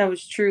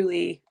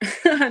truly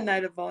a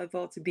night of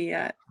volleyball to be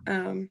at.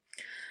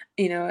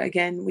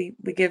 Again, we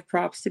give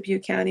props to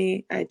Butte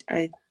County.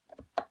 I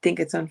think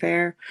it's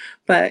unfair,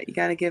 but you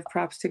got to give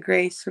props to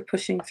Grace for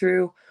pushing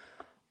through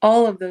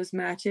all of those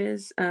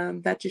matches.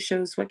 That just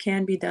shows what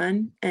can be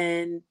done,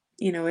 and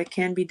it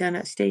can be done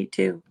at state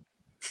too.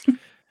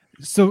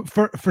 So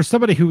for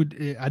somebody who,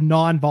 a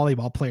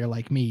non-volleyball player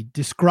like me,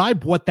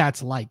 describe what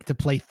that's like to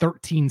play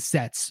 13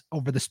 sets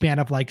over the span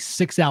of like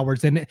 6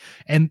 hours. And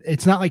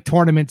it's not like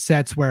tournament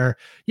sets where,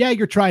 yeah,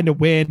 you're trying to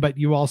win, but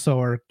you also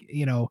are,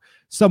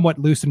 somewhat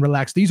loose and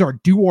relaxed. These are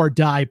do or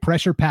die,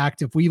 pressure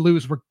packed. If we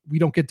lose, we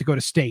don't get to go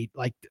to state,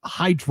 like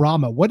high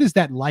drama. What is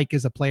that like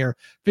as a player,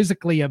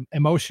 physically,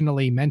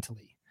 emotionally,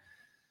 mentally?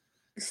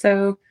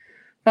 So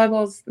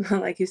volleyball's,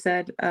 like you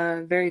said,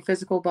 very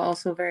physical, but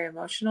also very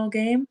emotional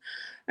game.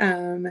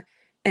 And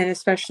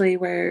especially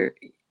where,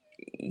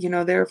 they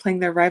were playing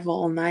their rival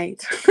all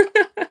night.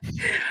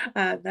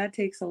 That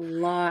takes a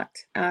lot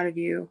out of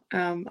you.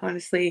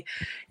 Honestly,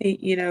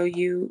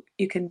 you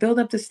can build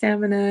up the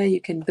stamina,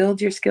 you can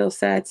build your skill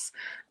sets.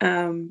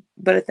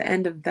 But at the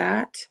end of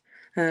that,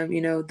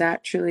 that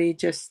truly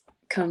just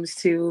comes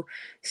to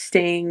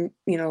staying,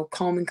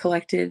 calm and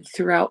collected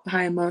throughout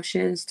high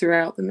emotions,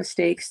 throughout the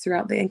mistakes,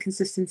 throughout the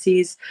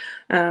inconsistencies,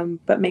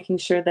 but making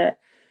sure that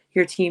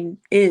your team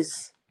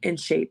is in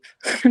shape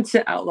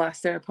to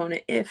outlast their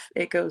opponent if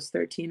it goes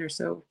 13 or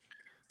so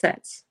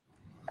sets.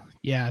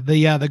 Yeah,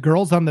 the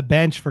girls on the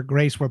bench for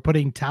Grace were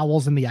putting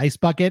towels in the ice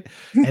bucket,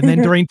 and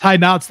then during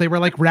timeouts they were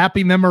like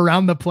wrapping them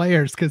around the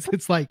players, because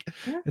it's like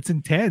it's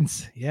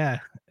intense. Yeah,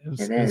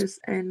 it is,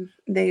 and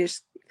they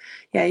just,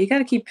 you got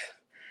to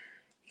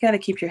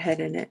keep your head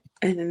in it,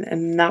 and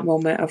in that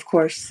moment, of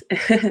course,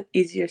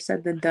 easier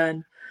said than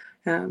done.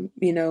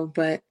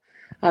 But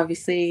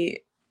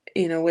obviously,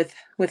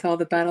 with all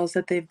the battles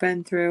that they've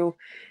been through,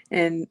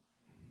 and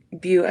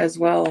Butte as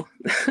well,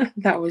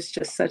 that was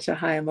just such a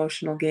high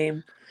emotional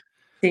game.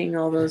 Seeing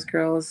all those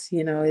girls,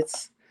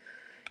 it's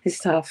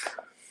tough.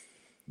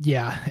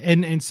 Yeah,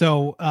 and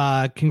so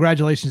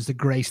congratulations to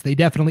Grace. They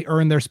definitely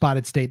earned their spot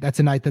at state. That's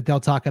a night that they'll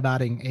talk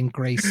about in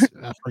Grace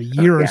for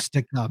years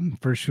to come,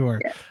 for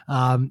sure.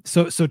 Yeah.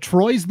 So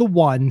Troy's the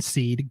 1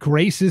 seed,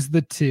 Grace is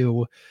the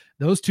 2.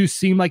 Those two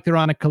seem like they're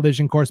on a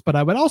collision course, but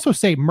I would also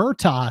say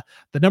Murtaugh,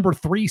 the number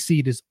 3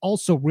 seed, is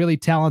also really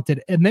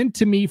talented. And then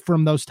to me,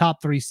 from those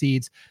top 3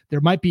 seeds, there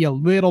might be a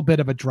little bit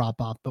of a drop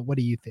off. But what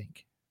do you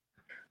think?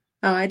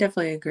 Oh, I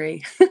definitely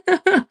agree.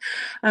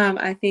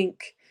 I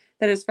think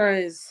that as far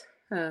as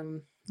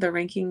the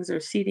rankings or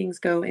seedings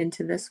go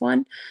into this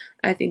one,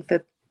 I think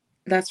that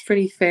that's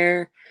pretty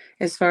fair,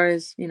 as far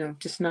as,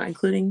 just not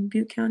including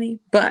Butte County,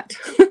 but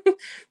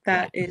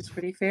that is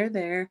pretty fair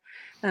there.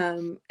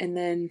 And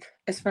then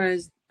as far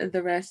as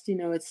the rest,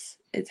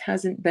 it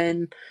hasn't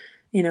been,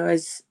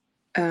 as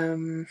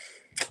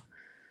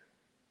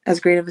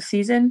great of a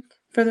season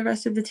for the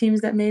rest of the teams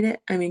that made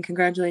it. I mean,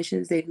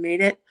 congratulations, they've made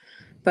it.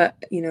 But,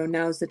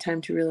 now's the time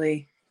to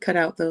really cut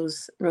out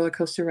those roller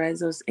coaster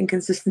rides, those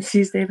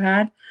inconsistencies they've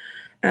had.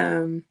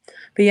 But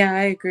yeah,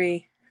 I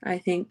agree. I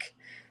think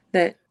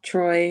that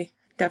Troy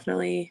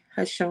definitely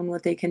has shown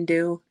what they can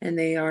do, and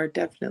they are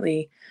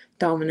definitely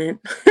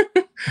dominant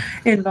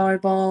in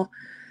volleyball.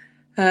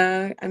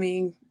 I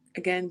mean,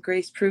 again,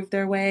 Grace proved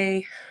their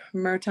way,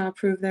 Murtaugh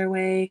proved their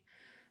way.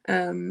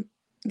 The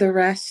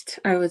rest,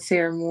 I would say,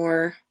 are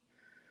more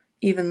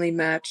evenly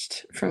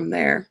matched from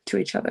there to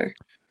each other.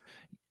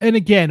 And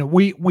again,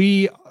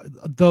 we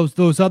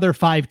those other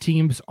 5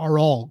 teams are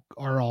all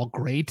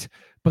great,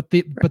 but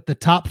the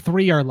top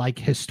three are like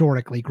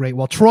historically great.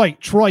 Well, Troy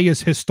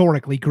is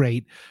historically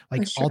great,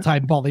 like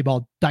all-time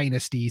volleyball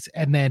dynasties,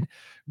 and then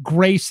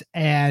Grace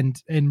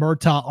and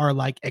Murtaugh are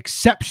like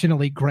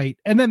exceptionally great,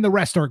 and then the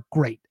rest are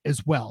great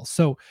as well.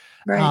 So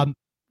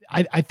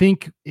I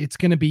think it's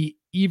going to be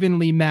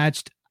evenly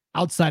matched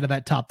outside of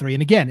that top three.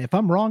 And again, if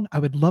I'm wrong, I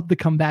would love to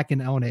come back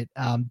and own it.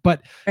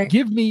 But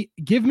give me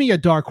a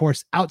dark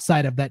horse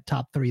outside of that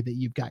top three that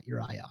you've got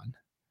your eye on.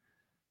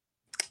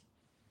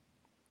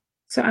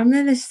 So I'm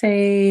going to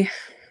say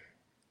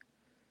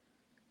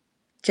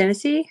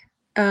Genesee.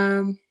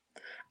 I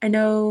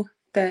know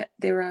that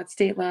they were at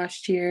state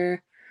last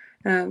year,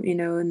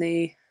 and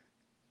they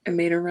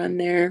made a run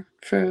there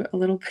for a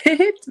little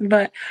bit,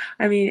 but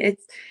I mean,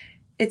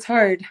 it's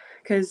hard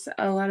because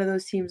a lot of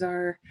those teams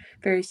are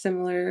very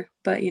similar,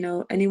 but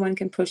anyone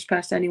can push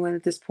past anyone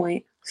at this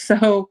point.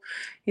 So,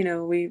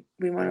 we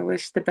want to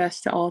wish the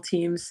best to all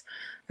teams.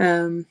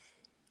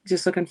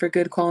 Just looking for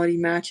good quality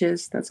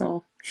matches. That's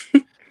all.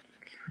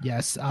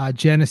 Yes,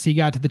 Genesee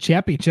got to the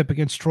championship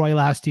against Troy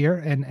last year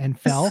and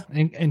fell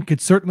and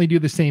could certainly do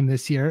the same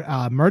this year.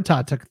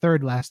 Murtaugh took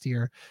third last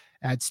year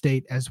at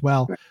state as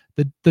well. Right.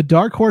 The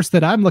dark horse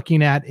that I'm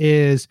looking at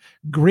is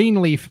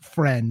Greenleaf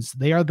Friends.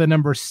 They are the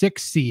number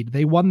 6 seed.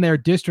 They won their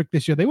district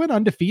this year. They went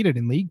undefeated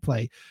in league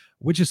play,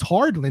 which is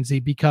hard,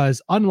 Lynnsie,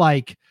 because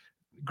unlike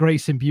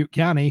Grace and Butte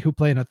County, who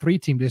play in a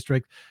 3-team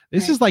district,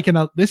 this is like an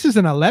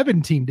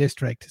 11-team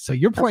district. So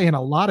you're playing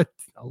a lot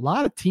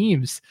of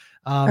teams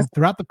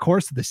throughout the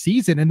course of the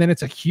season, and then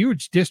it's a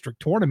huge district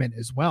tournament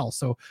as well.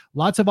 So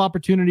lots of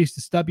opportunities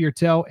to stub your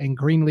toe, and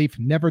Greenleaf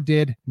never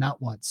did, not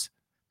once.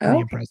 Pretty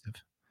impressive.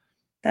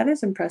 That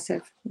is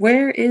impressive.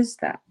 Where is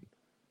that?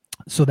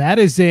 So that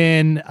is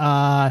in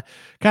kind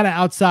of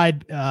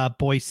outside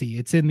Boise.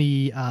 It's in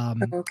the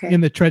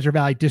in the Treasure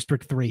Valley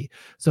District 3.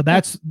 So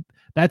that's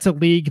a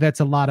league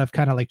that's a lot of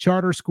kind of like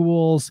charter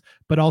schools,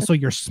 but also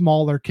your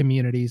smaller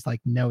communities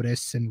like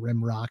Notice and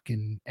Rimrock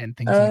and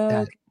things like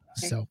that. Okay.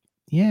 So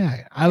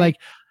yeah, I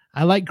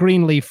like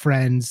Greenleaf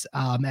Friends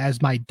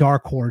as my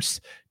dark horse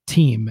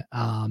team.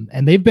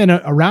 And they've been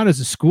around as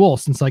a school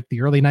since like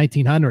the early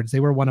 1900s. They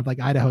were one of like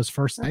Idaho's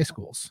first high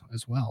schools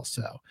as well.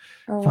 So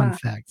fun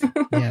fact.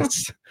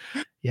 Yes.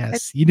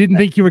 Yes. You didn't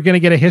think you were going to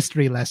get a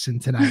history lesson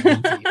tonight.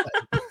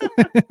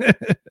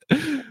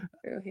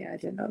 Yeah, I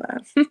didn't know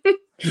that.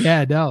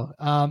 Yeah, no.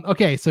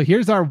 Okay, so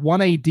here's our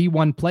 1A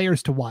D1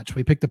 players to watch.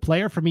 We picked a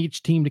player from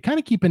each team to kind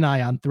of keep an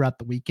eye on throughout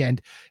the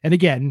weekend. And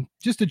again,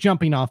 just a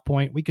jumping off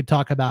point, we could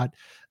talk about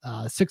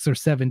 6 or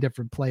 7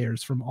 different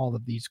players from all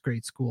of these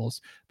great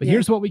schools. But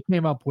here's what we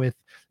came up with.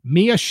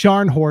 Mia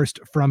Scharnhorst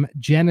from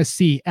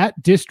Genesee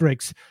at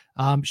districts.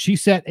 She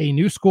set a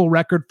new school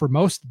record for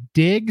most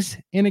digs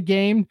in a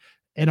game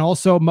and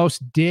also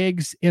most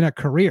digs in a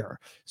career.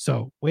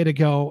 So way to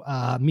go,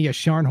 Mia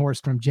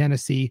Scharnhorst from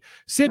Genesee.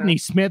 Sydney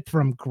Smith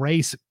from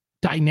Grace,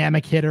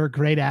 dynamic hitter,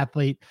 great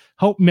athlete.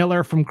 Hope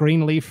Miller from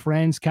Greenleaf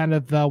Friends, kind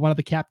of one of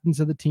the captains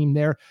of the team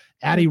there.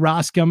 Addie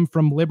Roscom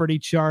from Liberty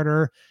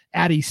Charter.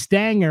 Addie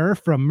Stanger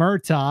from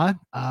Murtaugh.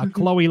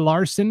 Chloe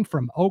Larson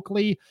from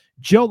Oakley.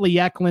 Jolie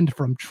Eklund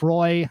from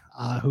Troy,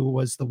 who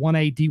was the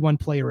 1A D1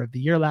 player of the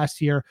year last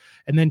year.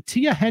 And then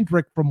Tia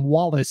Hendrick from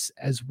Wallace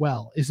as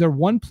well. Is there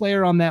one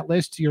player on that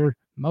list you're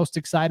most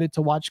excited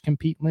to watch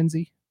compete,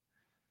 Lynnsie?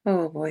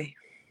 Oh, boy.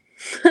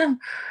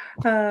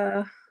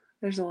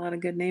 There's a lot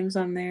of good names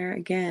on there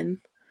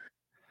again.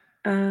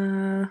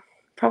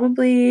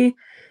 Probably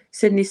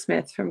Sydney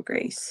Smith from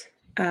Grace.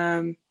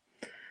 I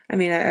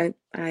mean,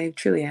 I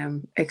truly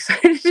am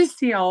excited to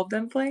see all of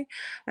them play.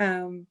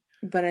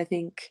 But I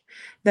think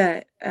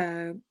that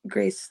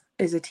Grace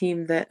is a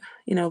team that,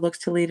 looks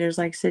to leaders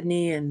like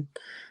Sydney. And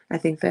I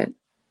think that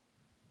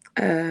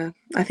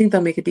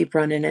they'll make a deep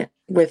run in it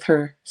with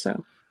her.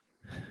 So.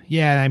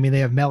 Yeah, I mean, they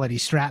have Melody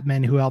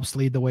Stratman, who helps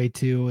lead the way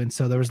too. And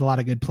so there was a lot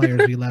of good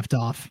players we left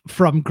off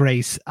from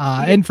Grace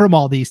and from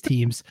all these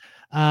teams.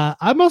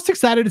 I'm most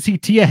excited to see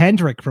Tia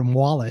Hendrick from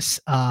Wallace.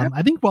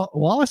 I think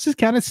Wallace is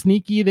kind of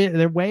sneaky.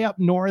 They're way up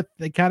north.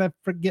 They kind of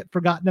get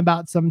forgotten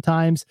about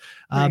sometimes.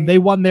 They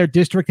won their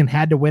district and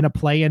had to win a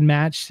play-in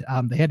match.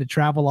 They had to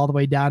travel all the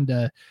way down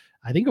to,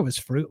 I think it was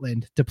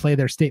Fruitland, to play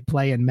their state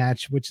play-in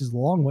match, which is a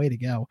long way to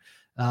go.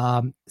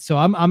 So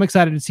I'm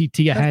excited to see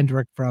Tia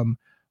Hendrick from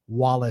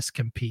Wallace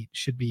compete.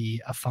 Should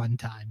be a fun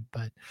time.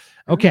 But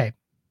okay.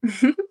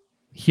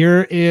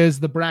 Here is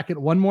the bracket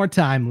one more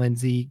time,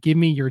 Lynnsie. Give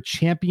me your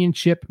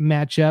championship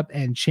matchup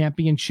and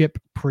championship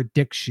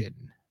prediction.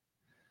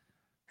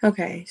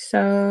 Okay,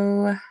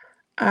 so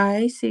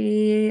I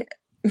see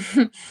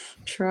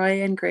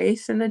Troy and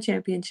Grace in the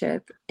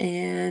championship,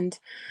 and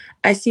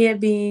I see it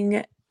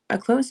being a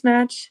close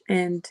match.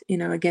 And,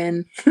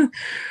 again,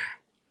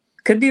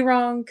 could be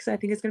wrong because I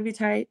think it's going to be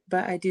tight,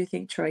 but I do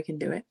think Troy can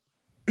do it.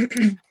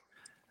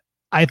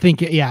 I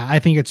think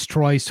it's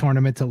Troy's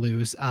tournament to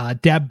lose.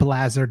 Deb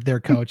Blazard,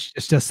 their coach,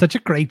 just does such a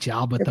great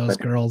job with those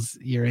girls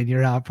year in,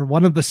 year out. For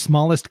one of the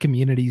smallest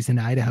communities in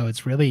Idaho,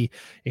 it's really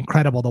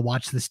incredible to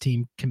watch this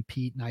team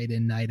compete night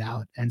in, night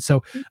out. And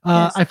so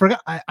Yes.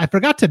 I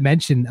forgot to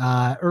mention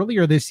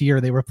earlier this year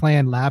they were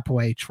playing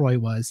Lapway, Troy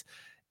was,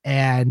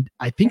 and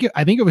I think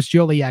it was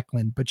Jolie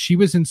Eklund, but she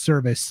was in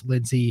service,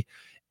 Lynnsie,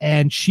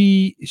 and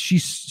she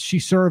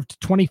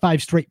served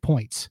 25 straight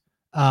points.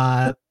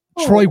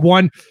 Troy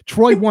won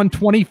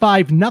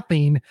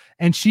 25-0,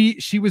 and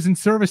she was in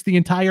service the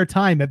entire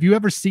time. Have you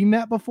ever seen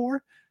that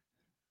before?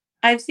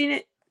 I've seen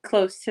it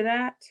close to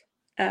that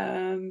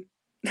when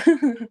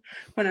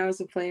I was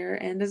a player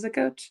and as a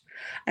coach.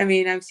 I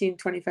mean, I've seen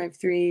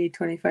 25-3,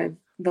 25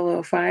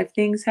 below 5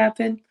 things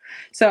happen.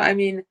 So I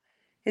mean,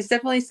 it's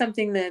definitely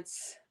something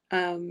that's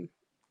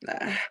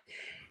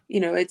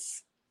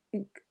it's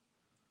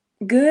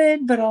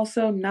good, but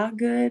also not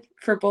good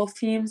for both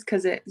teams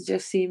because it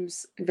just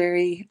seems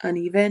very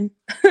uneven.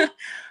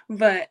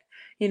 But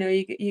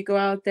you go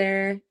out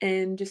there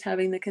and just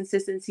having the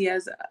consistency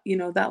as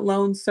that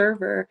lone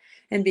server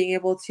and being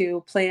able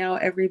to play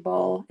out every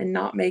ball and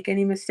not make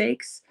any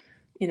mistakes,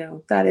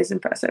 that is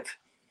impressive.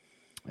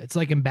 It's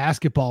like in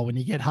basketball when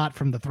you get hot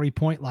from the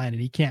 3-point line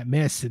and you can't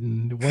miss,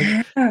 and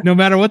no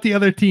matter what the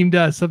other team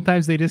does,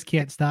 sometimes they just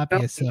can't stop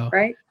you. So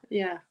right,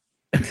 yeah.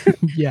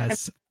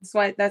 Yes.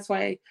 That's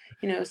why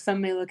some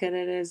may look at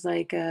it as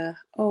like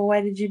oh,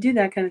 why did you do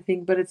that kind of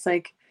thing, but it's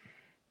like,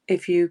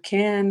 if you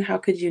can, how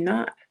could you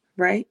not,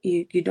 right?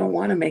 You don't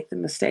want to make the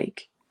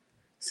mistake.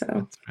 So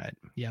that's right.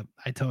 Yep,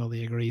 I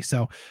totally agree.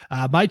 So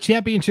my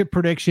championship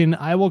prediction,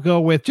 I will go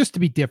with, just to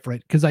be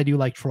different, because I do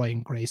like Troy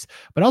and Grace,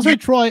 but also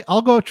Troy.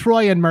 I'll go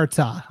Troy and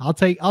Murtaugh. I'll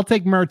take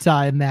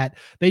Murtaugh in that.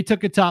 They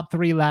took a top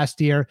 3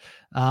 last year,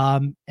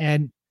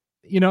 and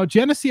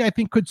Genesee, I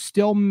think, could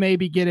still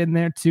maybe get in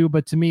there too,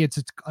 but to me,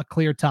 it's a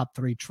clear top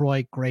 3: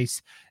 Troy,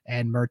 Grace,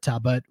 and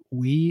Murtaugh. But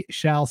we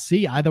shall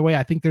see. Either way,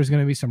 I think there's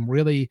going to be some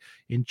really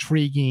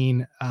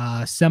intriguing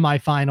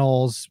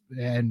semifinals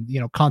and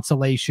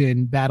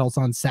consolation battles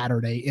on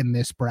Saturday in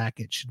this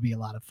bracket. Should be a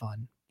lot of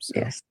fun. So.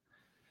 Yes.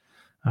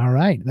 All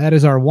right. That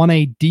is our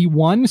 1A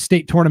D1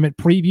 state tournament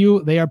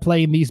preview. They are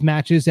playing these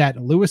matches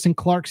at Lewis and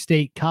Clark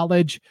State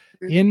College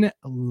in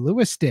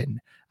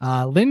Lewiston.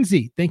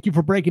 Lynnsie, thank you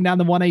for breaking down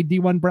the 1A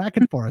D1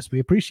 bracket for us. We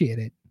appreciate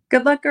it.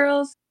 Good luck,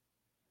 girls.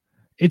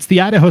 It's the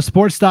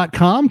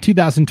IdahoSports.com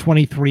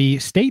 2023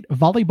 State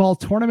Volleyball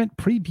Tournament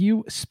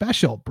Preview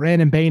Special.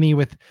 Brandon Baney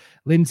with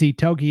Lynnsie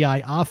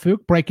Togiai-Ah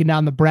Fook breaking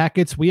down the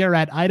brackets. We are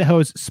at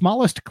Idaho's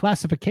smallest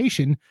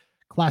classification,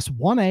 Class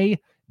 1A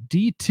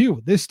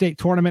D2. This state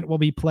tournament will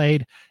be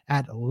played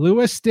at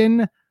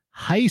Lewiston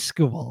High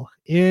School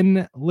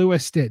in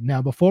Lewiston.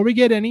 Now, before we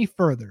get any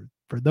further,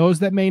 for those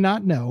that may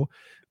not know,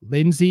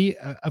 Lynnsie,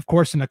 of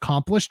course, an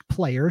accomplished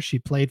player. She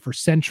played for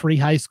Century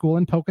High School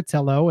in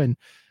Pocatello and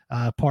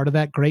part of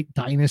that great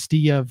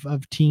dynasty of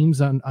teams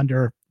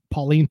under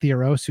Pauline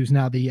Theros, who's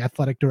now the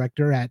athletic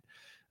director at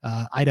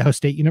Idaho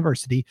State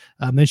University.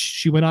 Then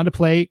she went on to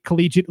play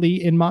collegiately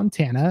in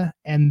Montana,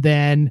 and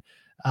then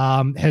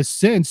has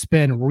since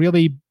been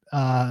really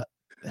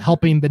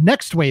helping the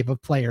next wave of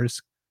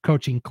players,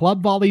 coaching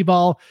club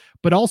volleyball,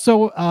 but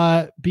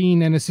also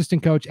being an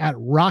assistant coach at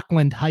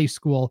Rockland High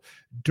School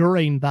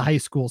during the high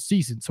school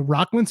season. So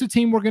Rockland's a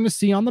team we're going to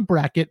see on the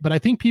bracket, but I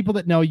think people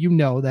that know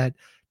that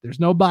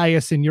there's no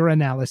bias in your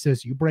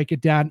analysis. You break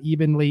it down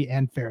evenly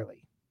and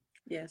fairly.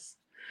 Yes.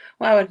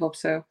 Well, I would hope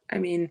so. I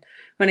mean,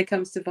 when it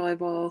comes to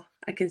volleyball,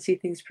 I can see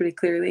things pretty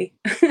clearly.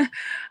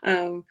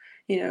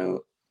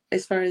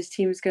 As far as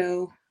teams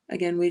go,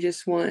 again, we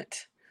just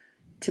want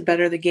to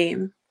better the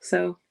game.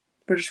 So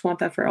we just want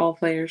that for all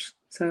players.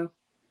 So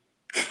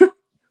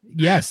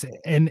yes.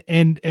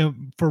 And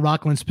for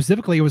Rockland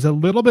specifically, it was a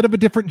little bit of a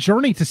different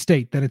journey to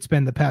state than it's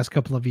been the past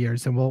couple of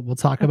years. And we'll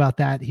talk about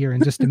that here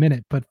in just a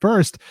minute. But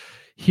first,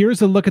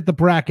 here's a look at the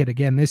bracket.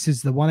 Again, this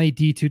is the 1A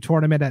D2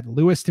 tournament at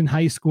Lewiston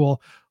High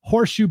School.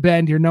 Horseshoe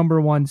Bend, your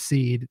number 1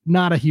 seed.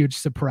 Not a huge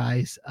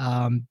surprise.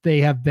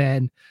 They have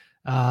been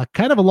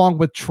kind of, along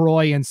with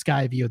Troy and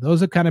Skyview, those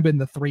have kind of been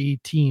the 3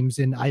 teams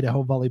in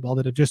Idaho volleyball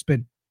that have just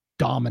been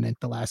dominant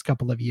the last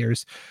couple of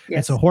years.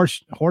 Yes. And so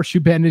Horseshoe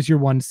Bend is your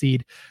 1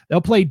 seed. They'll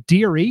play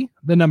Deary,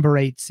 the number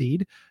 8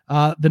 seed.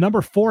 The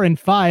number 4 and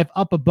 5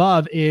 up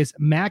above is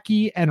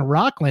Mackey and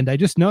Rockland. I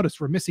just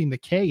noticed we're missing the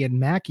K in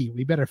Mackey.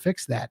 We better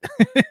fix that.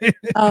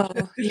 Oh,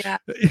 yeah.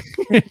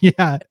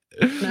 Yeah.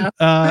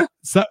 No.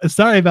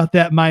 Sorry about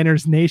that,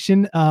 Miners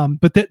Nation.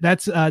 But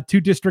that's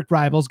 2 district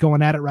rivals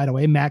going at it right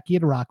away. Mackey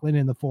and Rockland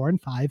in the 4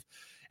 and 5.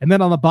 And then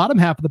on the bottom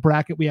half of the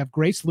bracket, we have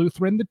Grace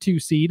Lutheran, the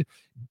 2 seed,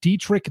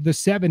 Dietrich, the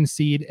 7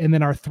 seed. And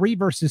then our 3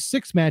 versus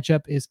 6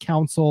 matchup is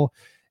Council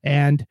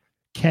and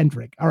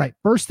Kendrick. All right.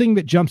 First thing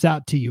that jumps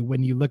out to you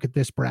when you look at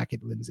this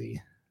bracket,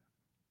 Lynnsie.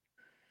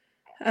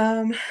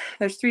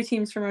 There's 3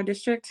 teams from our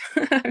district.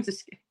 I'm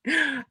just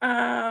kidding.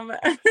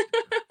 I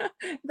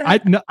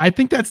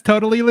think that's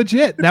totally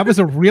legit. That was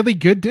a really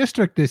good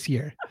district this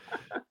year.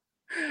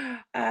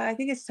 I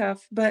think it's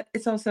tough, but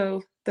it's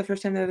also the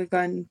first time that we've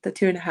gone the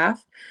 2.5.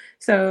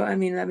 So, I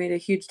mean, that made a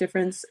huge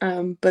difference.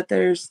 But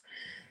there's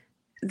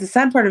the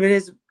sad part of it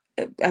is,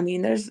 I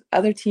mean, there's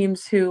other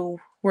teams who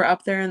were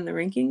up there in the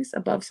rankings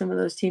above some of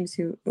those teams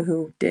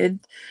who did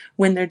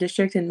win their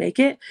district and make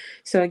it.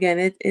 So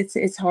again,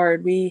 it's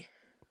hard. We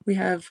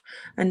have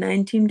a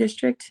 9-team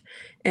district,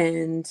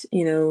 and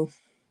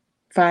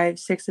 5,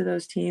 6 of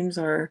those teams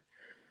are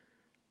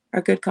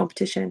good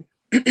competition.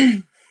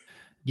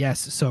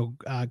 Yes. So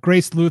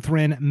Grace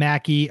Lutheran,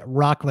 Mackey,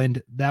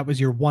 Rockland, that was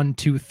your 1,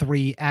 2,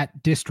 3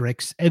 at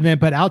districts. And then,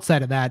 but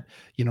outside of that,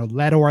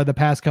 Ledore the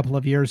past couple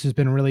of years has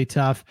been really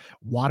tough.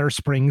 Water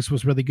Springs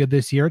was really good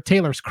this year.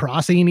 Taylor's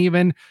Crossing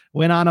even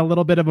went on a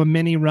little bit of a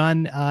mini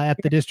run at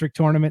the district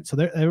tournament. So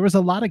there was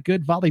a lot of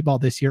good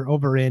volleyball this year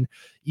over in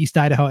East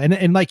Idaho.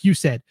 And like you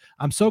said,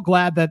 I'm so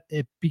glad that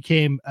it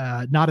became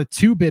not a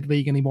 2-bid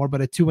league anymore,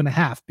 but a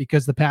 2.5,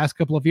 because the past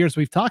couple of years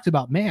we've talked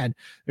about, man,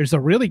 there's a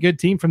really good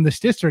team from this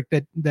district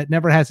that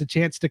never has a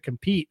chance to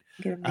compete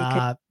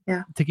to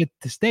get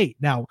to state.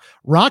 Now,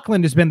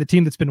 Rockland has been the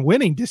team that's been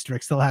winning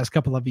districts the last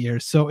couple of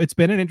years. So it's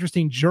been an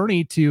interesting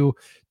journey to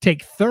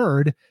take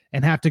third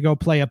and have to go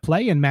play a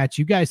play-in match.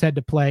 You guys had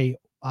to play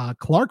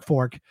Clark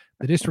Fork,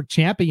 the district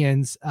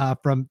champions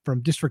from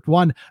District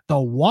 1, the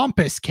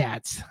Wampus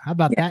Cats. How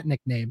about that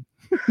nickname?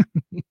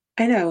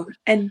 I know.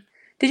 And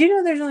did you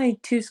know there's only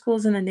 2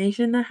 schools in the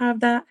nation that have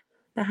that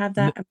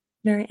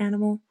imaginary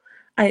animal?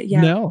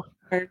 No.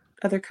 Our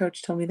other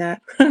coach told me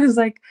that. I was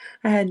like,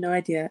 I had no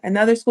idea. And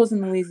the other school's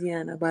in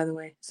Louisiana, by the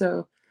way.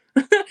 So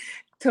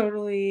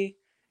totally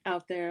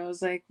out there. I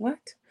was like, what?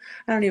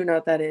 I don't even know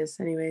what that is.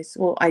 Anyways,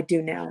 well, I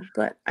do now,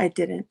 but I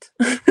didn't.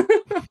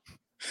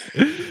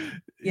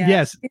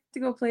 Yes. You have to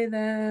go play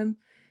them.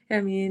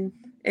 I mean,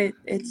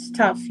 it's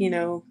tough,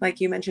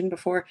 like you mentioned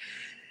before.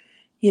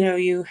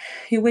 You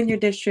win your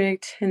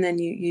district, and then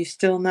you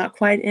still not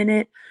quite in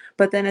it,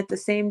 but then at the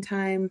same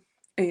time,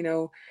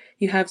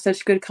 you have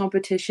such good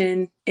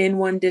competition in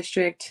one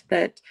district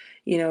that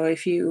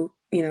if you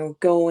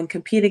go and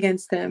compete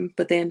against them,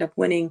 but they end up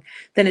winning,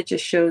 then it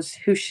just shows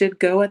who should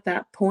go at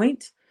that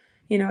point.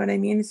 You know what I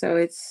mean? So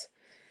it's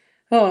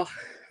all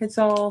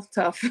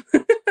tough.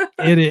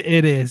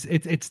 It is.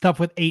 It's tough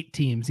with 8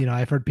 teams.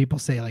 I've heard people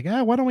say like,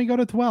 why don't we go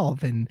to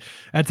 12? And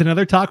that's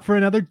another talk for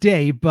another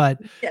day. But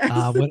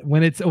Yes.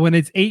 when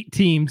it's 8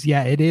 teams,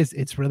 yeah, it is.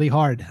 It's really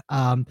hard.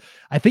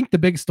 I think the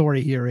big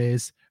story here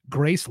is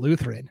Grace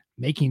Lutheran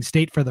making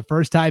state for the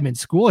first time in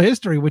school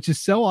history, which is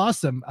so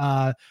awesome.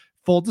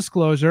 Full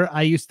disclosure,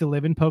 I used to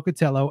live in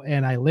Pocatello,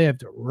 and I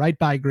lived right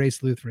by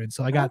Grace Lutheran.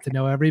 So I got to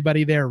know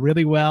everybody there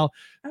really well.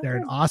 They're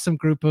an awesome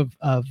group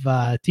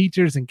of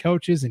teachers and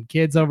coaches and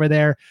kids over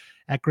there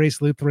at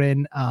Grace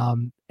Lutheran.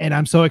 And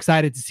I'm so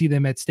excited to see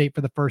them at state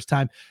for the first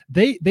time.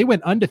 They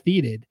went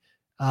undefeated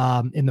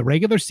in the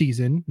regular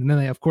season. And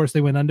then, of course,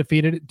 they went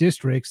undefeated at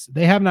districts.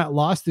 They have not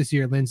lost this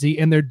year,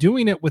 Lynnsie, and they're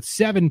doing it with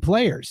 7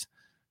 players.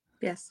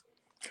 Yes.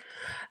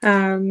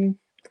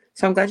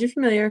 So I'm glad you're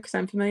familiar, because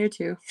I'm familiar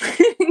too,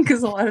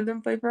 because a lot of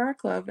them play for our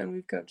club and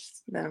we've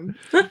coached them.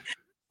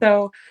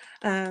 So,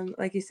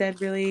 like you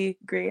said, really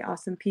great,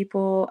 awesome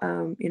people,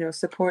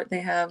 support. They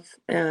have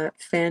a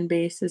fan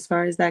base as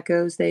far as that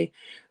goes. They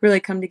really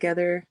come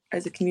together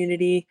as a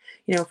community,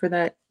 for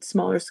that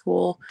smaller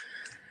school.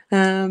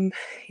 They've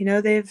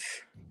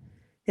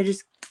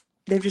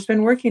just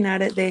been working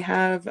at it. They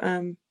have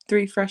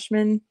 3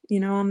 freshmen,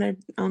 on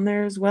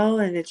there as well,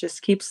 and it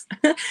just keeps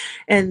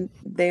and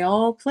they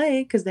all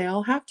play because they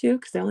all have to,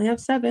 because they only have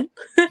 7.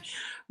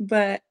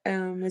 But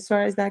as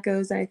far as that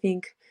goes, I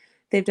think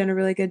they've done a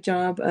really good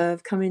job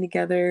of coming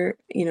together,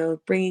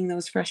 bringing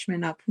those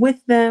freshmen up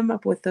with them,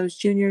 up with those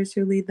juniors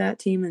who lead that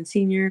team and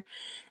senior,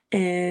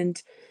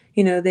 and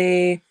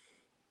they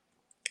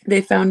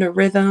found a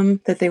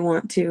rhythm that they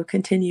want to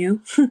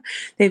continue.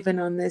 They've been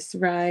on this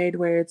ride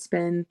where it's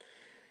been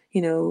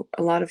a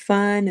lot of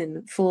fun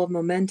and full of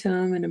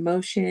momentum and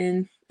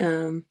emotion.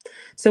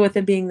 So with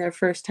it being their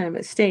first time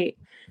at state,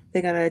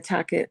 they got to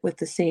attack it with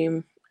the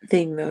same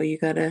thing, though. You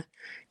got to,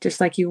 just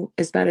like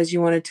as bad as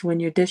you wanted to win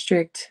your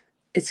district,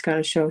 it's got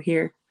to show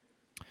here.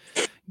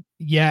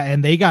 Yeah,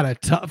 and they got a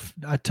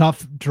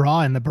tough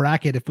draw in the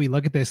bracket. If we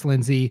look at this,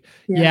 Lynnsie,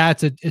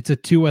 it's a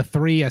 2, a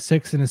 3, a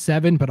 6, and a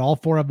 7, but all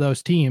 4 of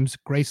those teams,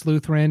 Grace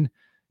Lutheran,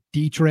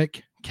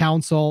 Dietrich,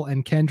 Council,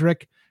 and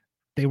Kendrick,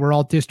 they were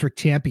all district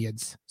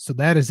champions. So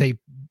that is a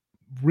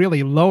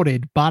really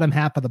loaded bottom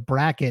half of the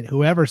bracket.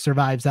 Whoever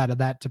survives out of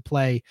that to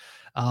play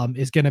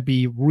is going to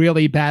be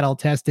really battle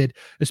tested,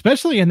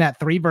 especially in that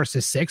 3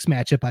 versus 6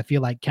 matchup. I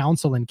feel like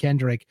Council and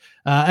Kendrick,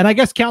 and I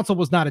guess Council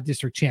was not a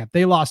district champ.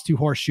 They lost to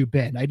Horseshoe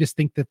Bend. I just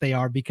think that they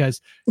are,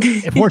 because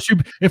if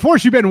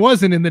Horseshoe Bend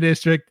wasn't in the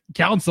district,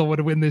 Council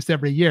would win this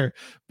every year.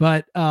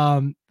 But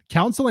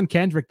Council and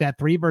Kendrick, that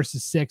 3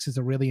 versus 6 is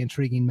a really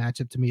intriguing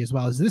matchup to me as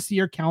well. Is this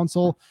year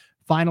Council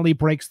finally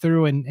breaks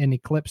through and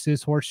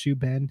eclipses Horseshoe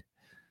Bend?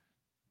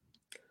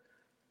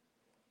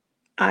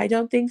 I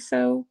don't think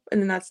so.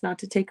 And that's not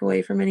to take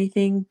away from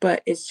anything,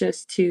 but it's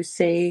just to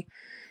say,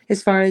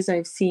 as far as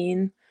I've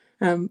seen,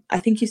 I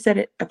think you said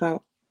it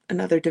about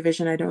another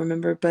division. I don't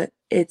remember, but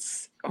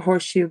it's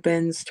Horseshoe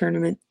Bend's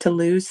tournament to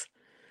lose.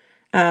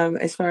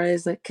 As far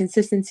as like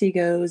consistency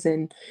goes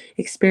and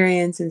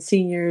experience and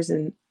seniors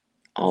and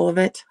all of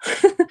it,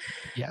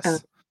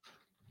 Yes.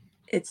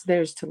 it's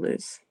theirs to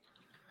lose.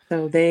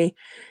 So they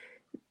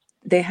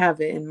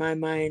have it in my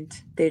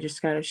mind. They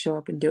just got to show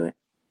up and do it.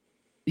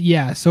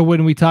 Yeah. So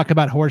when we talk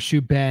about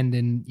Horseshoe Bend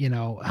and,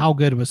 how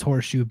good was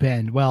Horseshoe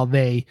Bend? Well,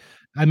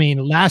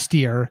 last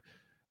year,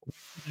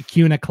 the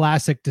CUNA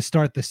Classic to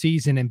start the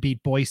season and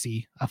beat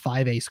Boise, a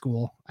 5A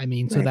school.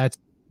 So Right.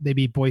 they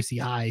beat Boise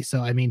High.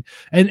 So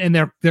and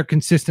they're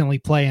consistently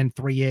playing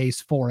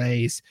 3As,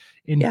 4As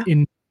Yeah.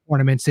 in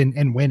tournaments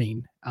and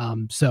winning.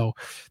 So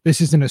this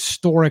is an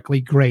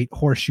historically great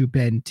Horseshoe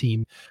Bend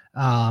team.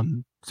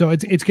 So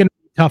it's going to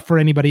be tough for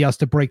anybody else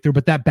to break through,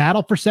 but that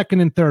battle for second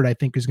and third, I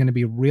think, is going to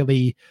be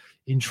really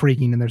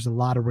intriguing. And there's a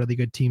lot of really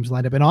good teams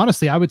lined up. And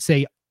honestly, I would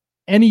say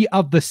any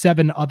of the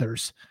 7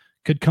 others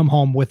could come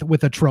home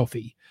with a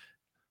trophy.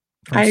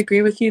 I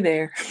agree with you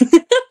there.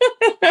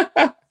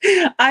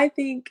 I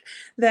think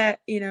that,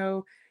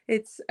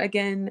 it's,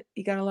 again,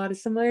 you got a lot of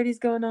similarities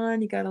going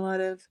on. You got a lot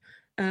of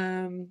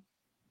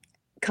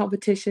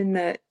competition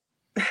that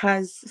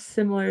has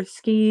similar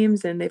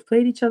schemes and they've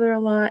played each other a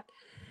lot.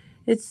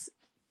 It's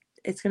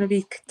going to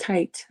be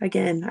tight.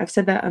 Again, I've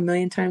said that a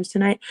million times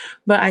tonight,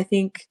 but I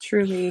think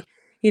truly,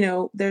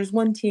 there's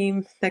one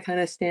team that kind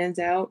of stands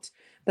out,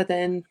 but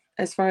then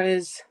as far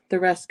as the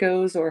rest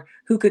goes or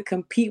who could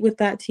compete with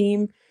that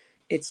team,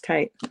 it's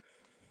tight.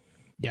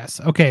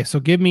 Yes. Okay. So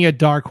give me a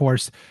dark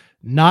horse,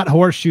 not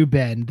Horseshoe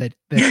Bend, that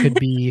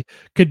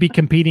could be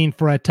competing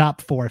for a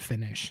top 4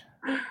 finish.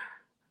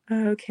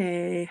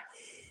 Okay.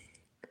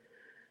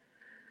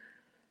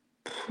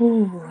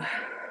 Ooh.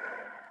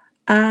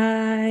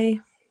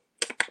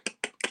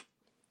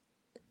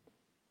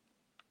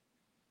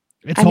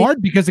 It's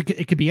hard because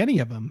it could be any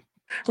of them.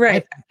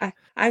 Right.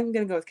 I'm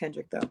going to go with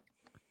Kendrick, though.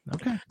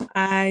 Okay.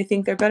 I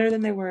think they're better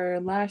than they were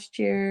last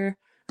year.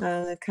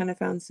 They've kind of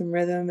found some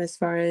rhythm as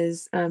far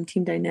as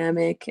team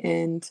dynamic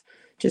and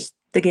just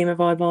the game of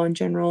volleyball in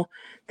general.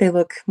 They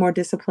look more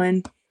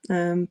disciplined,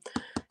 and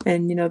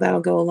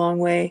that'll go a long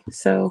way.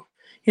 So,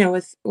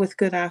 with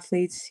good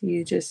athletes,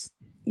 you just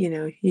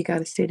you got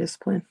to stay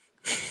disciplined.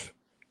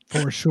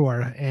 For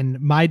sure.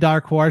 And my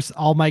dark horse,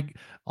 all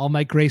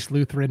my Grace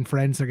Lutheran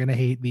friends are going to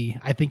hate me.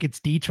 I think it's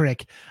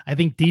Dietrich. I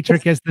think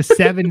Dietrich as the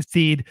 7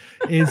 seed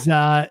is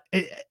I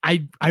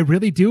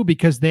really do,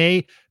 because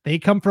they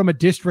come from a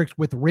district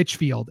with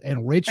Richfield,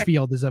 and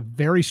Richfield is a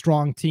very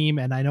strong team.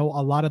 And I know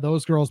a lot of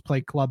those girls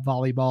play club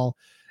volleyball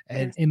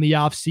and in the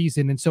off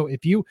season. And so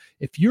if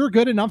you're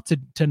good enough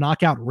to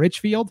knock out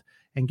Richfield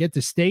and get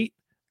to state,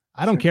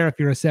 I don't care if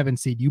you're a 7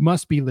 seed, you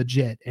must be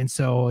legit. And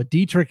so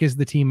Dietrich is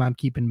the team I'm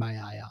keeping my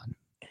eye on.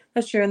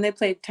 That's true. And they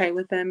played tight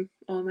with them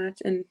all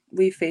match, and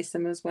we faced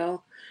them as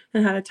well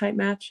and had a tight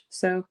match.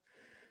 So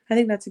I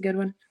think that's a good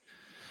one.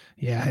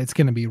 Yeah, it's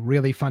going to be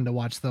really fun to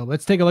watch, though.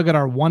 Let's take a look at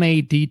our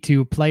 1A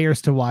D2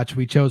 players to watch.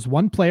 We chose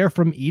one player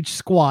from each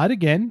squad.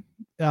 Again,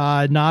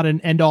 not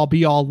an end-all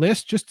be-all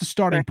list, just a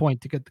starting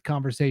point to get the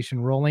conversation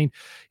rolling.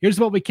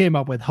 Here's what we came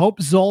up with. Hope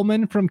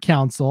Zolman from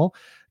Council,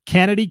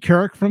 Kennedy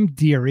Kirk from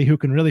Deary, who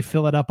can really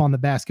fill it up on the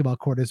basketball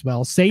court as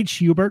well, Sage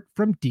Hubert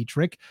from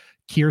Dietrich,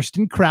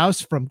 Kirsten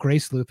Krause from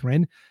Grace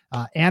Lutheran,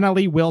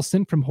 Annalie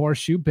Wilson from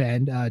Horseshoe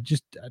Bend,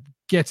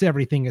 gets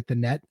everything at the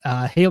net,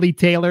 Haley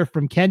Taylor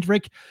from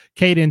Kendrick,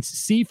 Cadence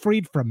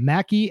Seafried from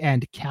Mackey,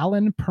 and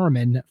Callan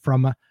Perman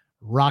from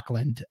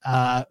Rockland.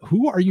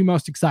 Who are you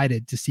most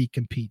excited to see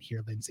compete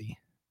here, Lynnsie?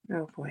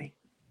 Oh, boy.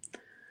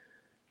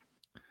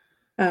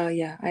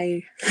 Yeah,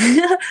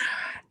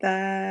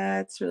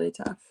 that's really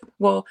tough.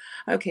 Well,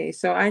 okay,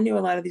 so I knew a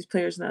lot of these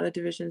players in other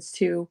divisions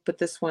too, but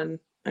this one,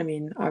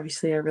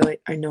 obviously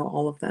I know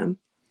all of them.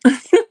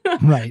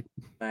 Right.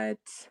 But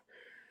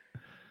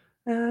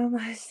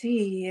let's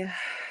see.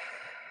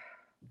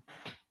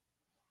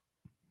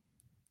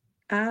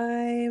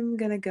 I'm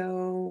gonna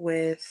go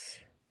with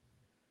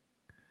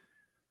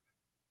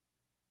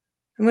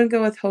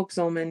Hope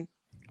Zolman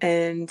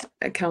and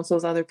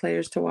Council's other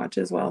players to watch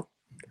as well.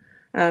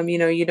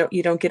 You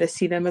don't get to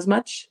see them as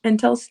much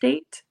until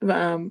state,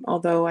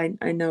 although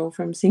I know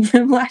from seeing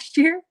them last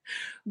year.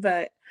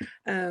 But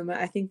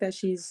I think that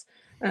she's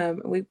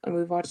we've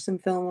watched some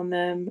film on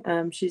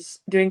them.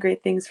 She's doing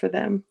great things for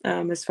them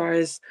as far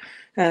as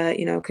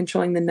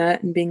controlling the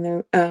net and being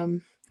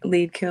the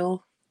lead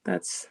kill.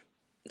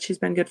 She's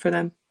been good for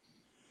them.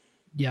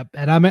 Yep,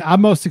 and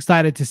I'm most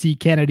excited to see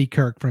Kennedy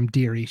Kirk from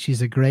Deary.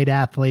 She's a great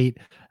athlete.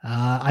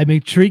 I'm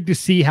intrigued to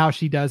see how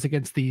she does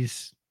against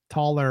these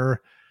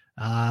taller,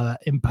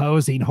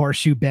 imposing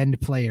Horseshoe Bend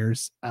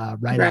players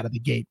right out of the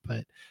gate.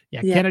 But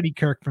yeah, Kennedy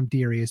Kirk from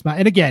Deary is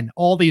and again,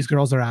 all these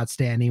girls are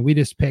outstanding. We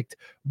just picked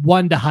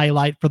one to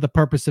highlight for the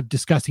purpose of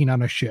discussing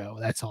on a show.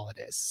 That's all it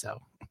is. So.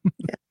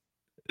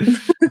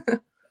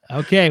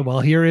 Okay,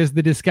 well, here is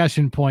the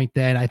discussion point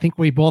then. I think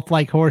we both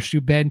like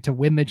Horseshoe Bend to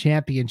win the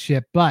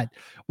championship, but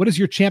what is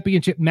your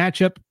championship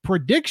matchup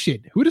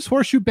prediction? Who does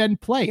Horseshoe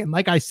Bend play? And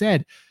like I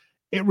said,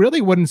 it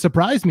really wouldn't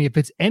surprise me if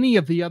it's any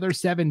of the other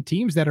 7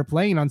 teams that are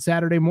playing on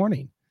Saturday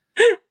morning.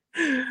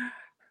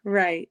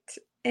 Right.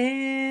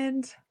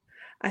 And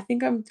I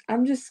think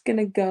I'm just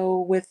gonna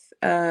go with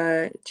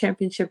a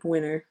championship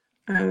winner.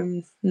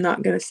 I'm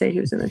not gonna say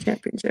who's in the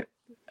championship.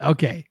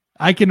 Okay.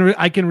 I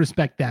can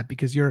respect that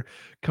because you're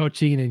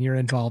coaching and you're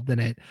involved in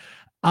it.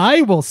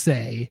 I will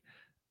say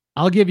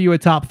I'll give you a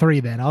top 3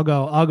 then. I'll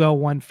go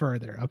one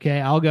further.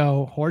 Okay. I'll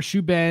go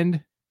Horseshoe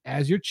Bend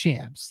as your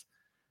champs.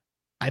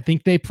 I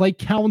think they play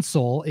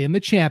Council in the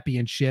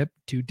championship,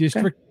 2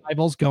 district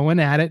rivals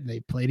going at it. They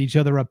played each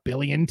other a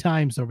billion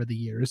times over the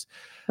years.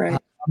 Right.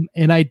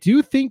 And I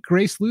do think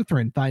Grace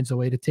Lutheran finds a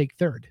way to take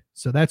 3rd.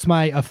 So that's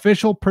my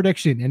official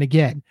prediction. And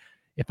again,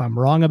 if I'm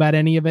wrong about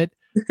any of it,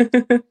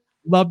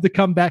 love to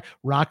come back.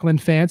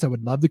 Rockland fans, I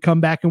would love to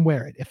come back and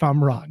wear it if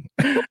I'm wrong.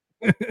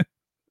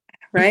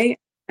 Right.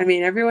 I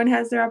mean, everyone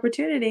has their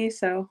opportunity.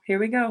 So here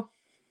we go.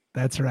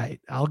 That's right.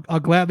 I'll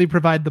gladly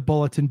provide the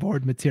bulletin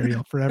board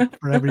material for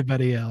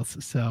everybody else.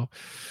 So,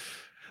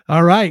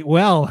 all right.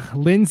 Well,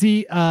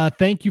 Lynnsie,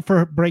 thank you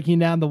for breaking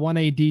down the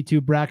 1A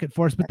D2 bracket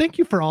for us, but thank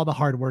you for all the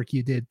hard work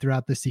you did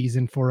throughout the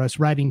season for us,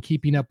 writing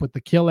Keeping Up with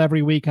the Kill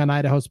every week on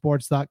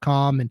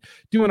idahosports.com and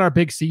doing our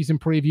big season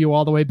preview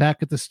all the way back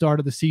at the start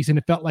of the season.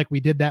 It felt like we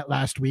did that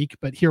last week,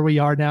 but here we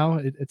are now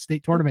at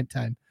state tournament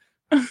time.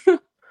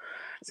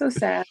 So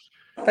sad,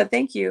 but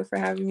thank you for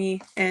having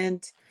me,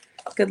 and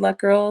good luck,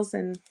 girls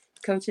and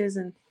coaches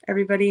and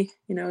everybody.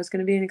 It's going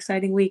to be an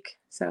exciting week.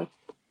 So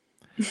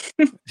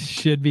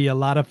should be a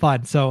lot of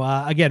fun. So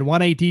again,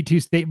 1A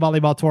D2 state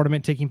volleyball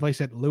tournament taking place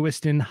at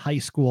Lewiston High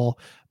School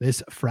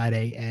this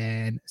Friday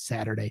and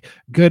Saturday.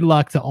 Good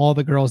luck to all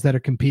the girls that are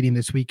competing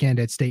this weekend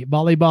at state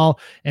volleyball.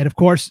 And of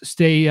course,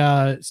 stay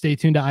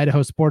tuned to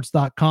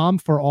idahosports.com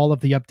for all of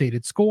the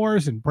updated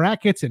scores and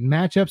brackets and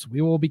matchups.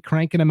 We will be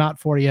cranking them out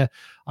for you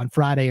on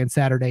Friday and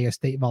Saturday as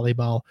state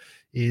volleyball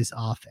is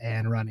off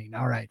and running.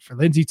 All right. For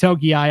Lynnsie,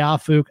 Togiai-Ah,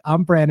 Fook,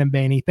 I'm Brandon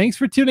Baney. Thanks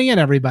for tuning in,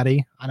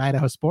 everybody, on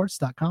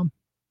idahosports.com.